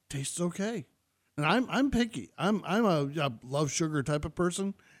 It tastes okay. And I'm picky. I'm a love sugar type of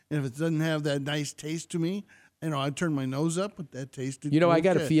person. And if it doesn't have that nice taste to me, I turn my nose up. But that tasted. I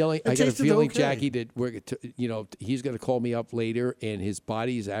got a okay. feeling. It I got a tasted feeling, okay. Jackie, that he's going to call me up later, and his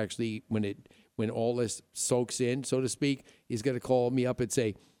body is actually when all this soaks in, so to speak, he's going to call me up and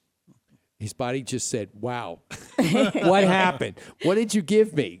say, his body just said, "Wow, what happened? What did you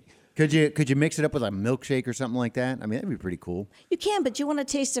give me?" Could you mix it up with a milkshake or something like that? I mean, that'd be pretty cool. You can, but you want to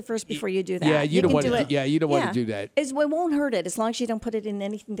taste it first before you do that. Yeah, you don't can want do to. it. Yeah, you don't want to do that. It won't hurt it as long as you don't put it in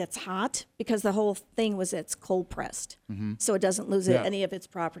anything that's hot, because the whole thing was it's cold pressed, so it doesn't lose any of its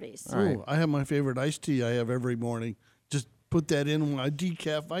properties. Ooh, I have my favorite iced tea I have every morning. Just put that in my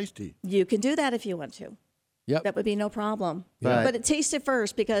decaf iced tea. You can do that if you want to. Yep. That would be no problem. Right. But taste it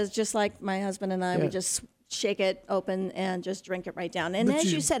first, because just like my husband and I, Yeah. we just shake it open and just drink it right down. And But as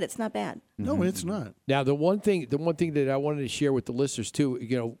you- you said, it's not bad. No, it's not. Now, the one thing that I wanted to share with the listeners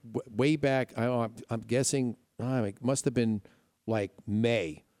too, way back, I'm guessing it must have been like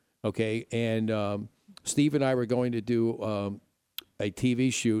May, okay, and Steve and I were going to do a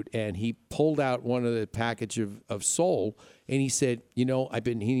TV shoot, and he pulled out one of the package of Soul, and he said,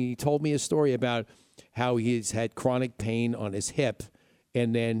 he told me a story about how he's had chronic pain on his hip,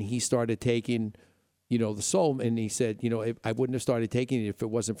 and then he started taking the Soul, and he said, I wouldn't have started taking it if it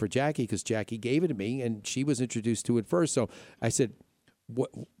wasn't for Jackie, because Jackie gave it to me, and she was introduced to it first. So I said,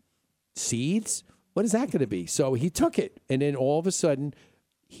 what, seeds? What is that going to be? So he took it, and then all of a sudden,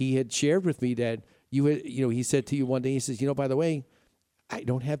 he had shared with me that he said to you one day, he says, by the way, I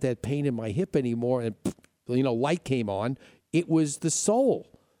don't have that pain in my hip anymore, and light came on. It was the Soul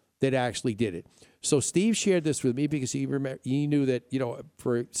that actually did it. So Steve shared this with me because he knew that,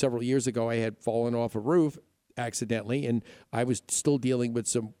 for several years ago I had fallen off a roof accidentally, and I was still dealing with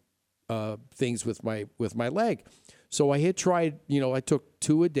some things with my leg. So I had tried, I took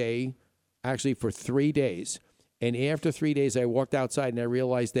 2 a day, actually for 3 days. And after 3 days, I walked outside and I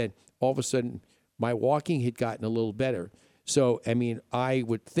realized that all of a sudden my walking had gotten a little better. So, I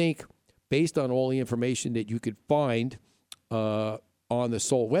would think, based on all the information that you could find on the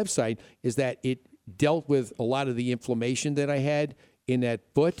Soul website, is that it dealt with a lot of the inflammation that I had in that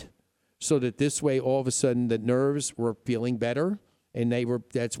foot, so that this way, all of a sudden, the nerves were feeling better, and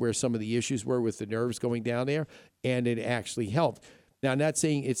that's where some of the issues were with the nerves going down there, and it actually helped. Now, I'm not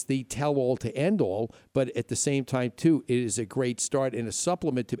saying it's the tell-all to end-all, but at the same time, too, it is a great start and a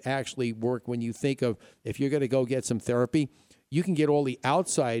supplement to actually work when you think of, if you're going to go get some therapy, you can get all the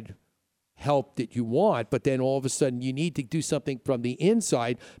outside help that you want, but then all of a sudden you need to do something from the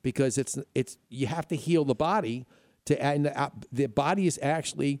inside, because it's you have to heal the body and the body is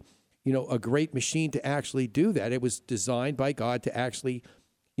actually a great machine to actually do that. It was designed by God to actually,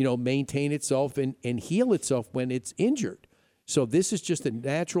 maintain itself and heal itself when it's injured. So this is just a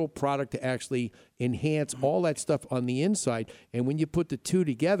natural product to actually enhance all that stuff on the inside. And when you put the two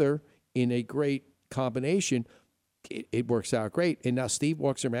together in a great combination, it works out great. And now Steve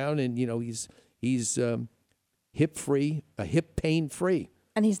walks around and, he's hip free, hip pain free.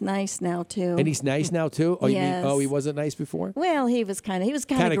 And he's nice now too. And he's nice now too? Oh, yes. he wasn't nice before? Well, he was kind of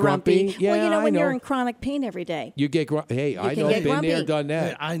Kinda grumpy. Yeah, well, when I you're know. in chronic pain every day. You get Hey, I can know, get been there, grumpy. done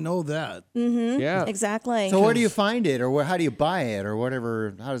that. I know that. Mm-hmm. Yeah. Exactly. So where do you find it, or how do you buy it, or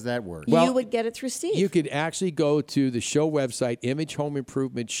whatever? How does that work? You would get it through Steve. You could actually go to the show website,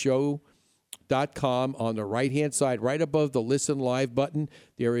 imagehomeimprovement.show.com. On the right-hand side, right above the Listen Live button,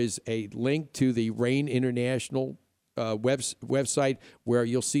 there is a link to the Rain International website where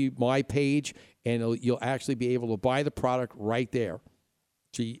you'll see my page, and you'll actually be able to buy the product right there.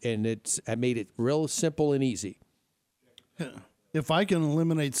 And I made it real simple and easy. If I can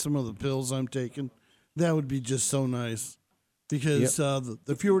eliminate some of the pills I'm taking, that would be just so nice. Because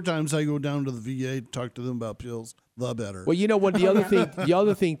the fewer times I go down to the VA to talk to them about pills, the better. Well, the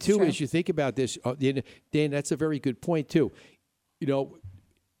other thing too is you think about this, Dan. That's a very good point too.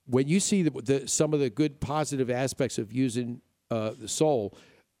 When you see some of the good positive aspects of using the Soul,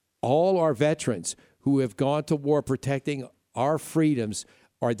 all our veterans who have gone to war protecting our freedoms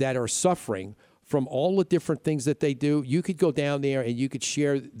that are suffering from all the different things that they do, you could go down there and you could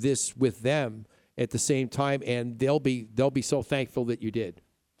share this with them at the same time, and they'll be so thankful that you did.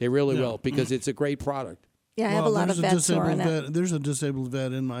 They really will, because it's a great product. Yeah, I have a lot of vets who are in it. There's a disabled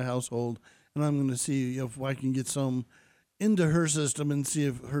vet in my household, and I'm going to see if I can get some into her system and see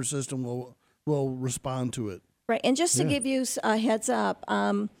if her system will respond to it. Right, and just to give you a heads up,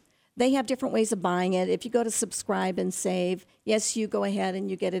 they have different ways of buying it. If you go to subscribe and save, yes, you go ahead and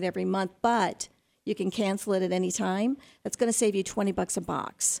you get it every month, but you can cancel it at any time. That's going to save you $20 a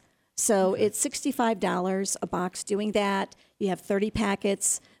box. So it's $65 a box doing that. You have 30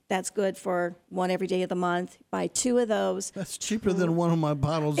 packets. That's good for one every day of the month. Buy 2 of those. That's cheaper than one of my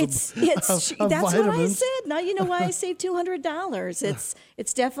bottles of that's vitamins. what I said. Now you know why I saved $200.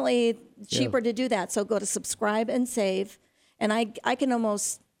 It's definitely cheaper to do that. So go to subscribe and save. And I can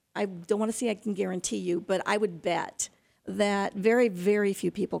almost, I don't want to say I can guarantee you, but I would bet that very, very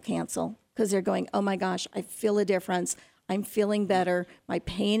few people cancel because they're going, oh my gosh, I feel a difference. I'm feeling better. My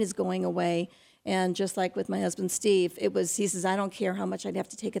pain is going away. And just like with my husband, Steve, he says, I don't care how much I'd have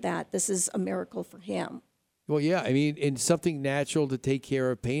to take of that. This is a miracle for him. Well, yeah, I mean, and something natural to take care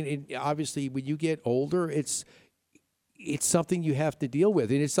of pain. And obviously, when you get older, it's something you have to deal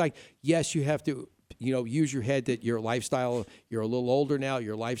with. And it's like, yes, you have to, use your head that your lifestyle, you're a little older now,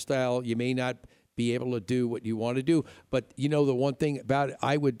 your lifestyle, you may not be able to do what you want to do. But, the one thing about it,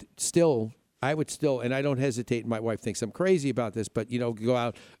 I would still, and I don't hesitate, and my wife thinks I'm crazy about this, but,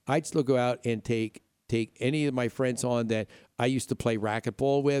 I'd still go out and take any of my friends on that I used to play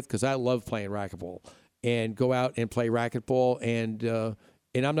racquetball with, because I love playing racquetball, and go out and play racquetball. And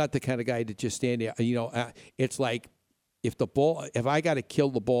I'm not the kind of guy to just stand there. It's like if I got to kill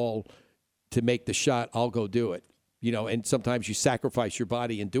the ball to make the shot, I'll go do it. And sometimes you sacrifice your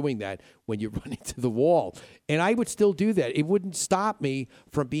body in doing that when you're running to the wall. And I would still do that. It wouldn't stop me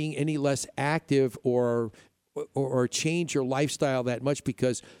from being any less active or change your lifestyle that much,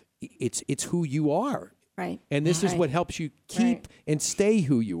 because it's who you are. Right. And this is what helps you keep and stay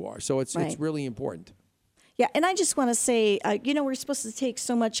who you are. So it's really important. Yeah, and I just want to say, we're supposed to take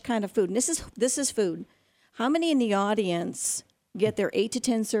so much kind of food, and this is food. How many in the audience get their 8 to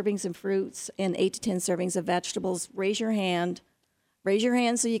 10 servings of fruits and 8 to 10 servings of vegetables? Raise your hand. Raise your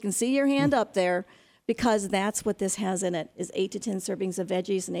hand so you can see your hand up there, because that's what this has in it, is 8 to 10 servings of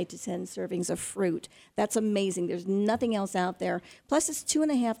veggies and 8 to 10 servings of fruit. That's amazing. There's nothing else out there. Plus, it's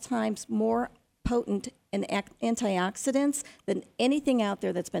 2.5 times more potent in antioxidants than anything out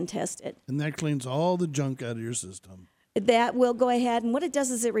there that's been tested. And that cleans all the junk out of your system. That will go ahead, and what it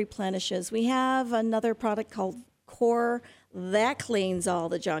does is it replenishes. We have another product called Core that cleans all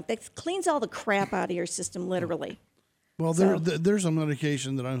the junk. That cleans all the crap out of your system, literally. Well, there's a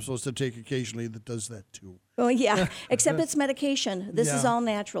medication that I'm supposed to take occasionally that does that too. Oh, yeah, except it's medication. This is all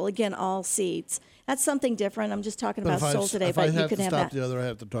natural. Again, all seeds. That's something different. I'm just talking about Soul today, but you could have that. If I have to stop the other, I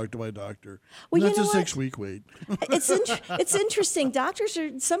have to talk to my doctor. Well, that's you know a 6-week wait. It's interesting.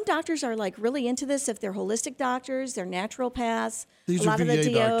 Some doctors are like really into this. If they're holistic doctors, they're naturopaths. These a lot are of the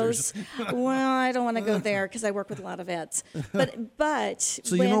VA DOs. doctors. Well, I don't want to go there because I work with a lot of vets. But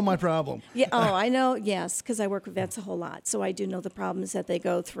so you know my problem. Yeah. Oh, I know. Yes, because I work with vets a whole lot, so I do know the problems that they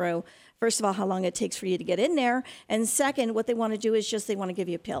go through. First of all, how long it takes for you to get in there. And second, what they want to do is they want to give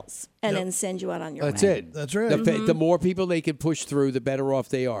you pills and then send you out on your That's way. it. That's right. The more people they can push through, the better off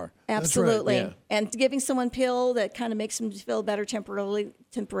they are. Absolutely. That's right. And giving someone pill that kind of makes them feel better temporarily.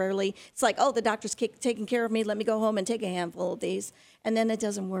 It's like, oh, the doctor's taking care of me. Let me go home and take a handful of these. And then it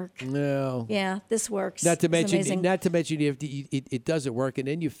doesn't work. No. Yeah, this works. Not to It's mention, amazing. it doesn't work, and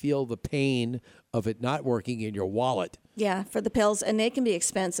then you feel the pain of it not working in your wallet. Yeah, for the pills, and they can be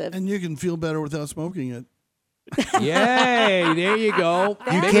expensive. And you can feel better without smoking it. Yay! There you go.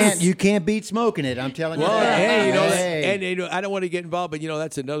 You can't beat smoking it. I'm telling you. Well, that. hey, you know, Hey. and I don't want to get involved, but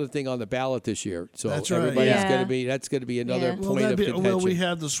that's another thing on the ballot this year. So That's right. everybody's Yeah. that's going to be another Will point that of be, contention. will we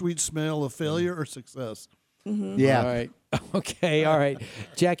have the sweet smell of failure or success? Yeah. All right. Okay. All right.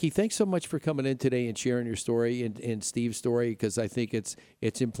 Jackie, thanks so much for coming in today and sharing your story and Steve's story, because I think it's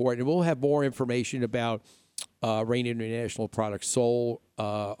important. We'll have more information about Rain International Products Soul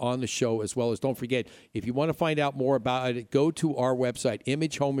on the show, as well as, don't forget, if you want to find out more about it, go to our website,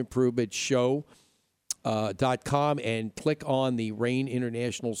 imagehomeimprovement.show.com, and click on the Rain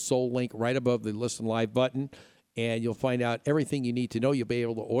International Soul link right above the Listen Live button, and you'll find out everything you need to know. You'll be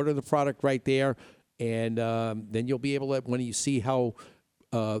able to order the product right there, and then you'll be able to, when you see how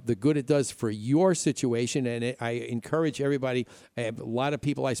the good it does for your situation. And I encourage everybody. I have a lot of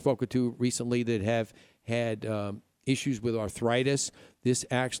people I spoke to recently that have had issues with arthritis. This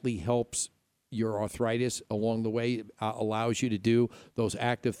actually helps your arthritis along the way, allows you to do those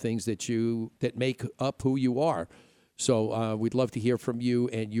active things that make up who you are. So we'd love to hear from you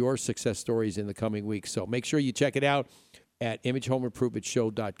and your success stories in the coming weeks. So make sure you check it out at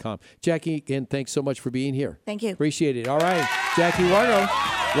imagehomeimprovement.show.com. Jackie, again, thanks so much for being here. Thank you. Appreciate it. All right. Jackie Warno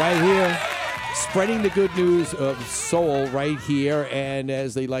right here, spreading the good news of soul right here. And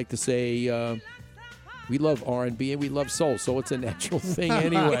as they like to say, we love R&B and we love soul, so it's a natural thing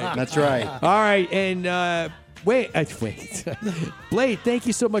anyway. That's right. All right. And wait. Blade, thank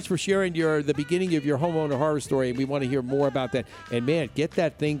you so much for sharing the beginning of your homeowner horror story. And we want to hear more about that. And, man, get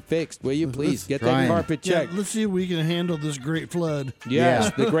that thing fixed, will you, please? Get that carpet checked. Yeah, let's see if we can handle this great flood.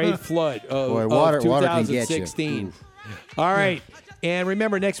 Yes, the great flood of, Boy, water of can get you. 2016. All right. And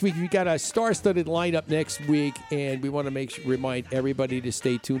remember, next week, we've got a star-studded lineup next week, and we want to remind everybody to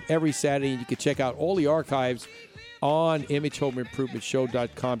stay tuned every Saturday. And you can check out all the archives on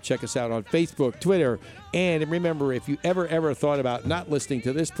imagehomeimprovement.show.com. Check us out on Facebook, Twitter, and remember, if you ever thought about not listening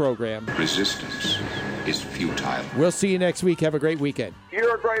to this program, resistance is futile. We'll see you next week. Have a great weekend.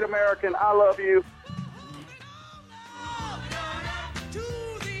 You're a great American. I love you.